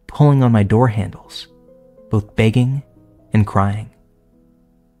 pulling on my door handles, both begging and crying.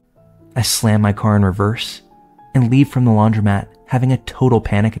 I slam my car in reverse and leave from the laundromat having a total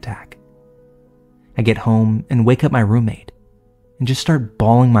panic attack. I get home and wake up my roommate and just start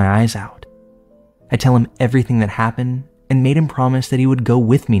bawling my eyes out. I tell him everything that happened and made him promise that he would go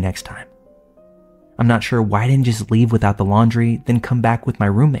with me next time. I'm not sure why I didn't just leave without the laundry, then come back with my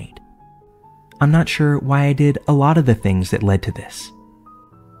roommate. I'm not sure why I did a lot of the things that led to this.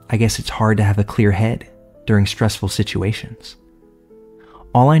 I guess it's hard to have a clear head during stressful situations.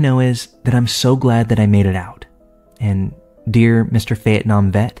 All I know is that I'm so glad that I made it out. And dear Mr.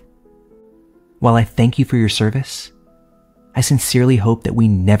 Vietnam vet, while I thank you for your service, I sincerely hope that we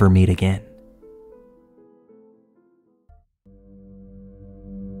never meet again.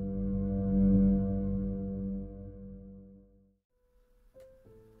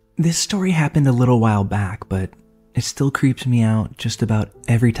 This story happened a little while back, but it still creeps me out just about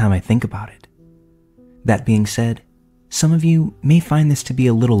every time I think about it. That being said, some of you may find this to be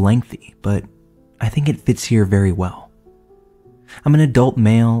a little lengthy, but I think it fits here very well. I'm an adult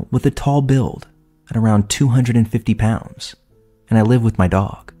male with a tall build at around 250 pounds, and I live with my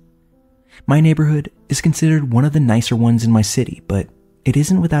dog. My neighborhood is considered one of the nicer ones in my city, but it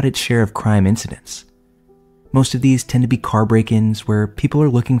isn't without its share of crime incidents. Most of these tend to be car break-ins where people are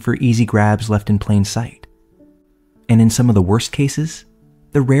looking for easy grabs left in plain sight. And in some of the worst cases,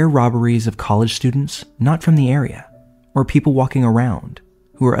 the rare robberies of college students not from the area, or people walking around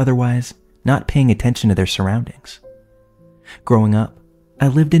who are otherwise not paying attention to their surroundings. Growing up, I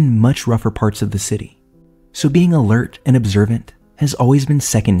lived in much rougher parts of the city, so being alert and observant has always been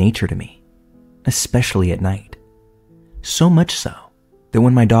second nature to me, especially at night. So much so that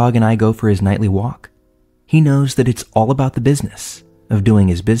when my dog and I go for his nightly walk, he knows that it's all about the business of doing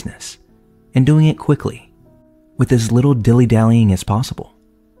his business and doing it quickly, with as little dilly-dallying as possible.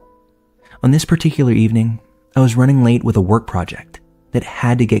 On this particular evening, I was running late with a work project that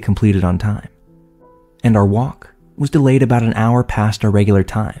had to get completed on time, and our walk was delayed about an hour past our regular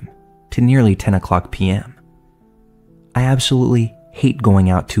time to nearly 10 o'clock p.m. I absolutely hate going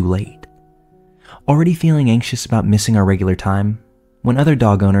out too late. Already feeling anxious about missing our regular time when other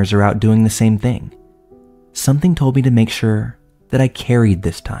dog owners are out doing the same thing, something told me to make sure that I carried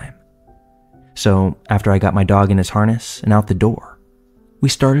this time. So after I got my dog in his harness and out the door, we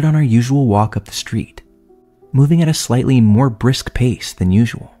started on our usual walk up the street, moving at a slightly more brisk pace than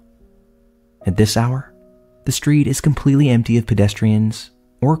usual. At this hour, the street is completely empty of pedestrians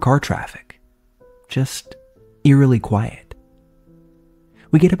or car traffic, just eerily quiet.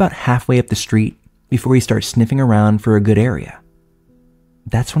 We get about halfway up the street before we start sniffing around for a good area.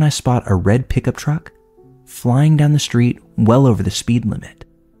 That's when I spot a red pickup truck flying down the street well over the speed limit.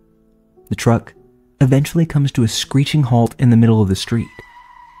 The truck eventually comes to a screeching halt in the middle of the street,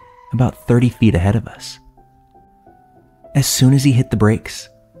 about 30 feet ahead of us. As soon as he hit the brakes,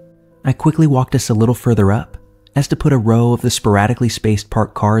 I quickly walked us a little further up as to put a row of the sporadically spaced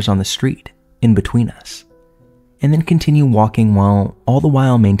parked cars on the street in between us, and then continue walking all the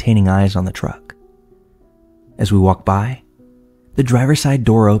while maintaining eyes on the truck. As we walk by, the driver's side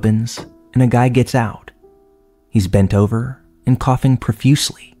door opens and a guy gets out. He's bent over and coughing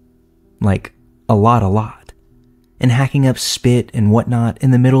profusely, like a lot, and hacking up spit and whatnot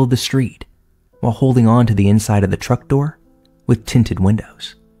in the middle of the street while holding on to the inside of the truck door with tinted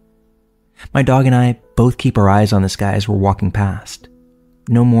windows. My dog and I both keep our eyes on this guy as we're walking past,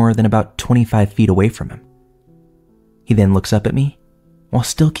 no more than about 25 feet away from him. He then looks up at me while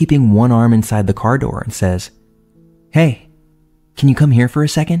still keeping one arm inside the car door and says, "Hey, can you come here for a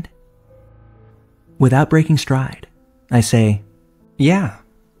second?" Without breaking stride, I say, "Yeah,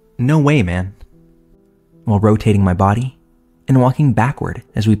 no way, man," while rotating my body and walking backward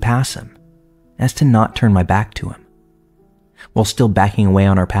as we pass him, as to not turn my back to him. While still backing away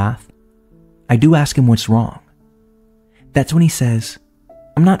on our path, I do ask him what's wrong. That's when he says,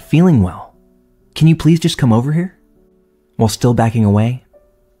 "I'm not feeling well. Can you please just come over here?" While still backing away,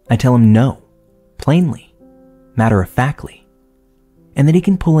 I tell him no, plainly, matter-of-factly, and that he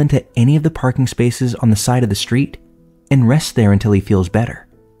can pull into any of the parking spaces on the side of the street and rest there until he feels better,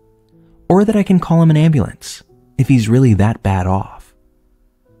 or that I can call him an ambulance if he's really that bad off.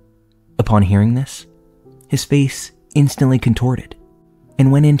 Upon hearing this, his face instantly contorted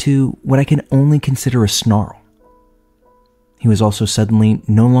and went into what I can only consider a snarl. He was also suddenly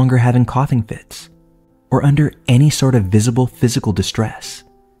no longer having coughing fits or under any sort of visible physical distress.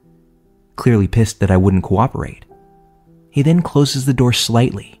 Clearly pissed that I wouldn't cooperate, he then closes the door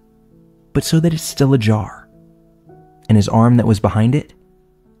slightly, but so that it's still ajar, and his arm that was behind it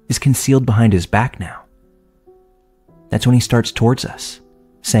is concealed behind his back now. That's when he starts towards us,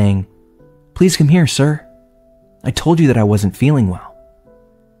 saying, "Please come here, sir. I told you that I wasn't feeling well."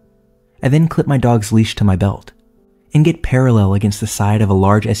 I then clip my dog's leash to my belt and get parallel against the side of a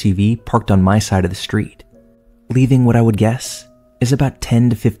large SUV parked on my side of the street, leaving what I would guess is about 10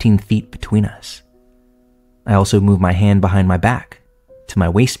 to 15 feet between us. I also move my hand behind my back to my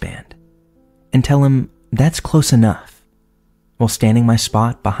waistband and tell him that's close enough while standing my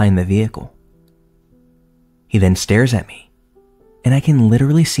spot behind the vehicle. He then stares at me, and I can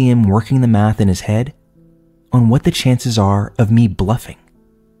literally see him working the math in his head on what the chances are of me bluffing.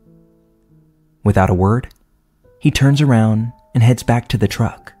 Without a word, he turns around and heads back to the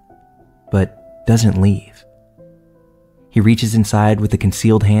truck, but doesn't leave. He reaches inside with a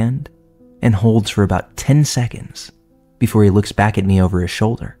concealed hand and holds for about 10 seconds before he looks back at me over his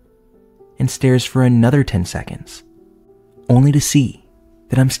shoulder and stares for another 10 seconds, only to see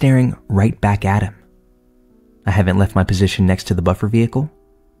that I'm staring right back at him. I haven't left my position next to the buffer vehicle,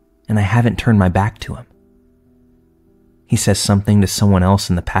 and I haven't turned my back to him. He says something to someone else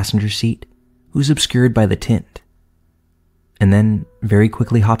in the passenger seat who's obscured by the tint, and then very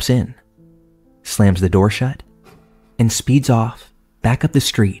quickly hops in, slams the door shut, and speeds off back up the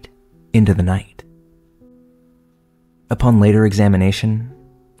street into the night. Upon later examination,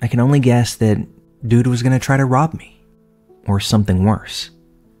 I can only guess that dude was going to try to rob me, or something worse.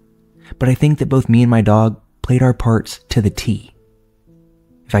 But I think that both me and my dog played our parts to the T.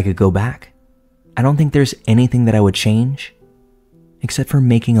 If I could go back, I don't think there's anything that I would change, except for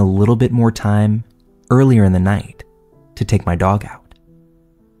making a little bit more time earlier in the night to take my dog out.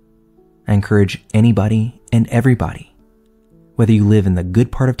 I encourage anybody and everybody, whether you live in the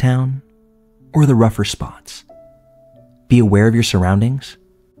good part of town or the rougher spots, be aware of your surroundings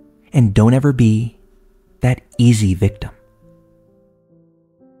and don't ever be that easy victim.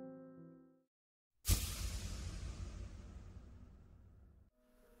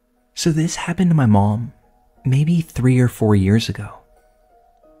 So this happened to my mom maybe 3 or 4 years ago.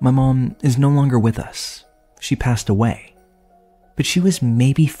 My mom is no longer with us. She passed away, but she was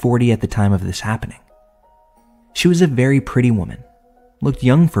maybe 40 at the time of this happening. She was a very pretty woman, looked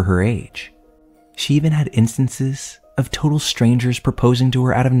young for her age. She even had instances of total strangers proposing to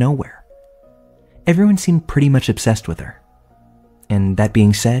her out of nowhere. Everyone seemed pretty much obsessed with her. And that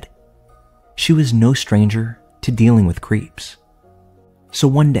being said, she was no stranger to dealing with creeps. So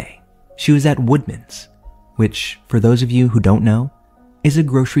one day, she was at Woodman's, which, for those of you who don't know, is a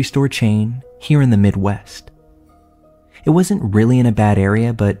grocery store chain here in the Midwest. It wasn't really in a bad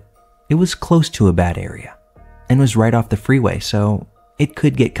area, but it was close to a bad area and was right off the freeway, so it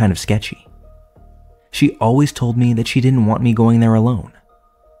could get kind of sketchy. She always told me that she didn't want me going there alone,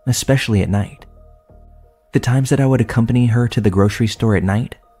 especially at night. The times that I would accompany her to the grocery store at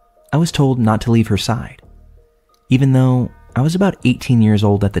night, I was told not to leave her side, even though I was about 18 years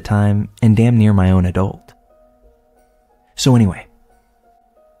old at the time and damn near my own adult. So anyway,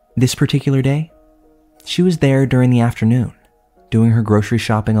 this particular day, she was there during the afternoon, doing her grocery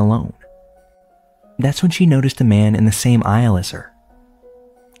shopping alone. That's when she noticed a man in the same aisle as her.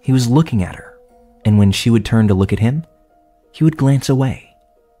 He was looking at her, and when she would turn to look at him, he would glance away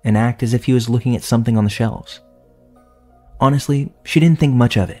and act as if he was looking at something on the shelves. Honestly, she didn't think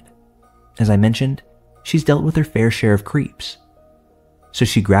much of it. As I mentioned, she's dealt with her fair share of creeps. So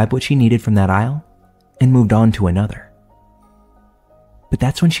she grabbed what she needed from that aisle and moved on to another. But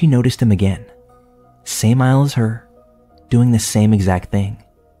that's when she noticed him again. Same aisle as her, doing the same exact thing.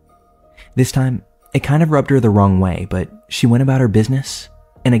 This time, it kind of rubbed her the wrong way, but she went about her business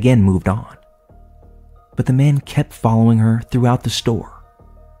and again moved on. But the man kept following her throughout the store.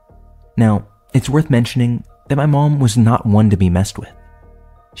 Now, it's worth mentioning that my mom was not one to be messed with.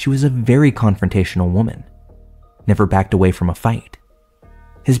 She was a very confrontational woman, never backed away from a fight,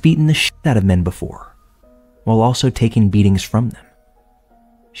 has beaten the shit out of men before, while also taking beatings from them.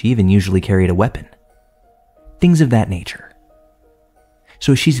 She even usually carried a weapon. Things of that nature.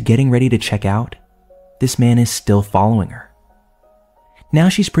 So as she's getting ready to check out, this man is still following her. Now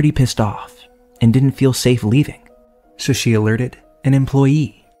she's pretty pissed off and didn't feel safe leaving, so she alerted an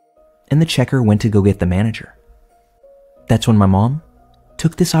employee, and the checker went to go get the manager. That's when my mom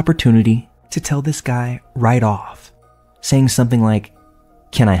took this opportunity to tell this guy right off, saying something like,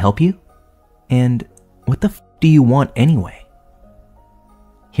 "Can I help you? And what the f do you want anyway?"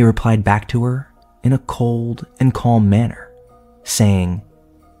 He replied back to her in a cold and calm manner, saying,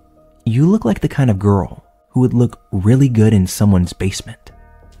 "You look like the kind of girl who would look really good in someone's basement."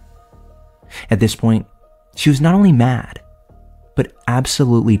 At this point, she was not only mad, but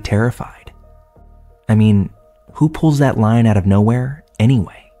absolutely terrified. I mean, who pulls that line out of nowhere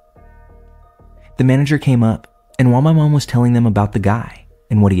anyway? The manager came up, and while my mom was telling them about the guy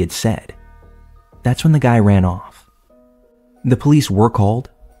and what he had said, that's when the guy ran off. The police were called,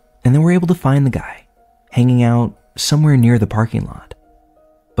 and they were able to find the guy hanging out somewhere near the parking lot.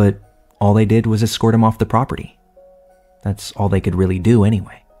 But all they did was escort him off the property. That's all they could really do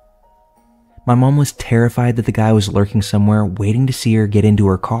anyway. My mom was terrified that the guy was lurking somewhere waiting to see her get into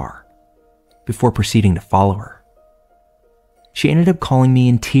her car before proceeding to follow her. She ended up calling me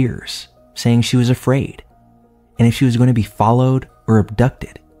in tears, saying she was afraid, and if she was going to be followed or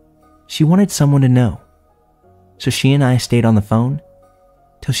abducted, she wanted someone to know. So she and I stayed on the phone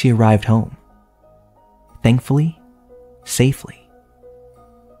till she arrived home. Thankfully, safely.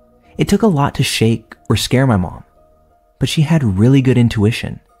 It took a lot to shake or scare my mom, but she had really good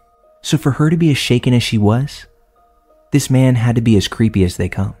intuition. So for her to be as shaken as she was, this man had to be as creepy as they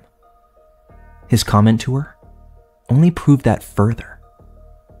come. His comment to her only proved that further.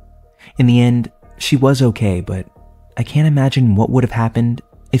 In the end, she was okay, but I can't imagine what would have happened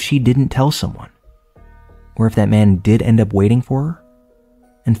if she didn't tell someone, or if that man did end up waiting for her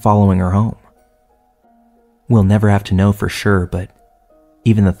and following her home. We'll never have to know for sure, but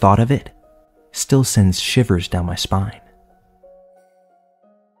even the thought of it still sends shivers down my spine.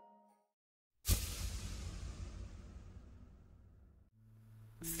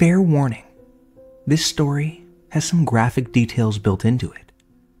 Fair warning, this story has some graphic details built into it.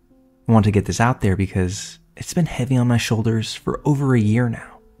 I want to get this out there because it's been heavy on my shoulders for over a year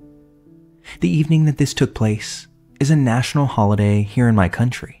now. The evening that this took place is a national holiday here in my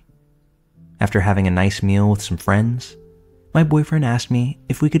country. After having a nice meal with some friends, my boyfriend asked me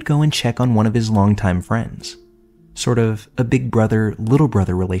if we could go and check on one of his longtime friends, sort of a big brother, little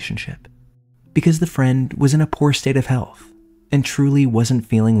brother relationship, because the friend was in a poor state of health and truly wasn't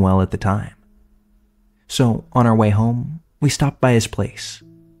feeling well at the time. So on our way home, we stopped by his place.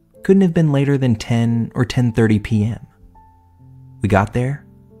 Couldn't have been later than 10 or 10:30 p.m. We got there,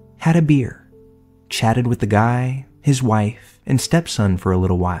 had a beer, chatted with the guy, his wife, and stepson for a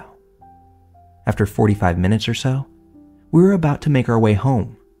little while. After 45 minutes or so, we were about to make our way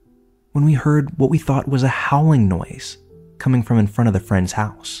home when we heard what we thought was a howling noise coming from in front of the friend's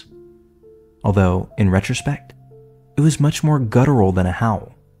house. Although, in retrospect, it was much more guttural than a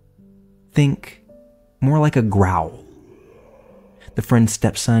howl. Think more like a growl. The friend's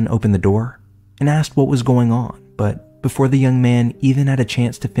stepson opened the door and asked what was going on, but before the young man even had a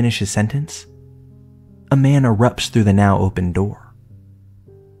chance to finish his sentence, a man erupts through the now open door.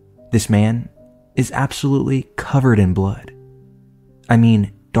 This man is absolutely covered in blood. I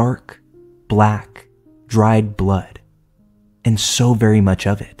mean, dark, black, dried blood, and so very much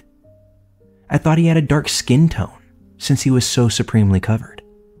of it. I thought he had a dark skin tone since he was so supremely covered.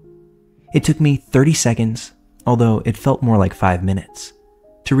 It took me 30 seconds, although it felt more like 5 minutes,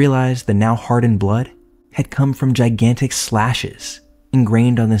 to realize the now hardened blood had come from gigantic slashes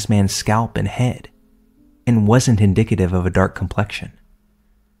ingrained on this man's scalp and head, and wasn't indicative of a dark complexion.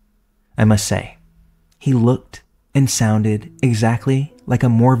 I must say, he looked and sounded exactly like a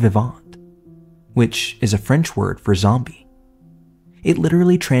mort vivant, which is a French word for zombie. It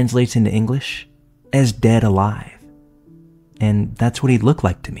literally translates into English as dead alive, and that's what he looked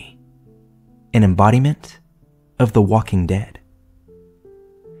like to me, an embodiment of the Walking Dead.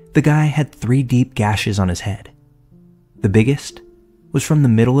 The guy had 3 deep gashes on his head. The biggest was from the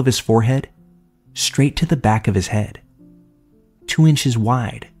middle of his forehead straight to the back of his head, 2 inches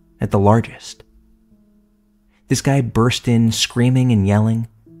wide at the largest. This guy burst in screaming and yelling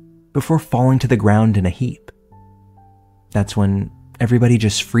before falling to the ground in a heap. That's when everybody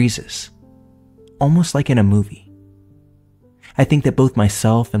just freezes, almost like in a movie. I think that both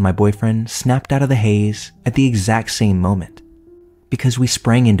myself and my boyfriend snapped out of the haze at the exact same moment, because we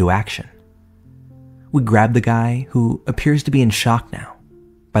sprang into action. We grabbed the guy, who appears to be in shock now,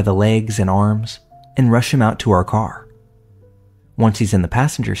 by the legs and arms, and rush him out to our car. Once he's in the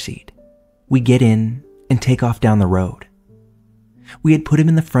passenger seat, we get in and take off down the road. We had put him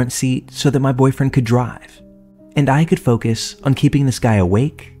in the front seat so that my boyfriend could drive, and I could focus on keeping this guy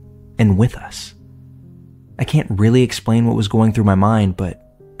awake and with us. I can't really explain what was going through my mind, but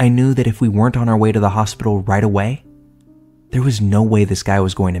I knew that if we weren't on our way to the hospital right away, there was no way this guy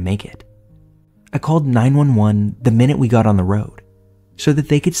was going to make it. I called 911 the minute we got on the road, so that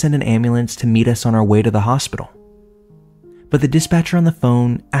they could send an ambulance to meet us on our way to the hospital. But the dispatcher on the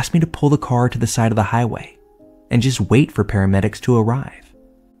phone asked me to pull the car to the side of the highway and just wait for paramedics to arrive.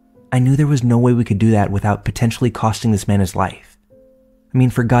 I knew there was no way we could do that without potentially costing this man his life. I mean,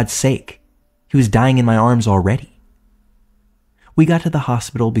 for God's sake, he was dying in my arms already. We got to the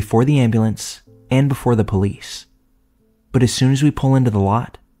hospital before the ambulance and before the police. But as soon as we pull into the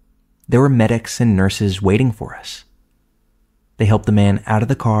lot, there were medics and nurses waiting for us. They helped the man out of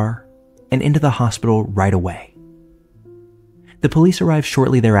the car and into the hospital right away. The police arrived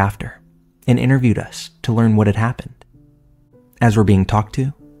shortly thereafter and interviewed us to learn what had happened. As we're being talked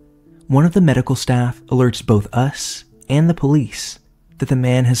to, one of the medical staff alerts both us and the police that the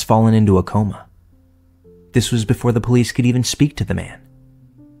man has fallen into a coma. This was before the police could even speak to the man.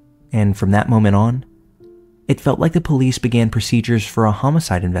 And from that moment on, it felt like the police began procedures for a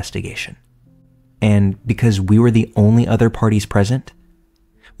homicide investigation. And because we were the only other parties present,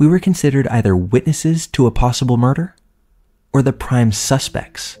 we were considered either witnesses to a possible murder or the prime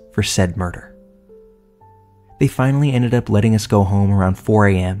suspects for said murder. They finally ended up letting us go home around 4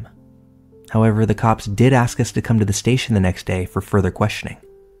 a.m. However, the cops did ask us to come to the station the next day for further questioning.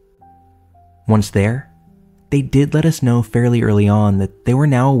 Once there, they did let us know fairly early on that they were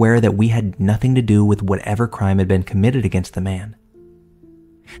now aware that we had nothing to do with whatever crime had been committed against the man.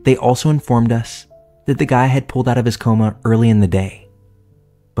 They also informed us that the guy had pulled out of his coma early in the day,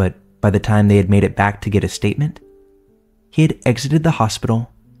 but by the time they had made it back to get a statement, he had exited the hospital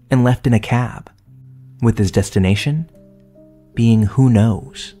and left in a cab, with his destination being who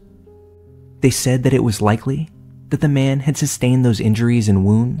knows. They said that it was likely that the man had sustained those injuries and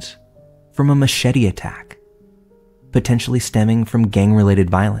wounds from a machete attack, potentially stemming from gang-related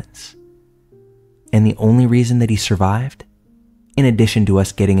violence. And the only reason that he survived, in addition to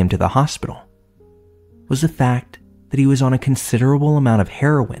us getting him to the hospital, was the fact that he was on a considerable amount of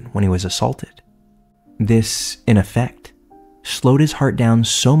heroin when he was assaulted. This, in effect, slowed his heart down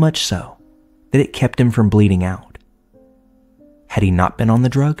so much so that it kept him from bleeding out. Had he not been on the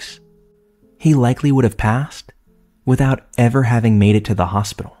drugs, he likely would have passed without ever having made it to the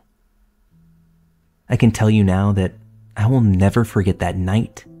hospital. I can tell you now that I will never forget that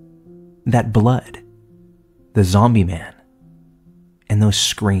night, that blood, the zombie man, and those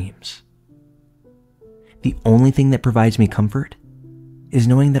screams. The only thing that provides me comfort is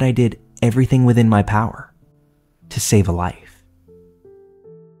knowing that I did everything within my power to save a life.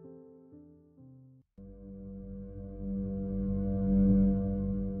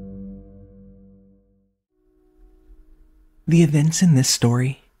 The events in this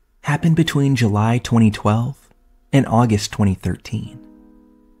story happened between July 2012 and August 2013.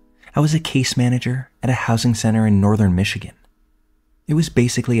 I was a case manager at a housing center in northern Michigan. It was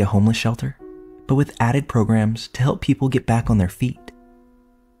basically a homeless shelter, but with added programs to help people get back on their feet.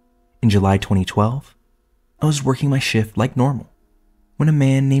 In July 2012, I was working my shift like normal when a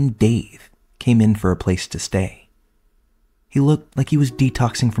man named Dave came in for a place to stay. He looked like he was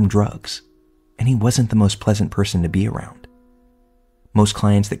detoxing from drugs, and he wasn't the most pleasant person to be around. Most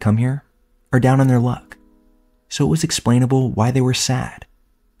clients that come here are down on their luck, so it was explainable why they were sad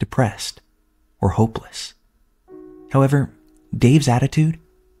depressed, or hopeless. However, Dave's attitude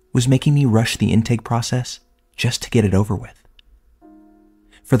was making me rush the intake process just to get it over with.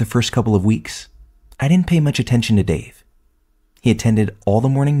 For the first couple of weeks, I didn't pay much attention to Dave. He attended all the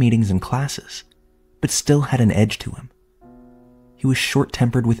morning meetings and classes, but still had an edge to him. He was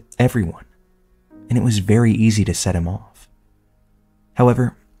short-tempered with everyone, and it was very easy to set him off.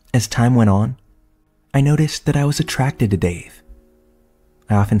 However, as time went on, I noticed that I was attracted to Dave.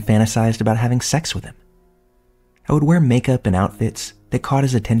 I often fantasized about having sex with him. I would wear makeup and outfits that caught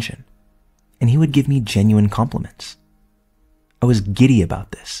his attention, and he would give me genuine compliments. I was giddy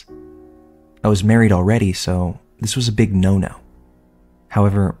about this. I was married already, so this was a big no-no.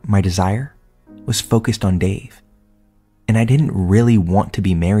 However, my desire was focused on Dave, and I didn't really want to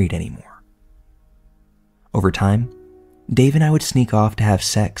be married anymore. Over time, Dave and I would sneak off to have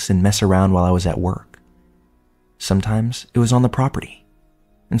sex and mess around while I was at work. Sometimes it was on the property,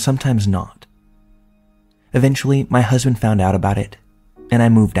 and sometimes not. Eventually, my husband found out about it, and I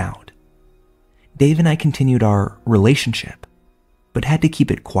moved out. Dave and I continued our relationship, but had to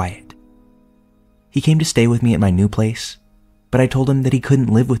keep it quiet. He came to stay with me at my new place, but I told him that he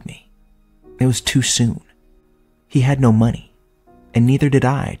couldn't live with me. It was too soon. He had no money, and neither did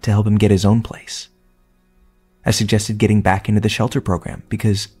I to help him get his own place. I suggested getting back into the shelter program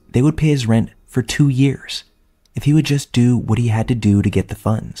because they would pay his rent for 2 years if he would just do what he had to do to get the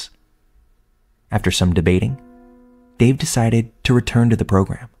funds. After some debating, Dave decided to return to the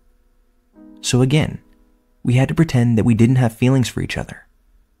program. So again, we had to pretend that we didn't have feelings for each other.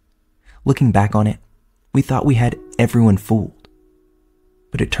 Looking back on it, we thought we had everyone fooled.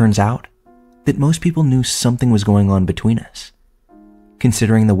 But it turns out that most people knew something was going on between us,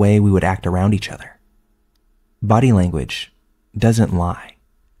 considering the way we would act around each other. Body language doesn't lie.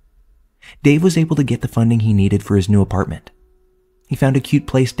 Dave was able to get the funding he needed for his new apartment. He found a cute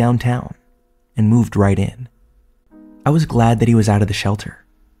place downtown and moved right in. I was glad that he was out of the shelter.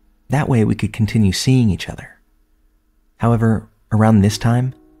 That way we could continue seeing each other. However, around this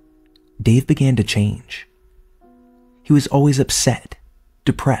time, Dave began to change. He was always upset,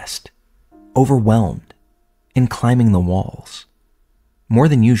 depressed, overwhelmed, and climbing the walls. More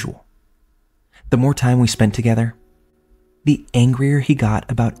than usual. The more time we spent together, the angrier he got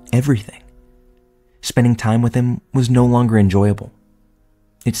about everything. Spending time with him was no longer enjoyable.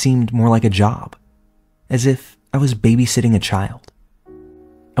 It seemed more like a job, as if I was babysitting a child.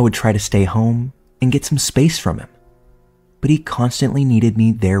 I would try to stay home and get some space from him, but he constantly needed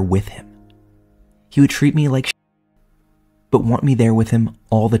me there with him. He would treat me like but want me there with him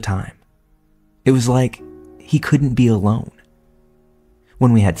all the time. It was like he couldn't be alone.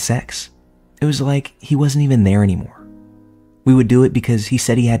 When we had sex, it was like he wasn't even there anymore. We would do it because he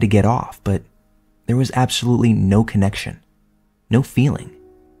said he had to get off, but there was absolutely no connection, no feeling,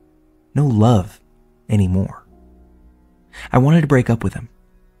 no love anymore. I wanted to break up with him,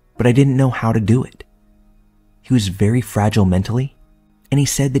 but I didn't know how to do it. He was very fragile mentally, and he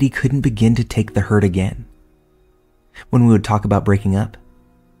said that he couldn't begin to take the hurt again. When we would talk about breaking up,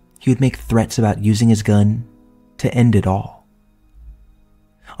 he would make threats about using his gun to end it all.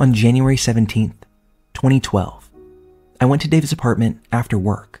 On January 17th, 2012, I went to Dave's apartment after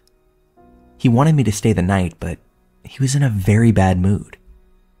work. He wanted me to stay the night, but he was in a very bad mood.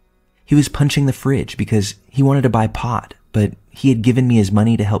 He was punching the fridge because he wanted to buy pot, but he had given me his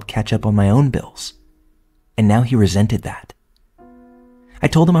money to help catch up on my own bills. And now he resented that. I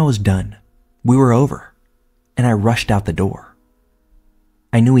told him I was done. We were over. And I rushed out the door.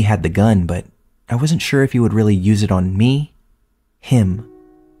 I knew he had the gun, but I wasn't sure if he would really use it on me, him,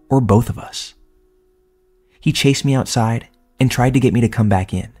 or both of us. He chased me outside and tried to get me to come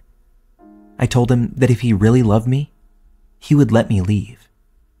back in. I told him that if he really loved me, he would let me leave.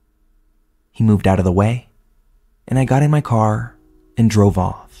 He moved out of the way, and I got in my car and drove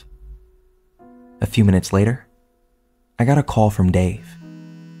off. A few minutes later, I got a call from Dave.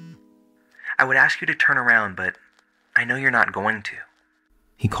 "I would ask you to turn around, but I know you're not going to,"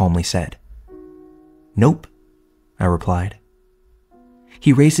 he calmly said. "Nope," I replied.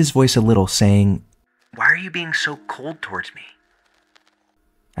 He raised his voice a little, saying, "Why are you being so cold towards me?"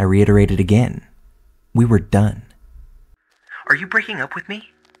 I reiterated again. We were done. "Are you breaking up with me?"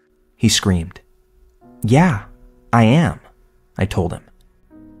 he screamed. "Yeah, I am," I told him.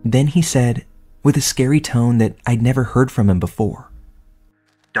 Then he said, with a scary tone that I'd never heard from him before,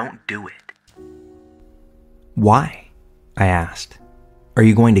 "Don't do it." "Why?" I asked. "Are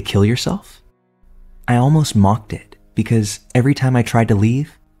you going to kill yourself?" I almost mocked it because every time I tried to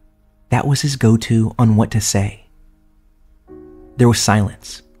leave, that was his go-to on what to say. There was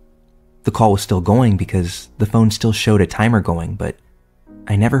silence. The call was still going because the phone still showed a timer going, but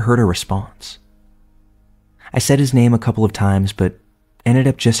I never heard a response. I said his name a couple of times, but ended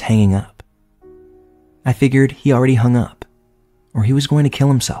up just hanging up. I figured he already hung up, or he was going to kill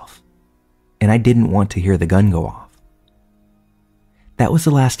himself, and I didn't want to hear the gun go off. That was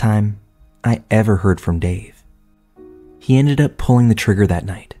the last time I ever heard from Dave. He ended up pulling the trigger that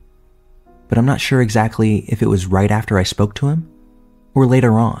night, but I'm not sure exactly if it was right after I spoke to him or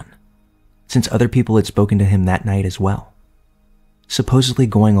later on, since other people had spoken to him that night as well, supposedly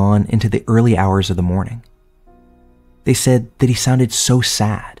going on into the early hours of the morning. They said that he sounded so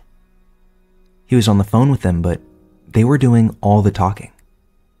sad. He was on the phone with them, but they were doing all the talking.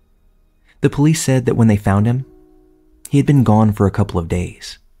 The police said that when they found him, he had been gone for a couple of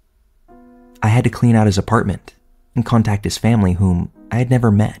days. I had to clean out his apartment and contact his family, whom I had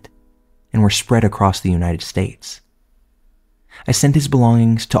never met and were spread across the United States. I sent his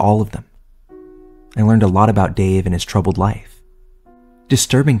belongings to all of them. I learned a lot about Dave and his troubled life.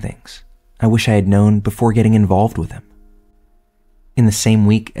 Disturbing things I wish I had known before getting involved with him. In the same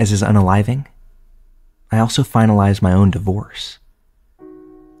week as his unaliving, I also finalized my own divorce.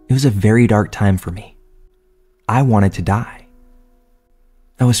 It was a very dark time for me. I wanted to die.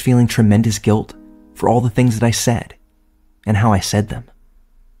 I was feeling tremendous guilt for all the things that I said and how I said them.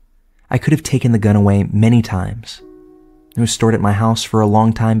 I could have taken the gun away many times. It was stored at my house for a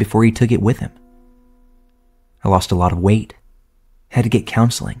long time before he took it with him. I lost a lot of weight, had to get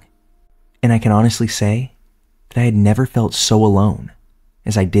counseling, and I can honestly say that I had never felt so alone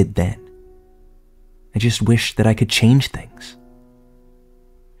as I did then. I just wished that I could change things.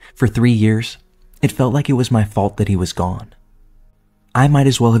 For 3 years, it felt like it was my fault that he was gone. I might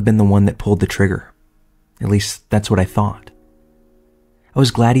as well have been the one that pulled the trigger. At least that's what I thought. I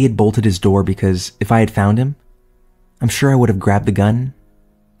was glad he had bolted his door because if I had found him, I'm sure I would have grabbed the gun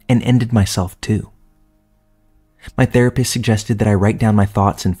and ended myself too. My therapist suggested that I write down my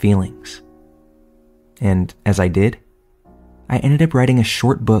thoughts and feelings. And as I did, I ended up writing a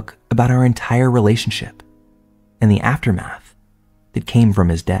short book about our entire relationship and the aftermath that came from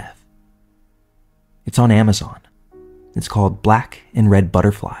his death. It's on Amazon. It's called Black and Red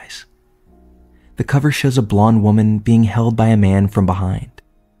Butterflies. The cover shows a blonde woman being held by a man from behind.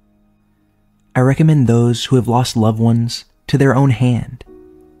 I recommend those who have lost loved ones to their own hand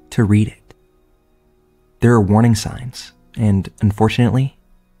to read it. There are warning signs, and unfortunately,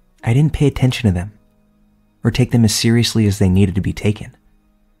 I didn't pay attention to them or take them as seriously as they needed to be taken.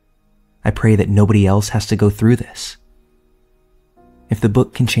 I pray that nobody else has to go through this. If the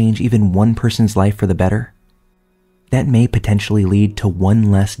book can change even one person's life for the better, that may potentially lead to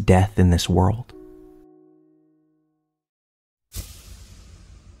one less death in this world.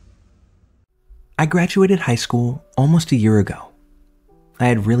 I graduated high school almost a year ago. I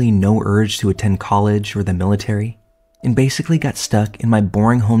had really no urge to attend college or the military, and basically got stuck in my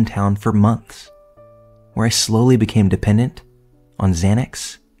boring hometown for months, where I slowly became dependent on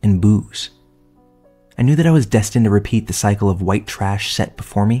Xanax and booze. I knew that I was destined to repeat the cycle of white trash set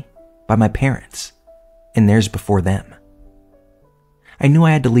before me by my parents and theirs before them. I knew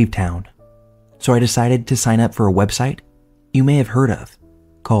I had to leave town, so I decided to sign up for a website you may have heard of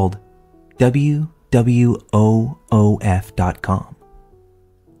called WWOOF.com.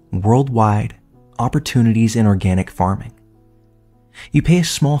 Worldwide Opportunities in Organic Farming. You pay a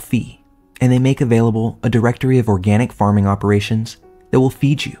small fee, and they make available a directory of organic farming operations that will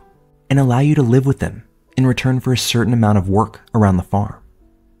feed you and allow you to live with them in return for a certain amount of work around the farm.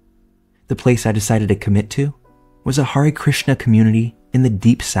 The place I decided to commit to was a Hare Krishna community in the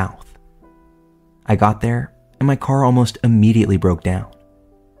deep south. I got there, and my car almost immediately broke down.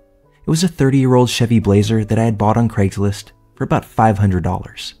 It was a 30-year-old Chevy Blazer that I had bought on Craigslist for about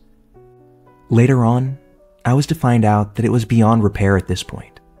 $500. Later on, I was to find out that it was beyond repair at this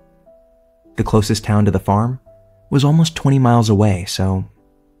point. The closest town to the farm was almost 20 miles away, so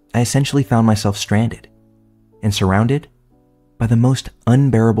I essentially found myself stranded and surrounded by the most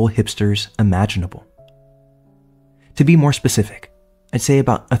unbearable hipsters imaginable. To be more specific, I'd say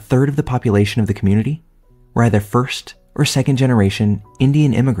about a third of the population of the community were either first or second generation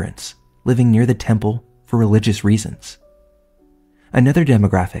Indian immigrants living near the temple for religious reasons. Another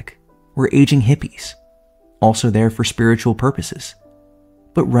demographic were aging hippies, also there for spiritual purposes,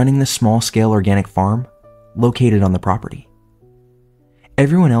 but running the small-scale organic farm located on the property.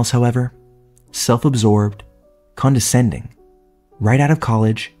 Everyone else, however, self-absorbed, condescending, right out of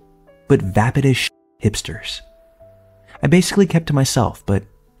college, but vapid as hipsters. I basically kept to myself, but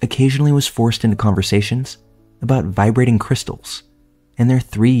occasionally was forced into conversations about vibrating crystals and their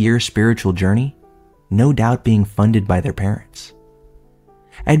 3-year spiritual journey, no doubt being funded by their parents.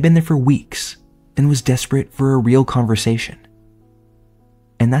 I had been there for weeks and was desperate for a real conversation.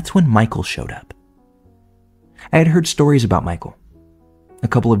 And that's when Michael showed up. I had heard stories about Michael. A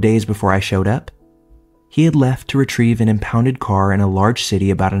couple of days before I showed up, he had left to retrieve an impounded car in a large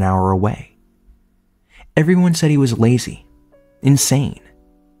city about an hour away. Everyone said he was lazy, insane,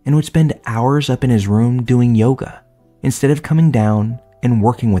 and would spend hours up in his room doing yoga instead of coming down and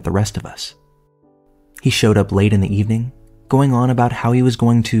working with the rest of us. He showed up late in the evening, going on about how he was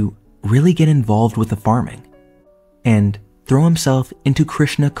going to really get involved with the farming and throw himself into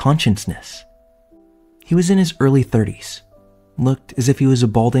Krishna consciousness. He was in his early 30s, looked as if he was a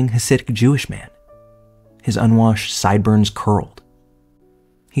balding Hasidic Jewish man, his unwashed sideburns curled.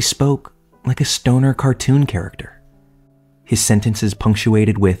 He spoke like a stoner cartoon character, his sentences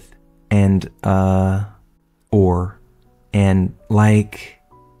punctuated with and, or, and like,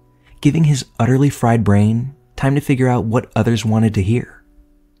 giving his utterly fried brain time to figure out what others wanted to hear.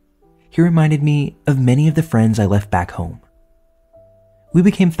 He reminded me of many of the friends I left back home. We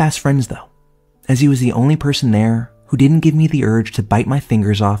became fast friends though, as he was the only person there who didn't give me the urge to bite my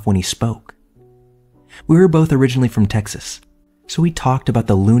fingers off when he spoke. We were both originally from Texas, so we talked about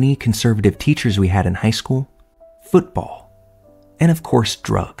the loony conservative teachers we had in high school, football, and of course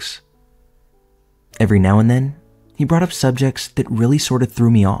drugs. Every now and then, he brought up subjects that really sort of threw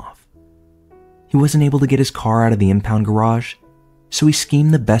me off. He wasn't able to get his car out of the impound garage, so he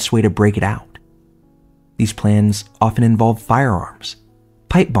schemed the best way to break it out. These plans often involved firearms,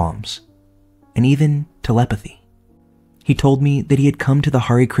 pipe bombs, and even telepathy. He told me that he had come to the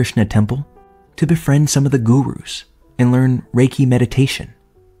Hare Krishna temple to befriend some of the gurus and learn Reiki meditation,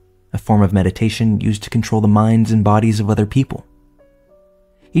 a form of meditation used to control the minds and bodies of other people.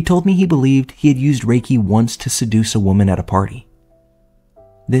 He told me he believed he had used Reiki once to seduce a woman at a party.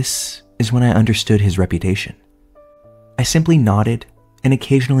 This is when I understood his reputation. I simply nodded and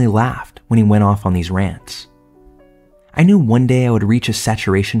occasionally laughed when he went off on these rants. I knew one day I would reach a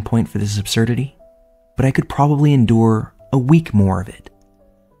saturation point for this absurdity, but I could probably endure a week more of it.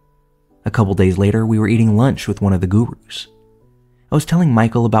 A couple days later, we were eating lunch with one of the gurus. I was telling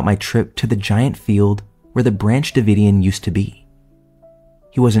Michael about my trip to the giant field where the Branch Davidian used to be.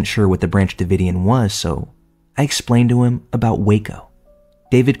 He wasn't sure what the Branch Davidian was, so I explained to him about Waco,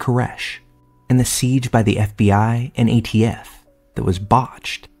 David Koresh, and the siege by the FBI and ATF that was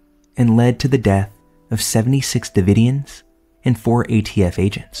botched and led to the death of 76 Davidians and 4 ATF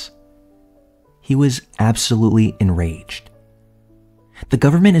agents. He was absolutely enraged. The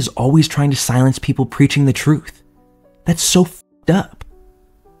government is always trying to silence people preaching the truth. That's so f***ed up.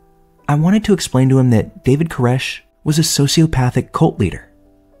 I wanted to explain to him that David Koresh was a sociopathic cult leader,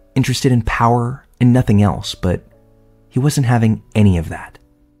 interested in power and nothing else, but he wasn't having any of that.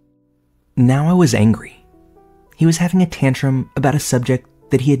 Now I was angry. He was having a tantrum about a subject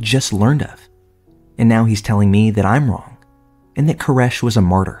that he had just learned of, and now he's telling me that I'm wrong and that Koresh was a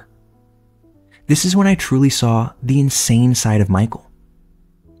martyr. This is when I truly saw the insane side of Michael.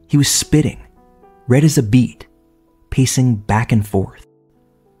 He was spitting, red as a beet, pacing back and forth.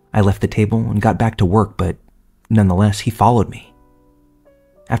 I left the table and got back to work, but nonetheless, he followed me.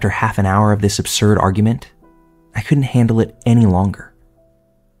 After half an hour of this absurd argument, I couldn't handle it any longer.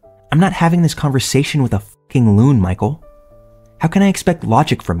 I'm not having this conversation with a fucking loon, Michael. How can I expect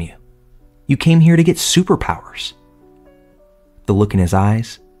logic from you? You came here to get superpowers. The look in his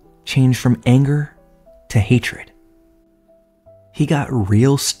eyes changed from anger to hatred. He got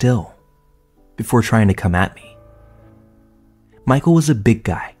real still before trying to come at me. Michael was a big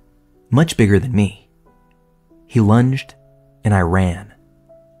guy, much bigger than me. He lunged and I ran.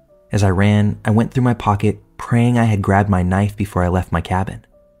 As I ran, I went through my pocket praying I had grabbed my knife before I left my cabin.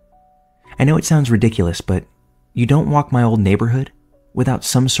 I know it sounds ridiculous, but you don't walk my old neighborhood without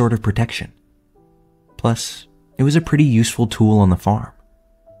some sort of protection. Plus, it was a pretty useful tool on the farm.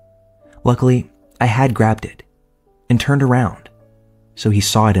 Luckily, I had grabbed it and turned around, so he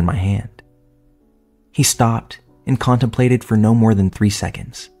saw it in my hand. He stopped and contemplated for no more than 3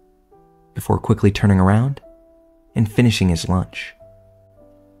 seconds before quickly turning around and finishing his lunch.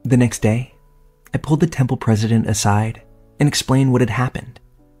 The next day, I pulled the temple president aside and explained what had happened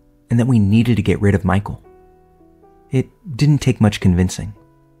and that we needed to get rid of Michael. It didn't take much convincing.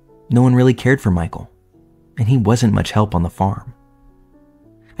 No one really cared for Michael, and he wasn't much help on the farm.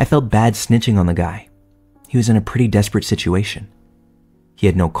 I felt bad snitching on the guy. He was in a pretty desperate situation. He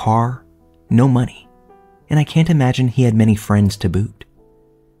had no car, no money, and I can't imagine he had many friends to boot.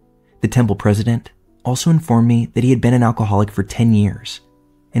 The temple president also informed me that he had been an alcoholic for 10 years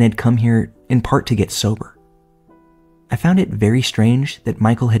and had come here in part to get sober. I found it very strange that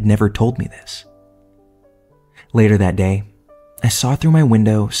Michael had never told me this. Later that day, I saw through my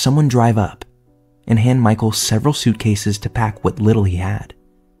window someone drive up and hand Michael several suitcases to pack what little he had.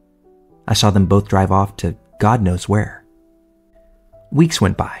 I saw them both drive off to God knows where. Weeks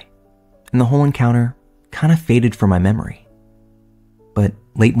went by, and the whole encounter kind of faded from my memory. But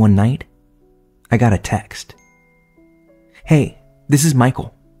late one night, I got a text. "Hey, this is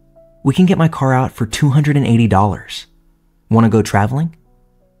Michael. We can get my car out for $280. Want to go traveling?"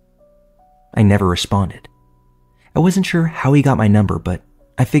 I never responded. I wasn't sure how he got my number, but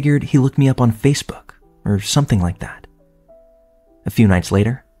I figured he looked me up on Facebook or something like that. A few nights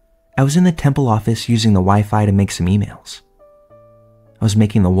later, I was in the temple office using the Wi-Fi to make some emails. I was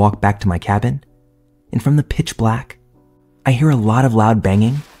making the walk back to my cabin, and from the pitch black, I hear a lot of loud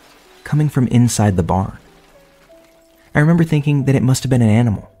banging coming from inside the barn. I remember thinking that it must have been an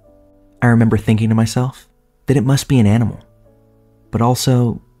animal. I remember thinking to myself that it must be an animal, but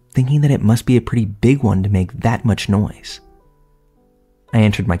also thinking that it must be a pretty big one to make that much noise. I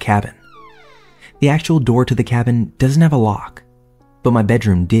entered my cabin. The actual door to the cabin doesn't have a lock, but my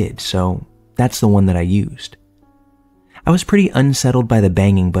bedroom did, so that's the one that I used. I was pretty unsettled by the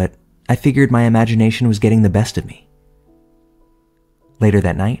banging, but I figured my imagination was getting the best of me. Later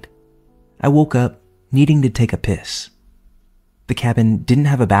that night, I woke up needing to take a piss. The cabin didn't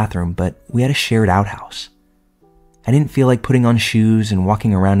have a bathroom, but we had a shared outhouse. I didn't feel like putting on shoes and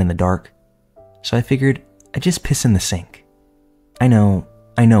walking around in the dark, so I figured I'd just piss in the sink. I know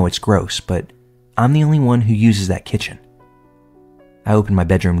it's gross, but I'm the only one who uses that kitchen. I opened my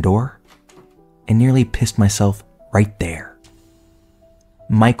bedroom door and nearly pissed myself right there.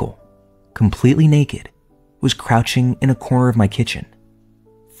 Michael, completely naked, was crouching in a corner of my kitchen,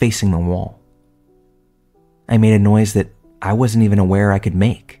 facing the wall. I made a noise that I wasn't even aware I could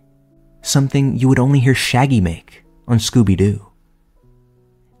make, something you would only hear Shaggy make on Scooby-Doo.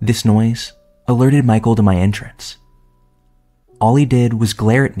 This noise alerted Michael to my entrance. All he did was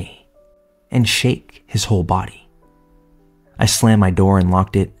glare at me and shake his whole body. I slammed my door and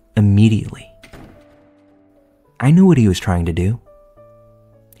locked it immediately. I knew what he was trying to do.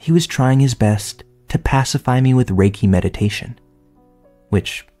 He was trying his best to pacify me with Reiki meditation,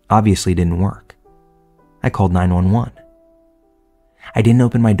 which obviously didn't work. I called 911. I didn't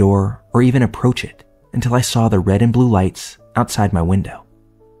open my door or even approach it until I saw the red and blue lights outside my window.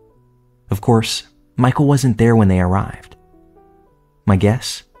 Of course, Michael wasn't there when they arrived. My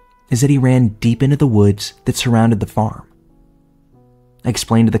guess is that he ran deep into the woods that surrounded the farm. I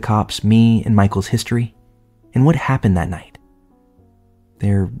explained to the cops me and Michael's history and what happened that night.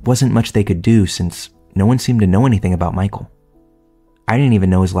 There wasn't much they could do since no one seemed to know anything about Michael. I didn't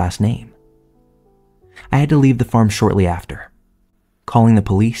even know his last name. I had to leave the farm shortly after. Calling the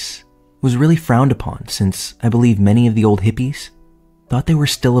police was really frowned upon since I believe many of the old hippies thought they were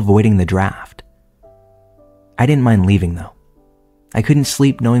still avoiding the draft. I didn't mind leaving though. I couldn't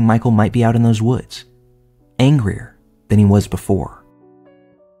sleep knowing Michael might be out in those woods, angrier than he was before.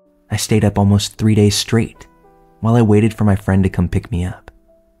 I stayed up almost 3 days straight while I waited for my friend to come pick me up.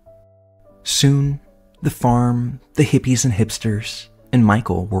 Soon, the farm, the hippies and hipsters, and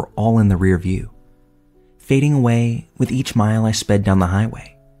Michael were all in the rear view, fading away with each mile I sped down the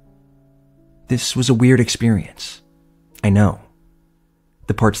highway. This was a weird experience, I know.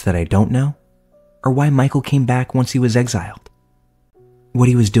 The parts that I don't know are why Michael came back once he was exiled, what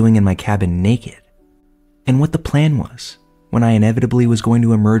he was doing in my cabin naked, and what the plan was when I inevitably was going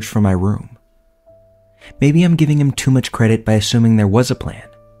to emerge from my room. Maybe I'm giving him too much credit by assuming there was a plan.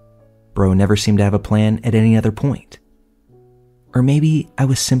 Bro never seemed to have a plan at any other point. Or maybe I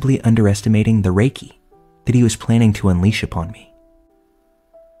was simply underestimating the Reiki that he was planning to unleash upon me.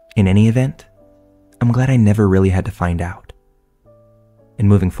 In any event, I'm glad I never really had to find out. And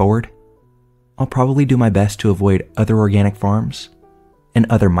moving forward, I'll probably do my best to avoid other organic farms and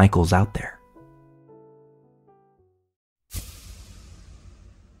other Michaels out there.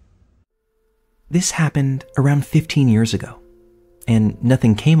 This happened around 15 years ago, and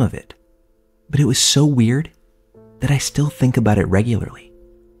nothing came of it, but it was so weird that I still think about it regularly.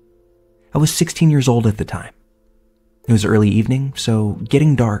 I was 16 years old at the time. It was early evening, so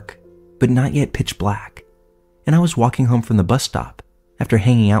getting dark, but not yet pitch black, and I was walking home from the bus stop after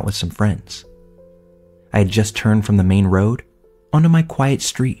hanging out with some friends. I had just turned from the main road onto my quiet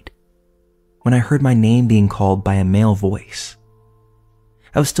street when I heard my name being called by a male voice.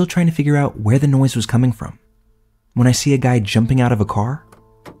 I was still trying to figure out where the noise was coming from when I see a guy jumping out of a car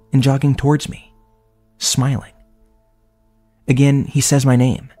and jogging towards me, smiling. Again, he says my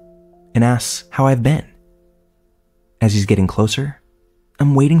name and asks how I've been. As he's getting closer,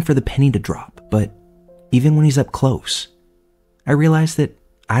 I'm waiting for the penny to drop, but even when he's up close, I realize that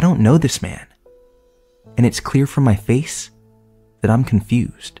I don't know this man, and it's clear from my face that I'm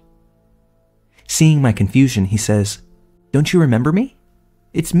confused. Seeing my confusion, he says, "Don't you remember me?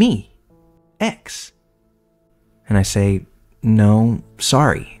 It's me, ex. And I say, no,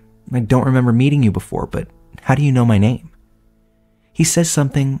 sorry. I don't remember meeting you before, but how do you know my name? He says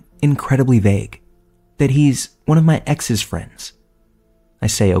something incredibly vague, that he's one of my ex's friends. I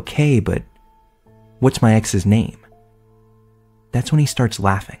say, okay, but what's my ex's name? That's when he starts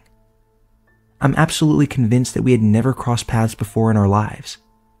laughing. I'm absolutely convinced that we had never crossed paths before in our lives.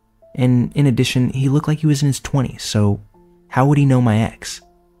 And in addition, he looked like he was in his 20s, so how would he know my ex,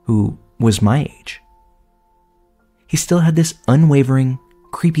 who was my age? He still had this unwavering,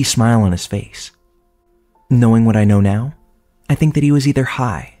 creepy smile on his face. Knowing what I know now, I think that he was either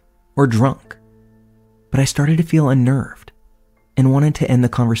high or drunk. But I started to feel unnerved and wanted to end the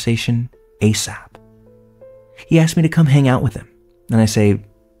conversation ASAP. He asked me to come hang out with him, and I say,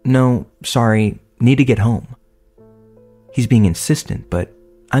 no, sorry, need to get home. He's being insistent, but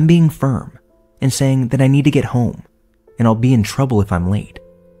I'm being firm and saying that I need to get home and I'll be in trouble if I'm late.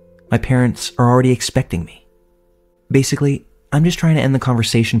 My parents are already expecting me. Basically, I'm just trying to end the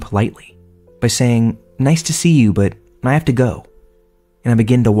conversation politely by saying, nice to see you, but I have to go. And I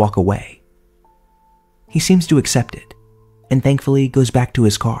begin to walk away. He seems to accept it and thankfully goes back to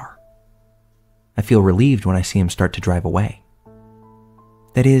his car. I feel relieved when I see him start to drive away.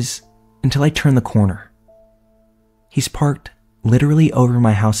 That is, until I turn the corner. He's parked literally over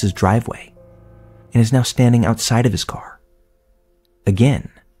my house's driveway and is now standing outside of his car. Again,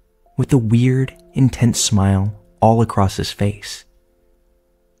 with a weird, intense smile all across his face.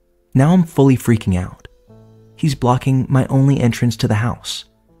 Now I'm fully freaking out. He's blocking my only entrance to the house.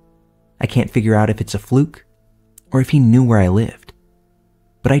 I can't figure out if it's a fluke or if he knew where I lived,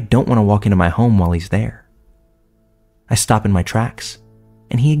 but I don't want to walk into my home while he's there. I stop in my tracks,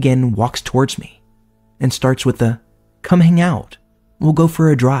 and he again walks towards me and starts with the, come hang out, we'll go for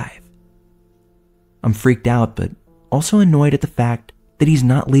a drive. I'm freaked out, but also annoyed at the fact that he's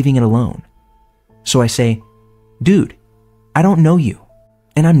not leaving it alone. So I say, dude, I don't know you,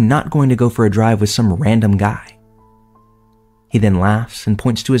 and I'm not going to go for a drive with some random guy. He then laughs and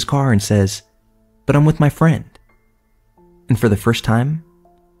points to his car and says, but I'm with my friend. And for the first time,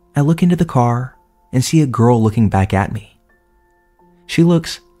 I look into the car and see a girl looking back at me. She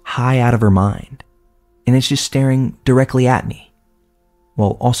looks high out of her mind and is just staring directly at me,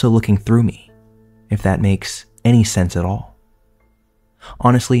 while also looking through me, if that makes any sense at all.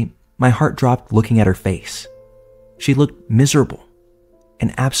 Honestly, my heart dropped looking at her face. She looked miserable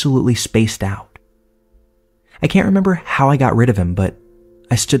and absolutely spaced out. I can't remember how I got rid of him, but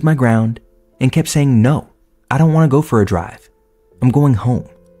I stood my ground and kept saying, no, I don't want to go for a drive. I'm going home.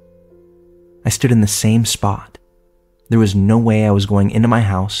 I stood in the same spot. There was no way I was going into my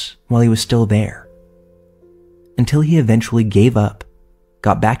house while he was still there. Until he eventually gave up,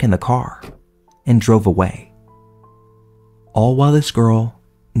 got back in the car, and drove away. All while this girl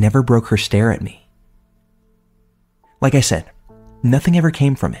never broke her stare at me. Like I said, nothing ever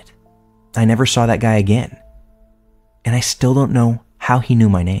came from it. I never saw that guy again. And I still don't know how he knew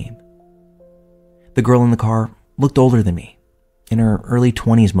my name. The girl in the car looked older than me, in her early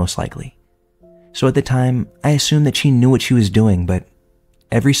 20s most likely. So at the time, I assumed that she knew what she was doing, but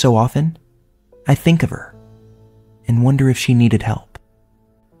every so often, I think of her and wonder if she needed help.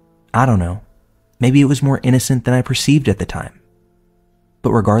 I don't know. Maybe it was more innocent than I perceived at the time.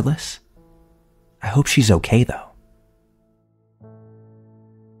 But regardless, I hope she's okay though.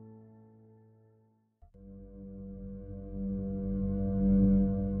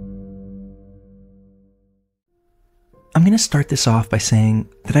 I'm going to start this off by saying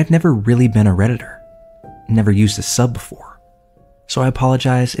that I've never really been a Redditor, never used a sub before, so I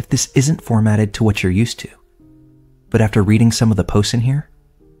apologize if this isn't formatted to what you're used to. But after reading some of the posts in here,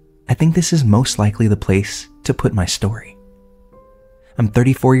 I think this is most likely the place to put my story. I'm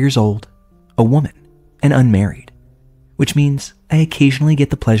 34 years old, a woman, and unmarried, which means I occasionally get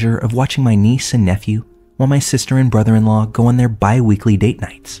the pleasure of watching my niece and nephew while my sister and brother-in-law go on their bi-weekly date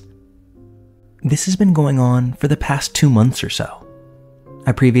nights. This has been going on for the past 2 months or so.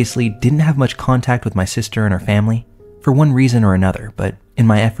 I previously didn't have much contact with my sister and her family for one reason or another, but in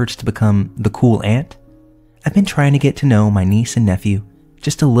my efforts to become the cool aunt, I've been trying to get to know my niece and nephew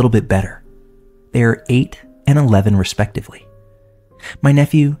just a little bit better. They are 8 and 11 respectively. My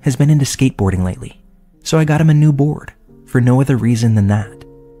nephew has been into skateboarding lately, so I got him a new board for no other reason than that.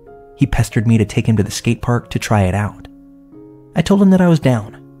 He pestered me to take him to the skate park to try it out. I told him that I was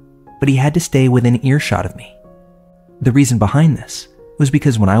down, but he had to stay within earshot of me. The reason behind this was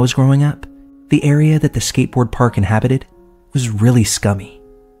because when I was growing up, the area that the skateboard park inhabited was really scummy.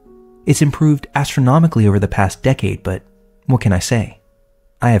 It's improved astronomically over the past decade, but what can I say?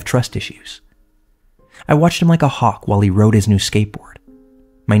 I have trust issues. I watched him like a hawk while he rode his new skateboard.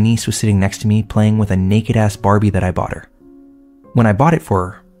 my niece was sitting next to me playing with a naked-ass Barbie that I bought her. When I bought it for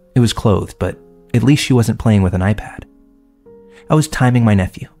her, it was clothed, but at least she wasn't playing with an iPad. I was timing my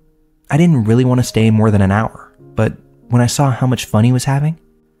nephew. I didn't really want to stay more than an hour, but when I saw how much fun he was having,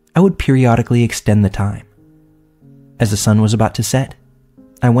 I would periodically extend the time. As the sun was about to set,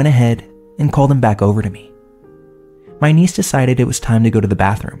 I went ahead and called him back over to me. My niece decided it was time to go to the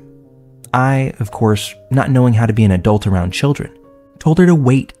bathroom. I, of course, not knowing how to be an adult around children, told her to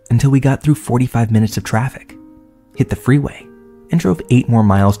wait until we got through 45 minutes of traffic, hit the freeway, and drove 8 more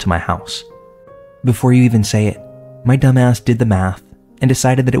miles to my house. Before you even say it, my dumbass did the math and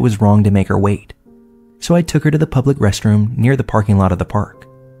decided that it was wrong to make her wait, so I took her to the public restroom near the parking lot of the park.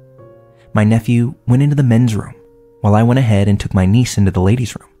 My nephew went into the men's room, while I went ahead and took my niece into the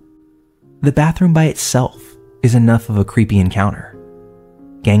ladies' room. The bathroom by itself is enough of a creepy encounter.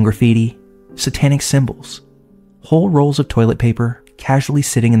 Gang graffiti, satanic symbols, whole rolls of toilet paper casually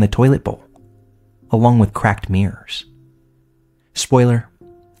sitting in the toilet bowl, along with cracked mirrors. Spoiler,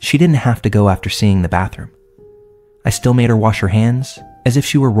 she didn't have to go after seeing the bathroom. I still made her wash her hands as if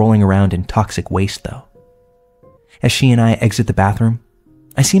she were rolling around in toxic waste though. As she and I exit the bathroom,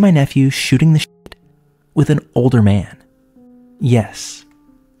 I see my nephew shooting the shit with an older man. Yes,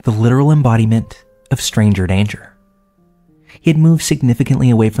 the literal embodiment of stranger danger. He had moved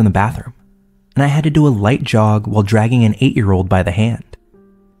significantly away from the bathroom, and I had to do a light jog while dragging an 8-year-old by the hand.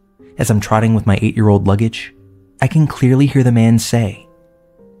 As I'm trotting with my 8-year-old luggage, I can clearly hear the man say,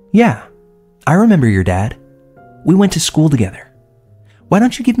 "Yeah, I remember your dad. We went to school together. Why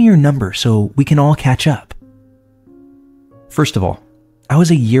don't you give me your number so we can all catch up?" First of all, I was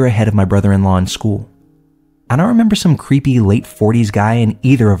a year ahead of my brother-in-law in school. I don't remember some creepy late 40s guy in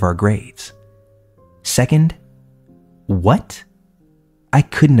either of our grades. Second, what? I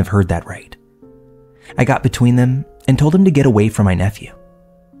couldn't have heard that right. I got between them and told him to get away from my nephew.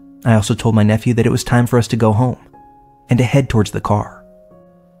 I also told my nephew that it was time for us to go home and to head towards the car.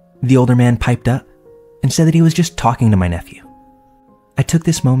 The older man piped up and said that he was just talking to my nephew. I took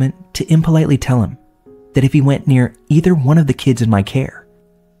this moment to impolitely tell him that if he went near either one of the kids in my care,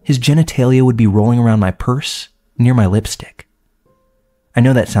 his genitalia would be rolling around my purse near my lipstick. I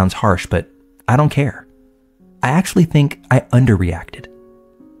know that sounds harsh, but I don't care. I actually think I underreacted.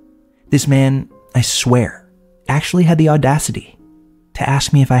 This man, I swear, actually had the audacity to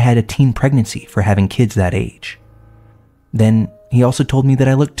ask me if I had a teen pregnancy for having kids that age. Then he also told me that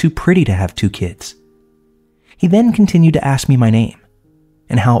I looked too pretty to have 2 kids. He then continued to ask me my name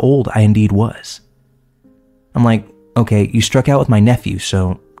and how old I indeed was. I'm like, okay, you struck out with my nephew,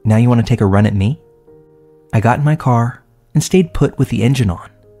 so now you want to take a run at me? I got in my car and stayed put with the engine on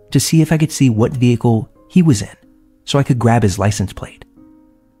to see if I could see what vehicle he was in so I could grab his license plate.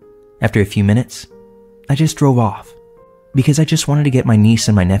 After a few minutes, I just drove off because I just wanted to get my niece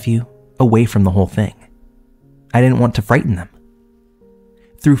and my nephew away from the whole thing. I didn't want to frighten them.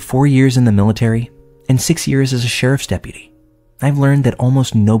 Through 4 years in the military and 6 years as a sheriff's deputy, I've learned that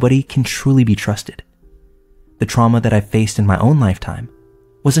almost nobody can truly be trusted. The trauma that I've faced in my own lifetime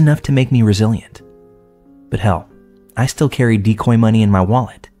was enough to make me resilient. But hell, I still carry decoy money in my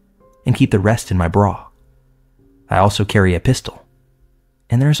wallet and keep the rest in my bra. I also carry a pistol,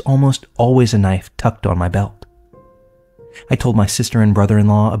 and there's almost always a knife tucked on my belt. I told my sister and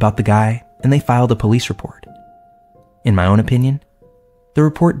brother-in-law about the guy, and they filed a police report. In my own opinion, the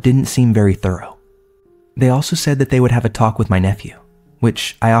report didn't seem very thorough. They also said that they would have a talk with my nephew,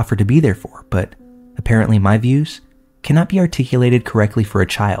 which I offered to be there for, but apparently my views cannot be articulated correctly for a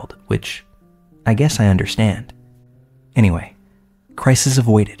child, which I guess I understand. Anyway, crisis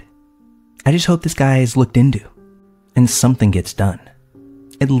avoided. I just hope this guy is looked into and something gets done,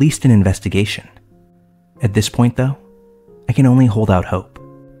 at least an investigation. At this point though, I can only hold out hope.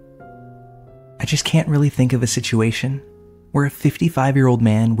 I just can't really think of a situation where a 55-year-old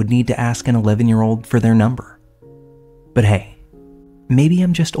man would need to ask an 11-year-old for their number. But hey, maybe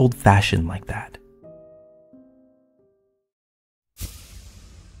I'm just old-fashioned like that.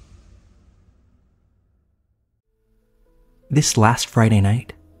 This last Friday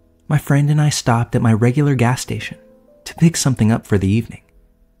night, my friend and I stopped at my regular gas station to pick something up for the evening.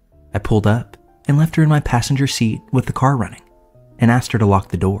 I pulled up and left her in my passenger seat with the car running and asked her to lock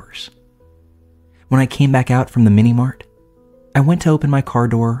the doors. When I came back out from the mini-mart, I went to open my car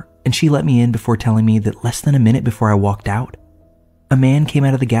door and she let me in before telling me that less than a minute before I walked out, a man came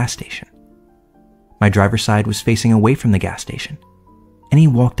out of the gas station. My driver's side was facing away from the gas station, and he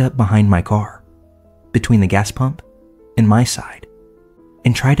walked up behind my car, between the gas pump and my side,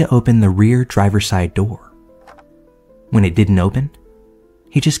 and tried to open the rear driver's side door. When it didn't open,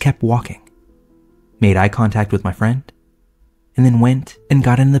 he just kept walking, made eye contact with my friend, and then went and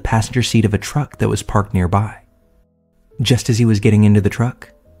got into the passenger seat of a truck that was parked nearby. Just as he was getting into the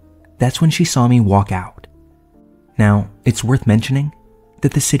truck, that's when she saw me walk out. Now, it's worth mentioning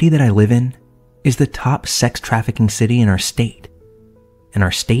that the city that I live in is the top sex trafficking city in our state, and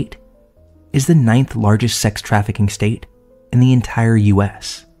our state is the 9th largest sex trafficking state in the entire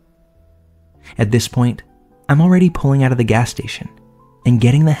US. At this point, I'm already pulling out of the gas station and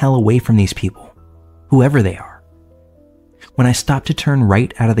getting the hell away from these people, whoever they are. When I stop to turn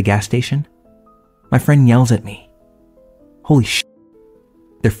right out of the gas station, my friend yells at me, "Holy shit,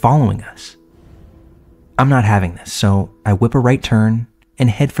 they're following us." I'm not having this, so I whip a right turn and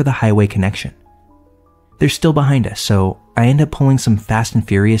head for the highway connection. They're still behind us, so I end up pulling some Fast and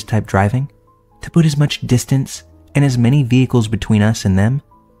Furious type driving to put as much distance and as many vehicles between us and them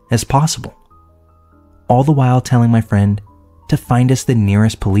as possible, all the while telling my friend to find us the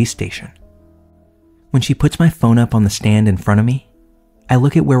nearest police station. When she puts my phone up on the stand in front of me, I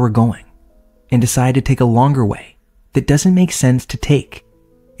look at where we're going and decide to take a longer way that doesn't make sense to take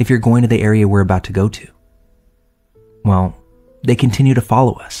if you're going to the area we're about to go to. Well, they continue to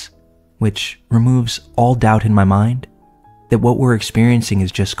follow us, which removes all doubt in my mind that what we're experiencing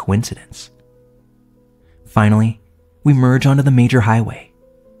is just coincidence. Finally, we merge onto the major highway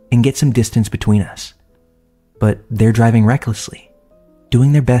and get some distance between us, but they're driving recklessly,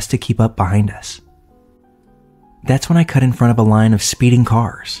 doing their best to keep up behind us. That's when I cut in front of a line of speeding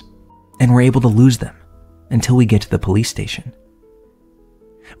cars, and we're able to lose them until we get to the police station.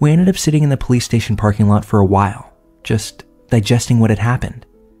 We ended up sitting in the police station parking lot for a while, just digesting what had happened,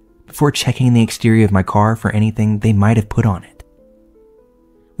 before checking the exterior of my car for anything they might have put on it.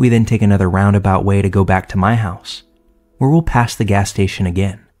 We then take another roundabout way to go back to my house, where we'll pass the gas station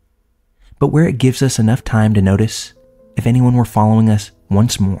again, but where it gives us enough time to notice if anyone were following us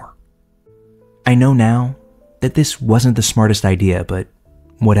once more. I know now that this wasn't the smartest idea, but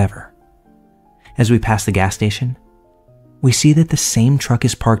whatever. As we pass the gas station, we see that the same truck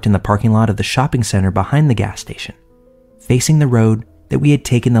is parked in the parking lot of the shopping center behind the gas station, facing the road that we had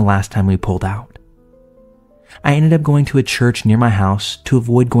taken the last time we pulled out. I ended up going to a church near my house to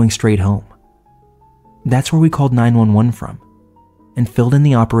avoid going straight home. That's where we called 911 from and filled in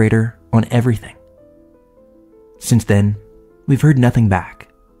the operator on everything. Since then, we've heard nothing back.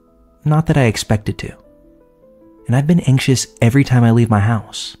 Not that I expected to. And I've been anxious every time I leave my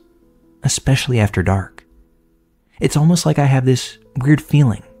house, especially after dark. It's almost like I have this weird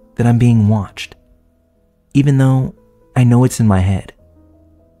feeling that I'm being watched, even though I know it's in my head.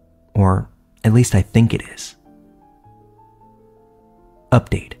 Or at least I think it is.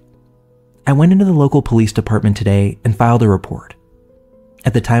 Update. I went into the local police department today and filed a report.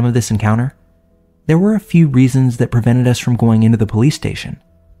 At the time of this encounter, there were a few reasons that prevented us from going into the police station,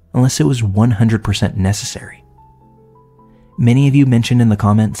 unless it was 100% necessary. Many of you mentioned in the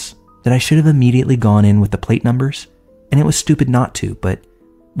comments that I should have immediately gone in with the plate numbers, and it was stupid not to, but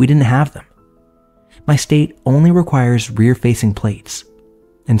we didn't have them. My state only requires rear-facing plates,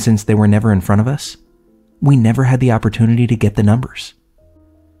 and since they were never in front of us, we never had the opportunity to get the numbers.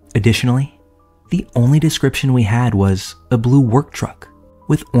 Additionally, the only description we had was a blue work truck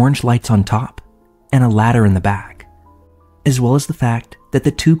with orange lights on top and a ladder in the back, as well as the fact that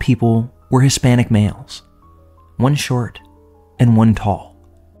the two people were Hispanic males, one short and one tall.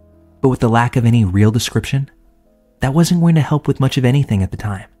 But with the lack of any real description, that wasn't going to help with much of anything at the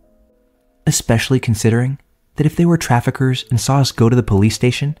time, especially considering that if they were traffickers and saw us go to the police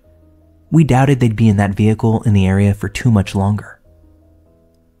station, we doubted they'd be in that vehicle in the area for too much longer.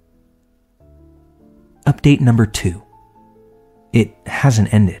 Update number 2. It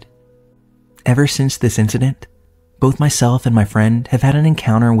hasn't ended. Ever since this incident, both myself and my friend have had an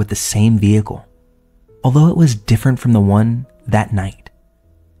encounter with the same vehicle, although it was different from the one that night.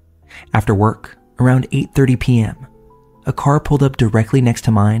 After work, around 8:30 p.m., a car pulled up directly next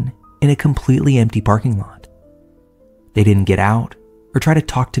to mine in a completely empty parking lot. They didn't get out or try to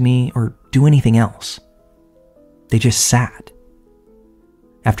talk to me or do anything else. They just sat.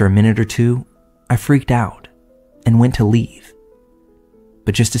 After a minute or two, I freaked out and went to leave.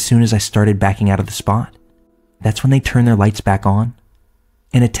 But just as soon as I started backing out of the spot, that's when they turned their lights back on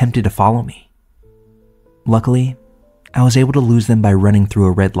and attempted to follow me. Luckily, I was able to lose them by running through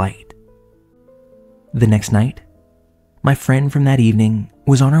a red light. The next night, my friend from that evening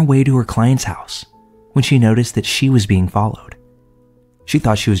was on her way to her client's house when she noticed that she was being followed. She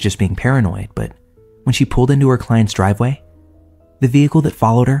thought she was just being paranoid, but when she pulled into her client's driveway, the vehicle that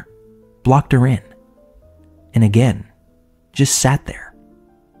followed her blocked her in, and again, just sat there,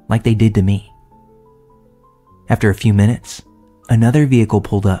 like they did to me. After a few minutes, another vehicle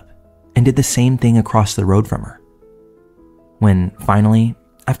pulled up and did the same thing across the road from her. when finally,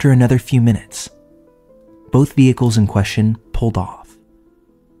 after another few minutes, both vehicles in question pulled off.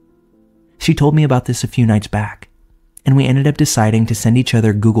 She told me about this a few nights back, and we ended up deciding to send each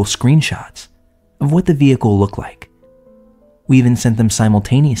other Google screenshots of what the vehicle looked like. We even sent them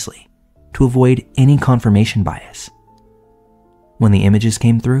simultaneously to avoid any confirmation bias. When the images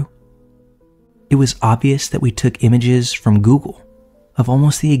came through, it was obvious that we took images from Google of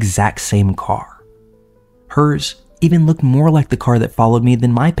almost the exact same car. Hers even looked more like the car that followed me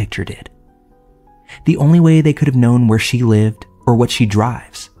than my picture did. The only way they could have known where she lived or what she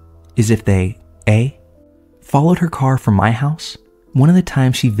drives is if they, A, followed her car from my house one of the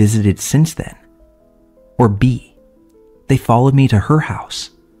times she visited since then, or B, they followed me to her house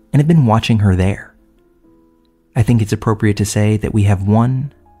and have been watching her there. I think it's appropriate to say that we have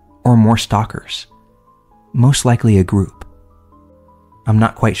one or more stalkers, most likely a group. I'm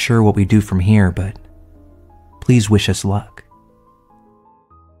not quite sure what we do from here, but please wish us luck.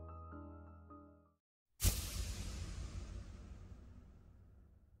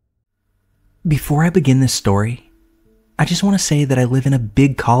 Before I begin this story, I just want to say that I live in a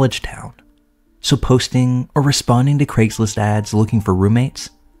big college town, so posting or responding to Craigslist ads looking for roommates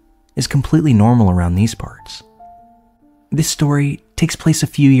is completely normal around these parts. This story takes place a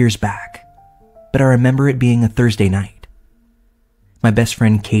few years back, but I remember it being a Thursday night. My best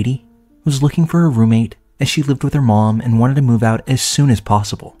friend Katie was looking for a roommate as she lived with her mom and wanted to move out as soon as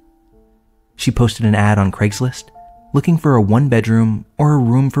possible. She posted an ad on Craigslist looking for a one-bedroom or a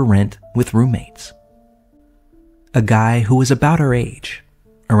room for rent with roommates. A guy who was about her age,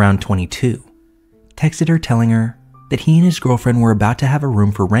 around 22, texted her telling her that he and his girlfriend were about to have a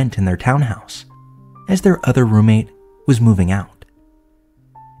room for rent in their townhouse, as their other roommate was moving out.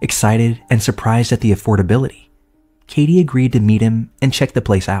 Excited and surprised at the affordability, Katie agreed to meet him and check the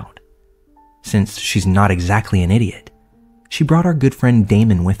place out. Since she's not exactly an idiot, she brought our good friend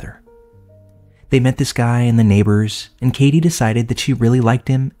Damon with her. They met this guy and the neighbors, and Katie decided that she really liked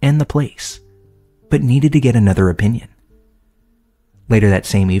him and the place, but needed to get another opinion. Later that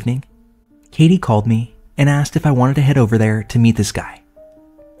same evening, Katie called me and asked if I wanted to head over there to meet this guy.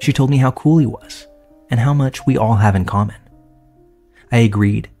 She told me how cool he was and how much we all have in common. I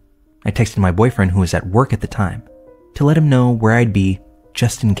agreed. I texted my boyfriend, who was at work at the time, to let him know where I'd be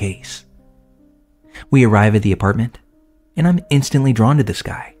just in case. We arrive at the apartment, and I'm instantly drawn to this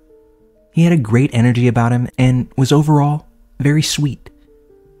guy. He had a great energy about him and was overall very sweet.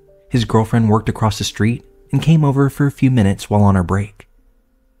 His girlfriend worked across the street and came over for a few minutes while on her break.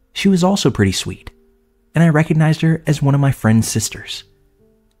 She was also pretty sweet, and I recognized her as one of my friend's sisters.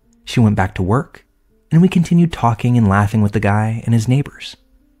 She went back to work, and we continued talking and laughing with the guy and his neighbors.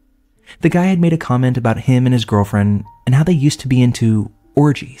 The guy had made a comment about him and his girlfriend and how they used to be into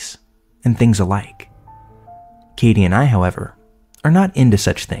orgies and things alike. Katie and I, however, are not into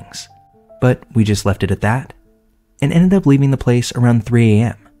such things, but we just left it at that and ended up leaving the place around 3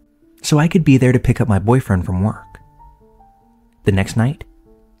 a.m. so I could be there to pick up my boyfriend from work. The next night,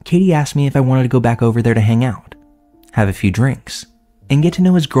 Katie asked me if I wanted to go back over there to hang out, have a few drinks, and get to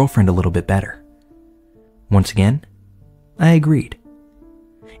know his girlfriend a little bit better. Once again, I agreed.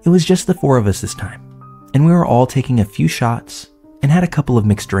 It was just the four of us this time, and we were all taking a few shots and had a couple of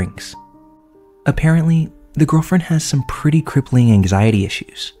mixed drinks. Apparently, the girlfriend has some pretty crippling anxiety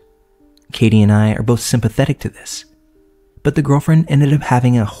issues. Katie and I are both sympathetic to this, but the girlfriend ended up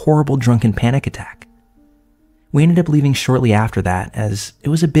having a horrible drunken panic attack. We ended up leaving shortly after that, as it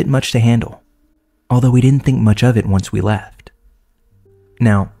was a bit much to handle, although we didn't think much of it once we left.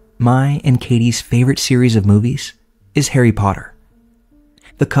 Now, my and Katie's favorite series of movies is Harry Potter.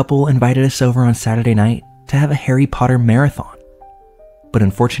 The couple invited us over on Saturday night to have a Harry Potter marathon, but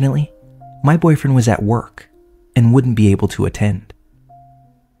unfortunately, my boyfriend was at work and wouldn't be able to attend.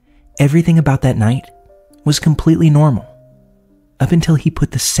 Everything about that night was completely normal, up until he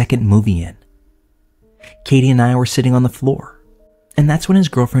put the second movie in. Katie and I were sitting on the floor, and that's when his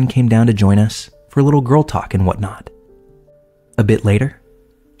girlfriend came down to join us for a little girl talk and whatnot. A bit later,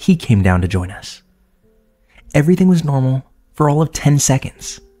 he came down to join us. Everything was normal for all of 10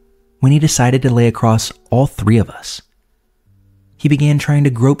 seconds when he decided to lay across all three of us. He began trying to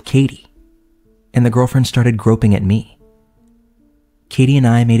grope Katie, and the girlfriend started groping at me. Katie and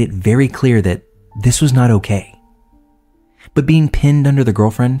I made it very clear that this was not okay. But being pinned under the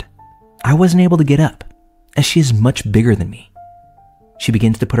girlfriend, I wasn't able to get up, as she is much bigger than me. She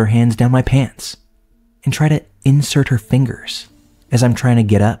begins to put her hands down my pants and try to insert her fingers as I'm trying to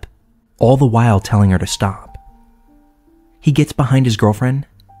get up, all the while telling her to stop. He gets behind his girlfriend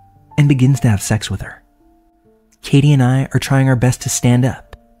and begins to have sex with her. Katie and I are trying our best to stand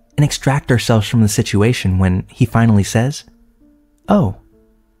up and extract ourselves from the situation when he finally says, "Oh,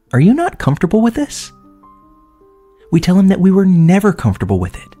 are you not comfortable with this?" We tell him that we were never comfortable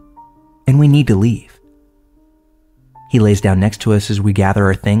with it, and we need to leave. He lays down next to us as we gather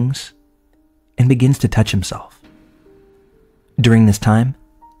our things and begins to touch himself. During this time,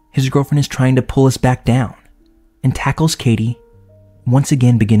 his girlfriend is trying to pull us back down and tackles Katie, once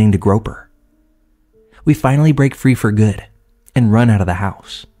again beginning to grope her. We finally break free for good and run out of the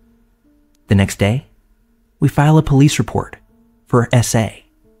house. The next day, we file a police report for SA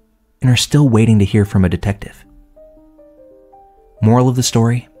and are still waiting to hear from a detective. Moral of the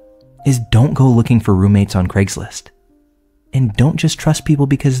story is don't go looking for roommates on Craigslist. And don't just trust people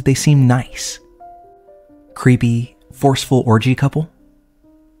because they seem nice. Creepy, forceful orgy couple?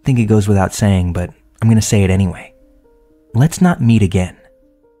 Think it goes without saying, but I'm going to say it anyway. Let's not meet again.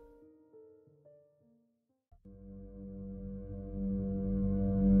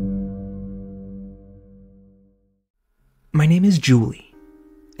 My name is Julie,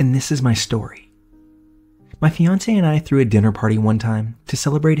 and this is my story. My fiance and I threw a dinner party one time to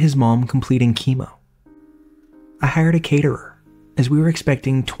celebrate his mom completing chemo. I hired a caterer, as we were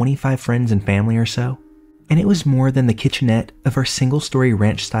expecting 25 friends and family or so, and it was more than the kitchenette of our single-story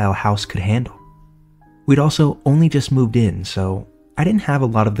ranch-style house could handle. We'd also only just moved in, so I didn't have a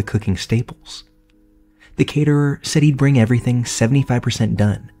lot of the cooking staples. The caterer said he'd bring everything 75%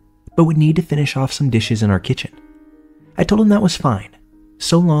 done, but would need to finish off some dishes in our kitchen. I told him that was fine,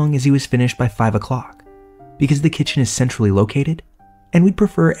 so long as he was finished by 5 o'clock, because the kitchen is centrally located, and we'd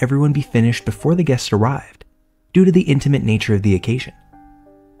prefer everyone be finished before the guests arrived, due to the intimate nature of the occasion.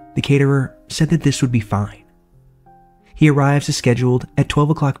 The caterer said that this would be fine. He arrives as scheduled at 12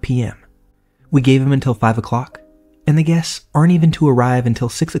 o'clock p.m. We gave him until 5 o'clock, and the guests aren't even to arrive until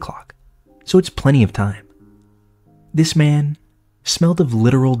 6 o'clock, so it's plenty of time. This man smelled of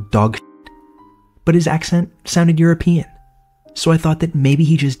literal dog shit, but his accent sounded European, so I thought that maybe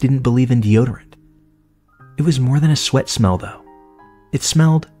he just didn't believe in deodorant. It was more than a sweat smell though. It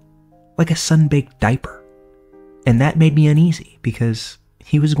smelled like a sun-baked diaper, and that made me uneasy because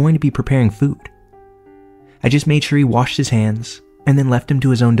he was going to be preparing food. I just made sure he washed his hands and then left him to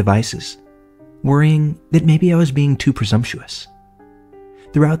his own devices, worrying that maybe I was being too presumptuous.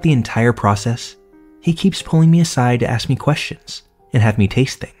 Throughout the entire process, he keeps pulling me aside to ask me questions and have me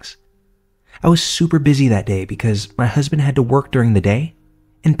taste things. I was super busy that day because my husband had to work during the day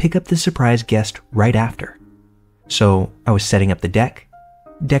and pick up the surprise guest right after. So I was setting up the deck,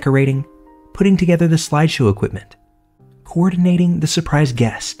 decorating, putting together the slideshow equipment, coordinating the surprise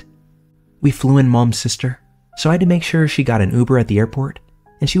guest. We flew in Mom's sister, so I had to make sure she got an Uber at the airport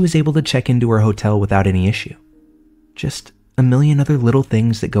and she was able to check into her hotel without any issue. Just a million other little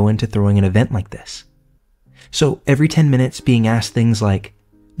things that go into throwing an event like this. So every 10 minutes being asked things like,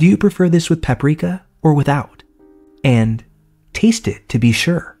 "Do you prefer this with paprika or without?" And "Taste it to be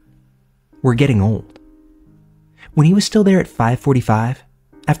sure." We're getting old. When he was still there at 5:45,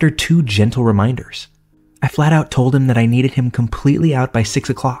 after 2 gentle reminders, I flat out told him that I needed him completely out by 6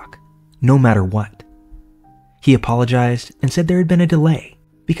 o'clock, no matter what. He apologized and said there had been a delay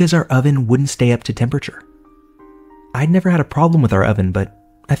because our oven wouldn't stay up to temperature. I'd never had a problem with our oven, but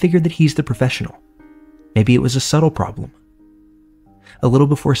I figured that he's the professional. Maybe it was a subtle problem. A little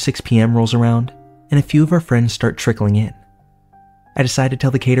before 6 p.m. rolls around, and a few of our friends start trickling in. I decide to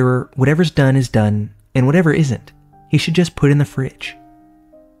tell the caterer whatever's done is done, and whatever isn't, he should just put in the fridge.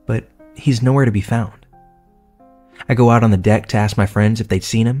 But he's nowhere to be found. I go out on the deck to ask my friends if they'd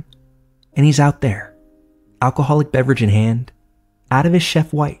seen him, and he's out there, alcoholic beverage in hand, out of his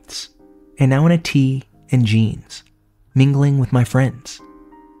chef whites, and now in a tee and jeans, mingling with my friends.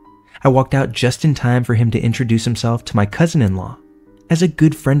 I walked out just in time for him to introduce himself to my cousin-in-law as a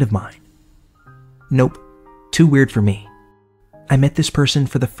good friend of mine. Nope, too weird for me. I met this person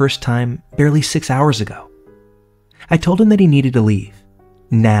for the first time barely 6 hours ago. I told him that he needed to leave,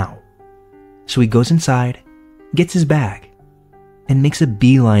 now. So he goes inside, gets his bag, and makes a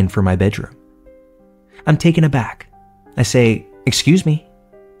beeline for my bedroom. I'm taken aback. I say, "Excuse me,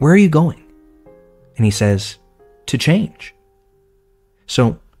 where are you going?" And he says, "To change."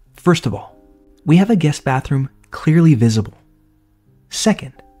 So, first of all, we have a guest bathroom clearly visible.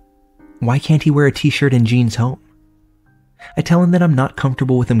 Second, why can't he wear a t-shirt and jeans home? I tell him that I'm not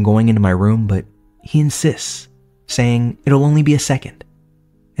comfortable with him going into my room, but he insists, saying it'll only be a second,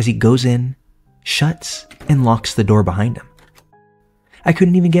 as he goes in, shuts, and locks the door behind him. I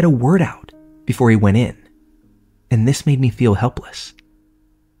couldn't even get a word out before he went in, and this made me feel helpless.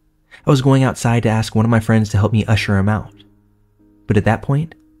 I was going outside to ask one of my friends to help me usher him out, but at that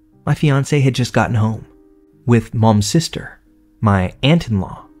point, my fiance had just gotten home, with Mom's sister, my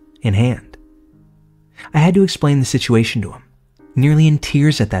aunt-in-law, in hand. I had to explain the situation to him, nearly in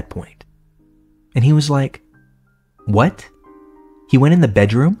tears at that point. And he was like, "What? He went in the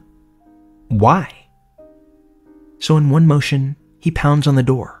bedroom? Why?" So in one motion, he pounds on the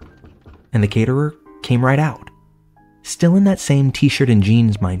door, and the caterer came right out. Still in that same t-shirt and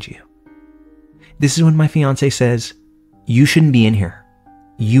jeans, mind you. This is when my fiance says, "You shouldn't be in here.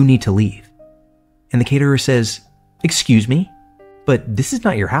 You need to leave." And the caterer says, "Excuse me, but this is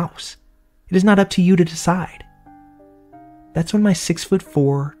not your house. It is not up to you to decide." That's when my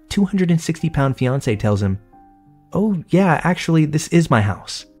 6'4", 260-pound fiance tells him, "Oh yeah, actually this is my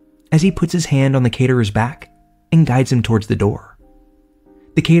house," as he puts his hand on the caterer's back and guides him towards the door.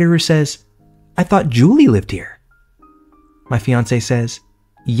 The caterer says, "I thought Julie lived here." My fiance says,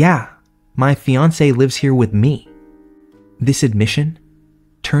 "Yeah, my fiance lives here with me." This admission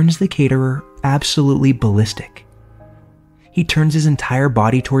turns the caterer absolutely ballistic. He turns his entire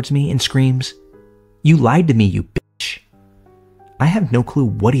body towards me and screams, "You lied to me, you bitch." I have no clue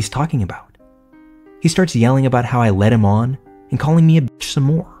what he's talking about. He starts yelling about how I led him on and calling me a bitch some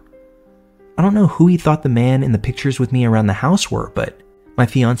more. I don't know who he thought the man in the pictures with me around the house were, but my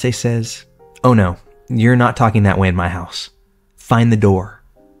fiance says, "Oh no, you're not talking that way in my house. Find the door.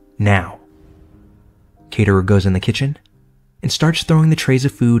 Now." Caterer goes in the kitchen and starts throwing the trays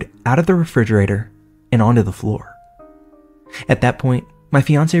of food out of the refrigerator and onto the floor. At that point, my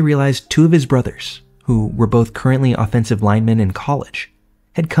fiance realized two of his brothers, who were both currently offensive linemen in college,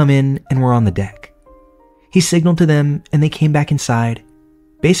 had come in and were on the deck. He signaled to them and they came back inside,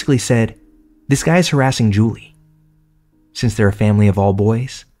 basically said, "This guy is harassing Julie." Since they're a family of all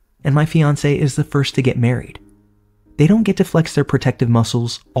boys, and my fiance is the first to get married, they don't get to flex their protective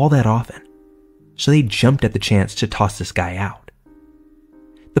muscles all that often, so they jumped at the chance to toss this guy out.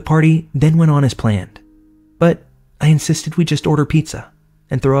 The party then went on as planned, but I insisted we just order pizza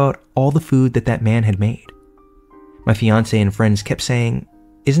and throw out all the food that man had made. My fiance and friends kept saying,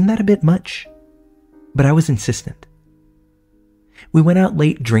 "Isn't that a bit much?" But I was insistent. We went out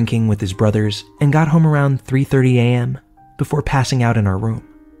late drinking with his brothers and got home around 3:30 a.m. before passing out in our room.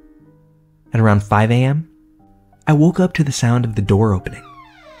 At around 5 a.m., I woke up to the sound of the door opening.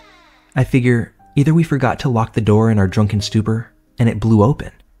 I figure either we forgot to lock the door in our drunken stupor and it blew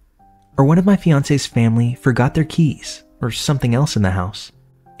open, or one of my fiance's family forgot their keys or something else in the house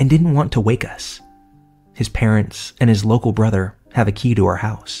and didn't want to wake us. His parents and his local brother have a key to our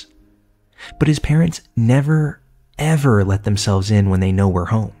house, but his parents never, ever let themselves in when they know we're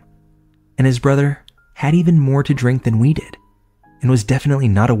home. And his brother had even more to drink than we did and was definitely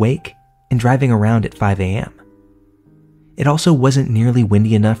not awake and driving around at 5 a.m. It also wasn't nearly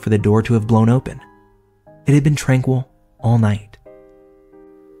windy enough for the door to have blown open. It had been tranquil all night.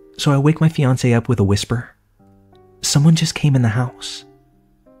 So I wake my fiance up with a whisper, "Someone just came in the house."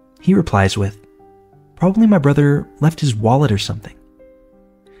 He replies with, "Probably my brother left his wallet or something."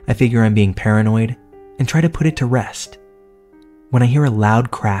 I figure I'm being paranoid and try to put it to rest when I hear a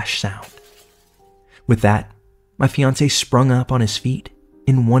loud crash sound. With that, my fiance sprung up on his feet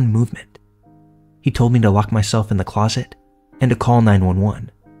in one movement. He told me to lock myself in the closet and to call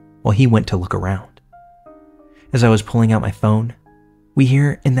 911 while he went to look around. As I was pulling out my phone, we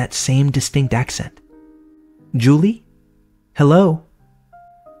hear in that same distinct accent, "Julie? Hello?"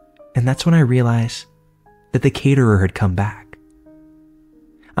 And that's when I realize that the caterer had come back.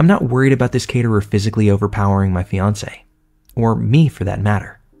 I'm not worried about this caterer physically overpowering my fiance, or me for that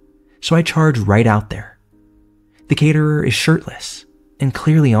matter, so I charge right out there. The caterer is shirtless and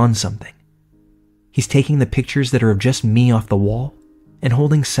clearly on something. He's taking the pictures that are of just me off the wall and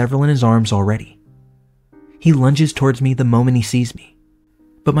holding several in his arms already. He lunges towards me the moment he sees me,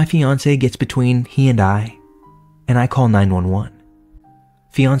 but my fiance gets between he and I call 911.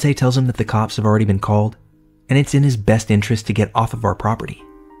 Fiance tells him that the cops have already been called and it's in his best interest to get off of our property.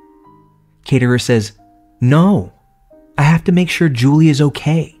 Caterer says, "No, I have to make sure Julie is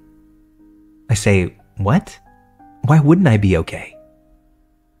okay." I say, "What? Why wouldn't I be okay?"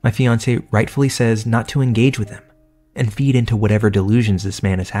 My fiance rightfully says not to engage with him and feed into whatever delusions this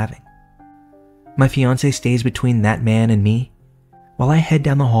man is having. My fiance stays between that man and me while I head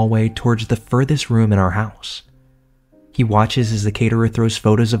down the hallway towards the furthest room in our house. He watches as the caterer throws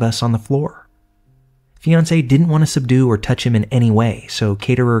photos of us on the floor. Fiance didn't want to subdue or touch him in any way, so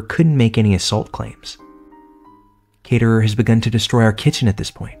caterer couldn't make any assault claims. Caterer has begun to destroy our kitchen at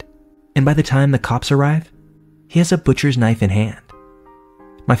this point, and by the time the cops arrive, he has a butcher's knife in hand.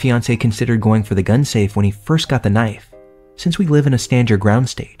 My fiance considered going for the gun safe when he first got the knife, since we live in a stand your ground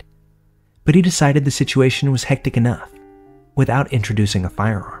state, but he decided the situation was hectic enough without introducing a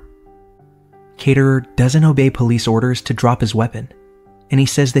firearm. Caterer doesn't obey police orders to drop his weapon, and he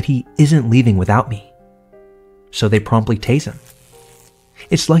says that he isn't leaving without me. So they promptly tase him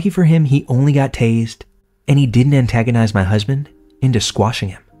It's lucky for him he only got tased, and he didn't antagonize my husband into squashing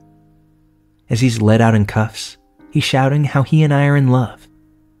him. As he's led out in cuffs, he's shouting how he and I are in love,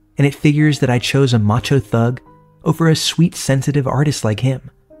 and it figures that I chose a macho thug over a sweet, sensitive artist like him,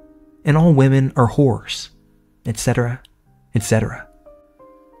 and all women are whores, etc., etc.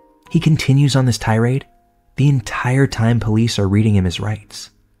 He continues on this tirade the entire time police are reading him his rights.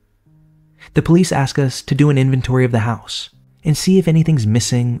 The police ask us to do an inventory of the house and see if anything's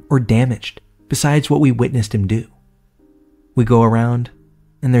missing or damaged besides what we witnessed him do. We go around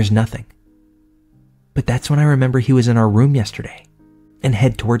and there's nothing. But that's when I remember he was in our room yesterday and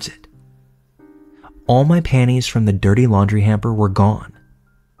head towards it. All my panties from the dirty laundry hamper were gone,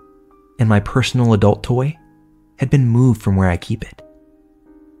 and my personal adult toy had been moved from where I keep it.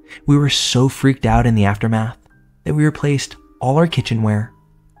 We were so freaked out in the aftermath that we replaced all our kitchenware,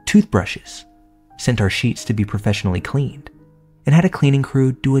 toothbrushes, sent our sheets to be professionally cleaned, and had a cleaning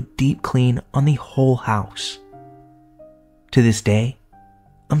crew do a deep clean on the whole house. To this day,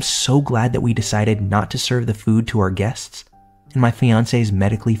 I'm so glad that we decided not to serve the food to our guests and my fiance's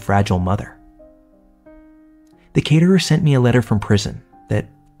medically fragile mother. The caterer sent me a letter from prison that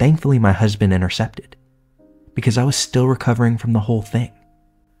thankfully my husband intercepted, because I was still recovering from the whole thing.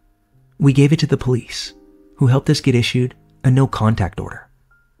 We gave it to the police, who helped us get issued a no-contact order.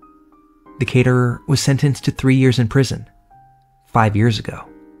 The caterer was sentenced to 3 years in prison 5 years ago,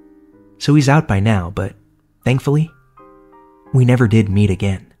 so he's out by now, but thankfully, we never did meet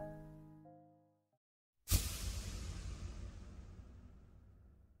again.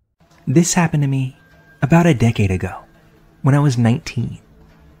 This happened to me about a decade ago, when I was 19.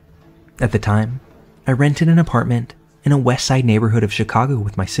 At the time, I rented an apartment in a West Side neighborhood of Chicago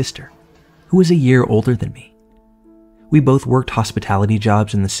with my sister, who was a year older than me. We both worked hospitality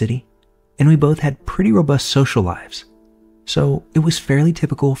jobs in the city, and we both had pretty robust social lives, so it was fairly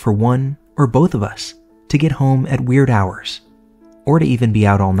typical for one or both of us to get home at weird hours, or to even be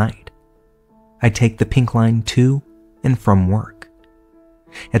out all night. I'd take the pink line to and from work.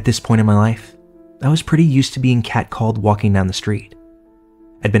 At this point in my life, I was pretty used to being catcalled walking down the street.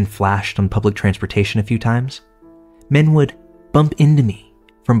 I'd been flashed on public transportation a few times. Men would bump into me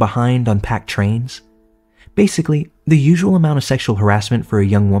from behind on packed trains. Basically, the usual amount of sexual harassment for a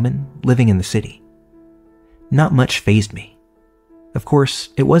young woman living in the city. Not much fazed me. Of course,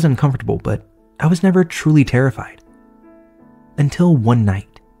 it was uncomfortable, but I was never truly terrified. Until one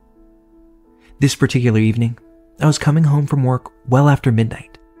night. This particular evening, I was coming home from work well after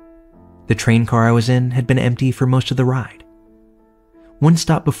midnight. The train car I was in had been empty for most of the ride. One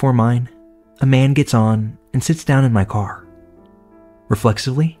stop before mine, a man gets on and sits down in my car.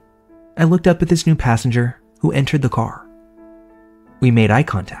 Reflexively, I looked up at this new passenger who entered the car. We made eye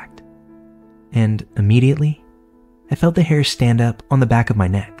contact, and immediately, I felt the hair stand up on the back of my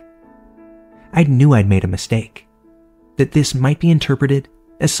neck. I knew I'd made a mistake, that this might be interpreted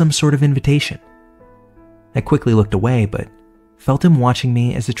as some sort of invitation. I quickly looked away, but felt him watching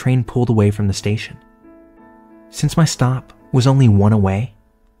me as the train pulled away from the station. Since my stop was only one away,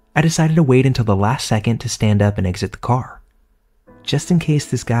 I decided to wait until the last second to stand up and exit the car, just in case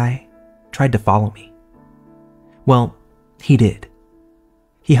this guy tried to follow me. Well, he did.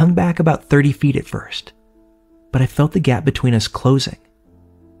 He hung back about 30 feet at first, but I felt the gap between us closing,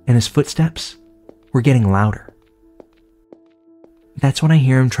 and his footsteps were getting louder. That's when I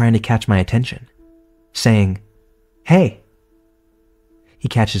hear him trying to catch my attention, saying, "Hey." He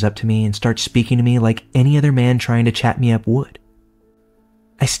catches up to me and starts speaking to me like any other man trying to chat me up would.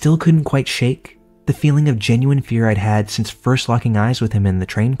 I still couldn't quite shake the feeling of genuine fear I'd had since first locking eyes with him in the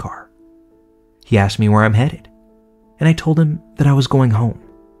train car. He asked me where I'm headed, and I told him that I was going home.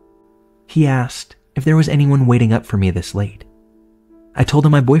 He asked if there was anyone waiting up for me this late. I told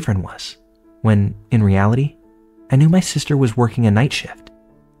him my boyfriend was, when, in reality, I knew my sister was working a night shift,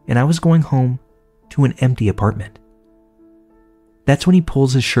 and I was going home to an empty apartment. That's when he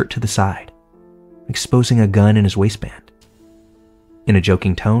pulls his shirt to the side, exposing a gun in his waistband. In a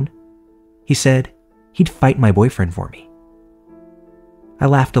joking tone, he said he'd fight my boyfriend for me. I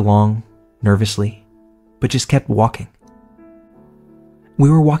laughed along, nervously, but just kept walking. We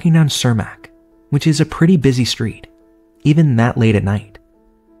were walking down Cermak, which is a pretty busy street, even that late at night.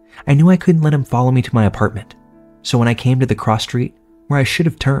 I knew I couldn't let him follow me to my apartment, so when I came to the cross street where I should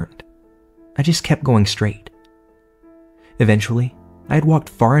have turned, I just kept going straight. Eventually, I had walked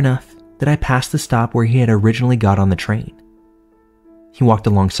far enough that I passed the stop where he had originally got on the train. He walked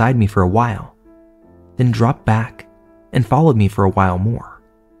alongside me for a while, then dropped back and followed me for a while more,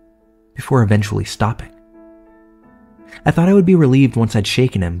 before eventually stopping. I thought I would be relieved once I'd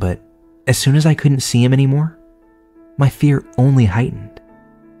shaken him, but as soon as I couldn't see him anymore, my fear only heightened.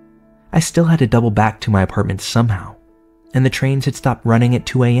 I still had to double back to my apartment somehow, and the trains had stopped running at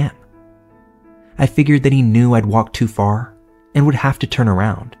 2 a.m. I figured that he knew I'd walked too far and would have to turn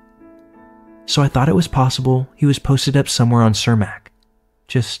around. So I thought it was possible he was posted up somewhere on Cermak,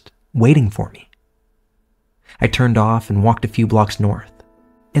 just waiting for me. I turned off and walked a few blocks north,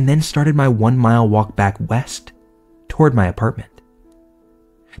 and then started my 1-mile walk back west toward my apartment.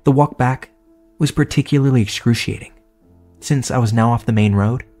 The walk back was particularly excruciating. Since I was now off the main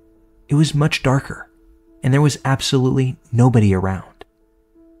road, it was much darker, and there was absolutely nobody around.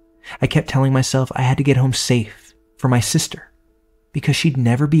 I kept telling myself I had to get home safe for my sister, because she'd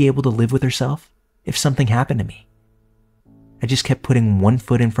never be able to live with herself if something happened to me. I just kept putting one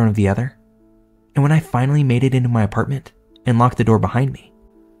foot in front of the other, and when I finally made it into my apartment and locked the door behind me,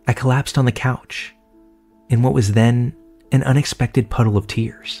 I collapsed on the couch in what was then an unexpected puddle of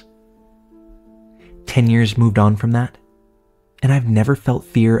tears. 10 years moved on from that, and I've never felt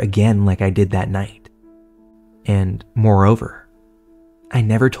fear again like I did that night. And moreover, I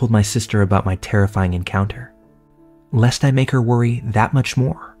never told my sister about my terrifying encounter, lest I make her worry that much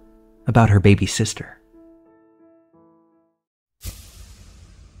more about her baby sister.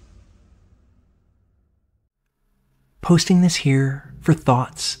 Posting this here for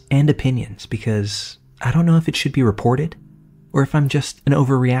thoughts and opinions because I don't know if it should be reported or if I'm just an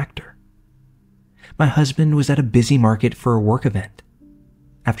overreactor. My husband was at a busy market for a work event.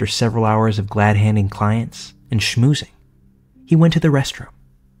 After several hours of glad-handing clients and schmoozing, he went to the restroom.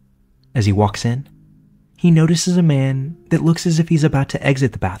 As he walks in, he notices a man that looks as if he's about to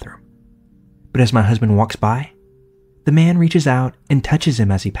exit the bathroom. But as my husband walks by, the man reaches out and touches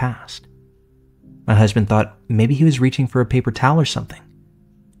him as he passed. My husband thought maybe he was reaching for a paper towel or something,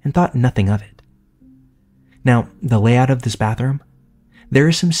 and thought nothing of it. Now, the layout of this bathroom, there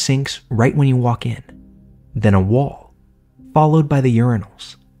are some sinks right when you walk in, then a wall, followed by the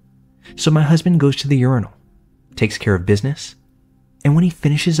urinals. So my husband goes to the urinal, takes care of business, and when he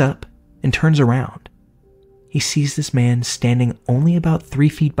finishes up and turns around, he sees this man standing only about 3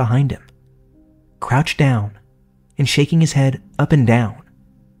 feet behind him, crouched down and shaking his head up and down,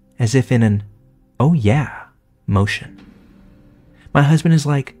 as if in an "oh yeah" motion. My husband is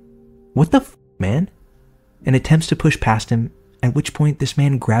like, "What the man?" and attempts to push past him, at which point this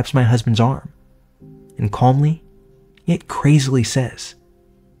man grabs my husband's arm and calmly, yet crazily says,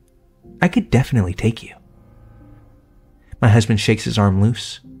 "I could definitely take you." My husband shakes his arm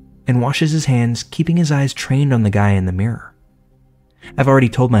loose and washes his hands, keeping his eyes trained on the guy in the mirror. I've already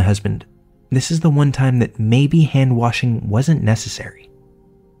told my husband this is the one time that maybe hand washing wasn't necessary.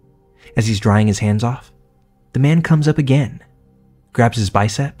 As he's drying his hands off, the man comes up again, grabs his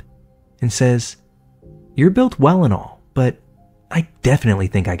bicep, and says, "You're built well and all, but I definitely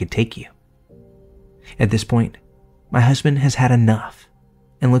think I could take you." At this point, my husband has had enough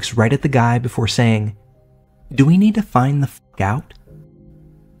and looks right at the guy before saying, "Do we need to find the out?"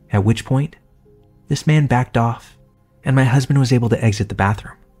 At which point, this man backed off and my husband was able to exit the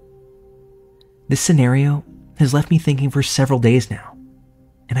bathroom. This scenario has left me thinking for several days now,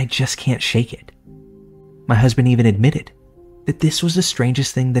 and I just can't shake it. My husband even admitted that this was the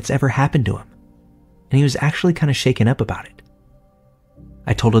strangest thing that's ever happened to him, and he was actually kind of shaken up about it.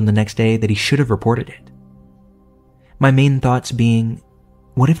 I told him the next day that he should have reported it. My main thoughts being,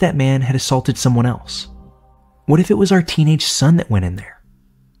 what if that man had assaulted someone else? What if it was our teenage son that went in there?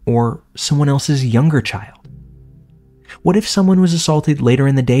 Or someone else's younger child? What if someone was assaulted later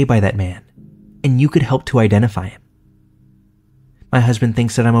in the day by that man, and you could help to identify him? My husband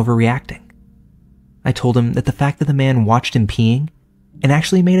thinks that I'm overreacting. I told him that the fact that the man watched him peeing and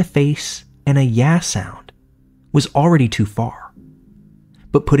actually made a face and a yeah sound was already too far.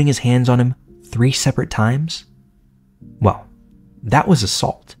 But putting his hands on him 3 separate times? Well, that was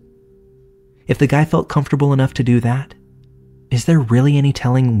assault. If the guy felt comfortable enough to do that, is there really any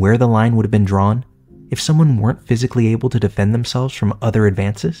telling where the line would have been drawn if someone weren't physically able to defend themselves from other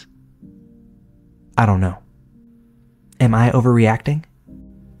advances? I don't know. Am I overreacting?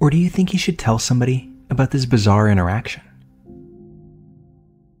 Or do you think you should tell somebody about this bizarre interaction?